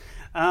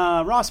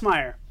know. Ross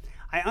Meyer.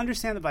 I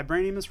understand that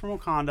Vibranium is from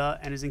Wakanda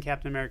and is in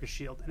Captain America's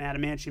shield, and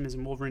Adamantium is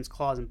in Wolverine's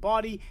claws and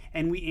body,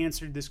 and we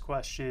answered this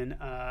question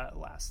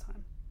last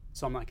time.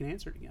 So I'm not going to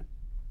answer it again.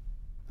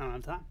 I don't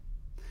have time.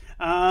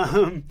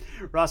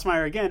 Ross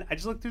Meyer again. I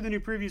just looked through the new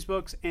previews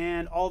books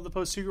and all of the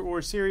post Secret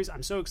Wars series.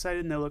 I'm so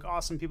excited and they look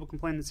awesome. People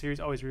complain the series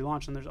always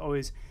relaunch and there's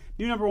always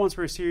new number ones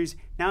for a series.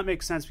 Now it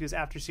makes sense because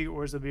after Secret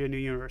Wars there'll be a new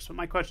universe. But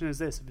my question is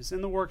this: if it's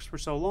in the works for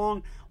so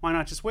long, why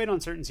not just wait on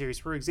certain series?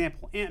 For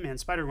example, Ant-Man,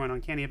 Spider-Gwen,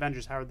 Uncanny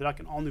Avengers, Howard the Duck,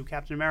 and all new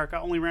Captain America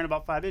only ran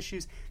about 5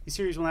 issues. These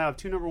series will now have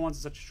 2 number ones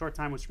in such a short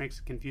time, which makes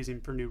it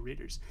confusing for new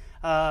readers.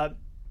 Number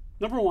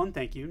 1,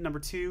 thank you. Number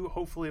 2,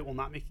 hopefully it will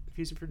not make it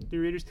confusing for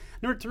new readers.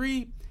 Number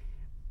 3,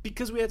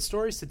 because we had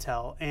stories to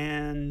tell,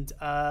 and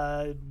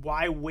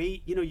why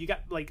wait? You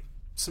got like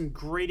some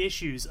great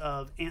issues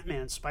of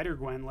Ant-Man,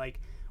 Spider-Gwen. Like,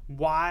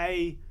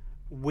 why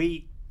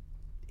wait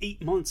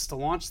 8 months to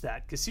launch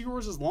that? Because Secret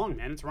Wars is long,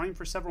 man. It's running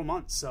for several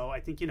months. So I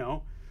think, the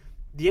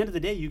end of the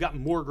day, you got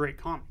more great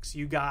comics.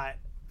 You got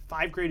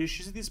 5 great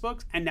issues of these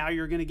books, and now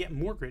you're going to get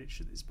more great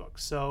issues of these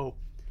books. So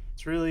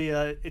it's really,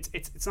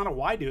 it's not a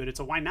why do it, it's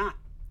a why not.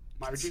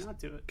 Why would you not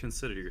do it?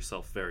 Consider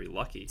yourself very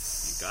lucky.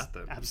 You got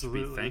them.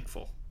 Absolutely. You should be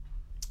thankful.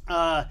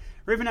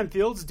 Raven M.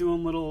 Fields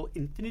doing little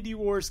Infinity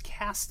Wars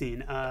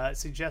casting,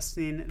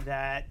 suggesting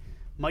that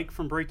Mike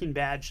from Breaking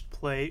Bad should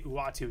play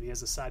Uatu, and he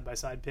has a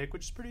side-by-side pick,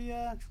 which is pretty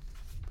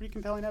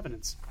compelling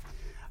evidence.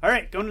 All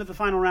right, going to the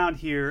final round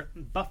here.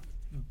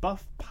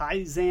 Buff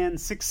Paisan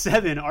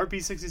 67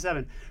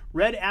 RP67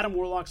 read Adam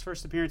Warlock's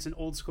first appearance in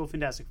Old School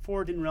Fantastic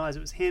Four. Didn't realize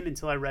it was him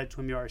until I read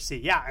Twimby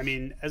RC. Yeah, I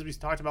mean, as we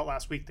talked about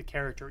last week, the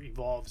character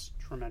evolves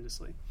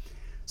tremendously.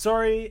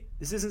 Sorry,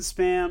 this isn't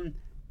spam.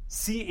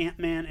 See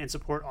Ant-Man and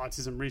support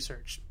autism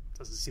research.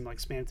 Doesn't seem like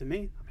spam to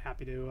me. I'm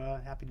happy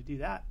to do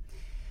that.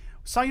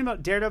 was talking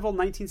about Daredevil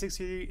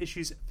 1963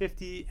 issues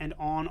 50 and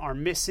on are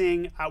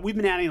missing. We've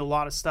been adding a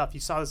lot of stuff. You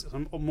saw this,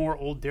 some more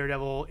old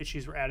Daredevil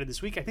issues were added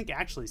this week. I think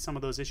actually some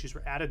of those issues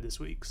were added this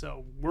week,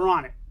 so we're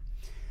on it.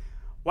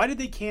 Why did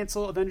they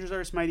cancel Avengers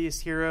Earth's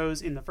Mightiest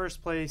Heroes in the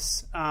first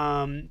place?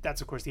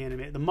 That's, of course,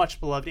 the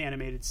much-beloved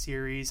animated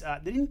series.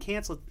 They didn't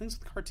cancel it. The things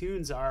with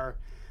cartoons are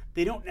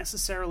they don't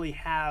necessarily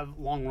have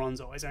long runs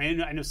always. I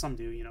mean, I know some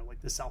do,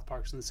 like the South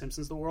Parks and the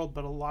Simpsons of the world,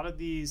 but a lot of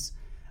these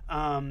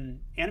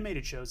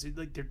animated shows,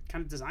 like they're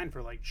kind of designed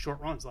for like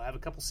short runs. They'll have a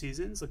couple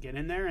seasons, they'll get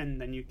in there,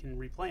 and then you can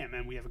replay them.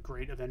 And we have a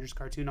great Avengers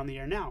cartoon on the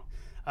air now.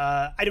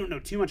 I don't know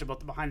too much about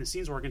the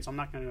behind-the-scenes working, so I'm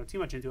not going to go too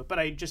much into it, but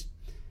I just...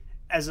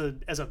 As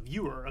a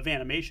viewer of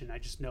animation, I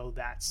just know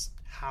that's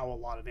how a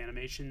lot of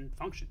animation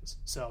functions.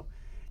 So,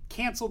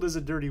 canceled is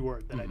a dirty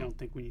word that I don't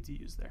think we need to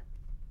use there.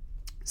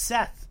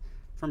 Seth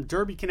from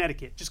Derby,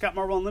 Connecticut. Just got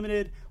Marvel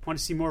Unlimited. Want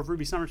to see more of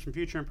Ruby Summers from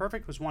Future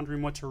Imperfect. Was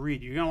wondering what to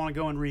read. You're going to want to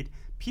go and read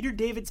Peter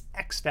David's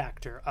X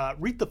Factor.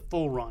 Read the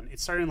full run. It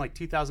started in like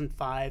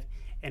 2005,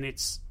 and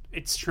it's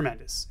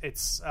tremendous.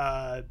 It's...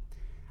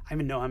 I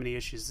don't even know how many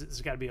issues.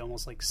 There's got to be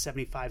almost like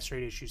 75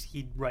 straight issues.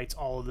 He writes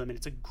all of them, and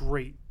it's a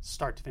great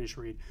start-to-finish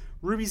read.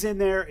 Ruby's in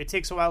there. It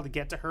takes a while to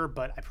get to her,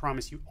 but I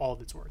promise you all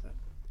of it's worth it.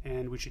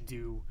 And we should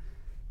do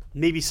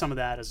maybe some of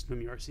that as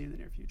WRC in the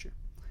near future.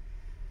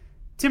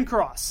 Tim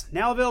Cross,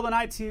 now available on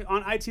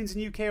iTunes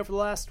in the UK over the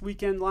last 2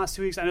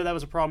 weeks. I know that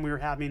was a problem we were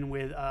having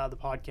with the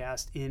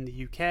podcast in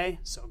the UK,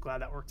 so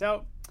glad that worked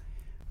out.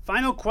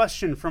 Final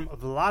question from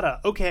Vlada.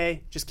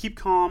 Okay, just keep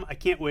calm. I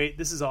can't wait.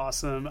 This is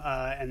awesome.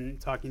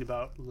 And talking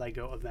about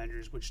Lego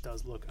Avengers, which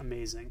does look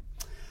amazing.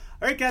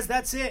 All right, guys,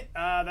 that's it.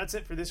 That's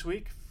it for this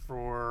week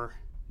for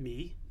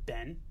me,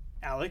 Ben,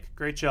 Alec.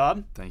 Great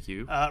job. Thank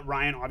you.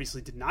 Ryan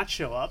obviously did not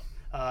show up.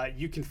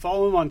 You can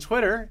follow him on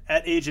Twitter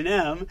at Agent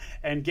M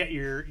and get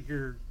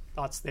your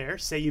thoughts there.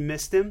 Say you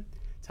missed him.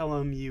 Tell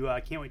him you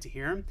can't wait to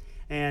hear him.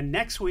 And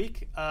next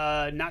week,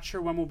 not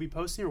sure when we'll be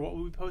posting or what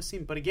we'll be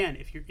posting, but again,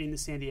 if you're in the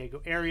San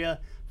Diego area,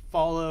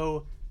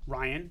 follow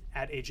Ryan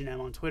at Agent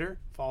M on Twitter,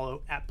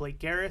 follow at Blake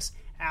Garris,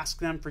 ask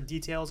them for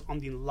details on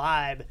the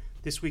live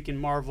This Week in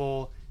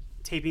Marvel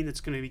taping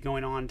that's going to be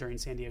going on during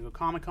San Diego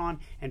Comic-Con,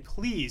 and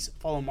please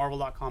follow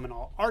Marvel.com and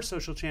all our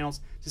social channels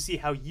to see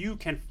how you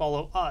can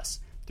follow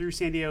us through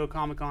San Diego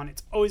Comic-Con.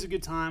 It's always a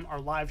good time.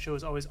 Our live show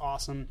is always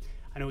awesome.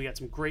 I know we got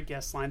some great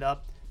guests lined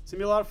up. It's going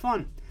to be a lot of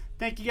fun.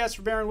 Thank you guys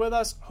for bearing with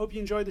us. Hope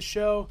you enjoyed the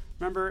show.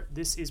 Remember,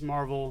 this is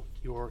Marvel,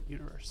 your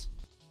universe.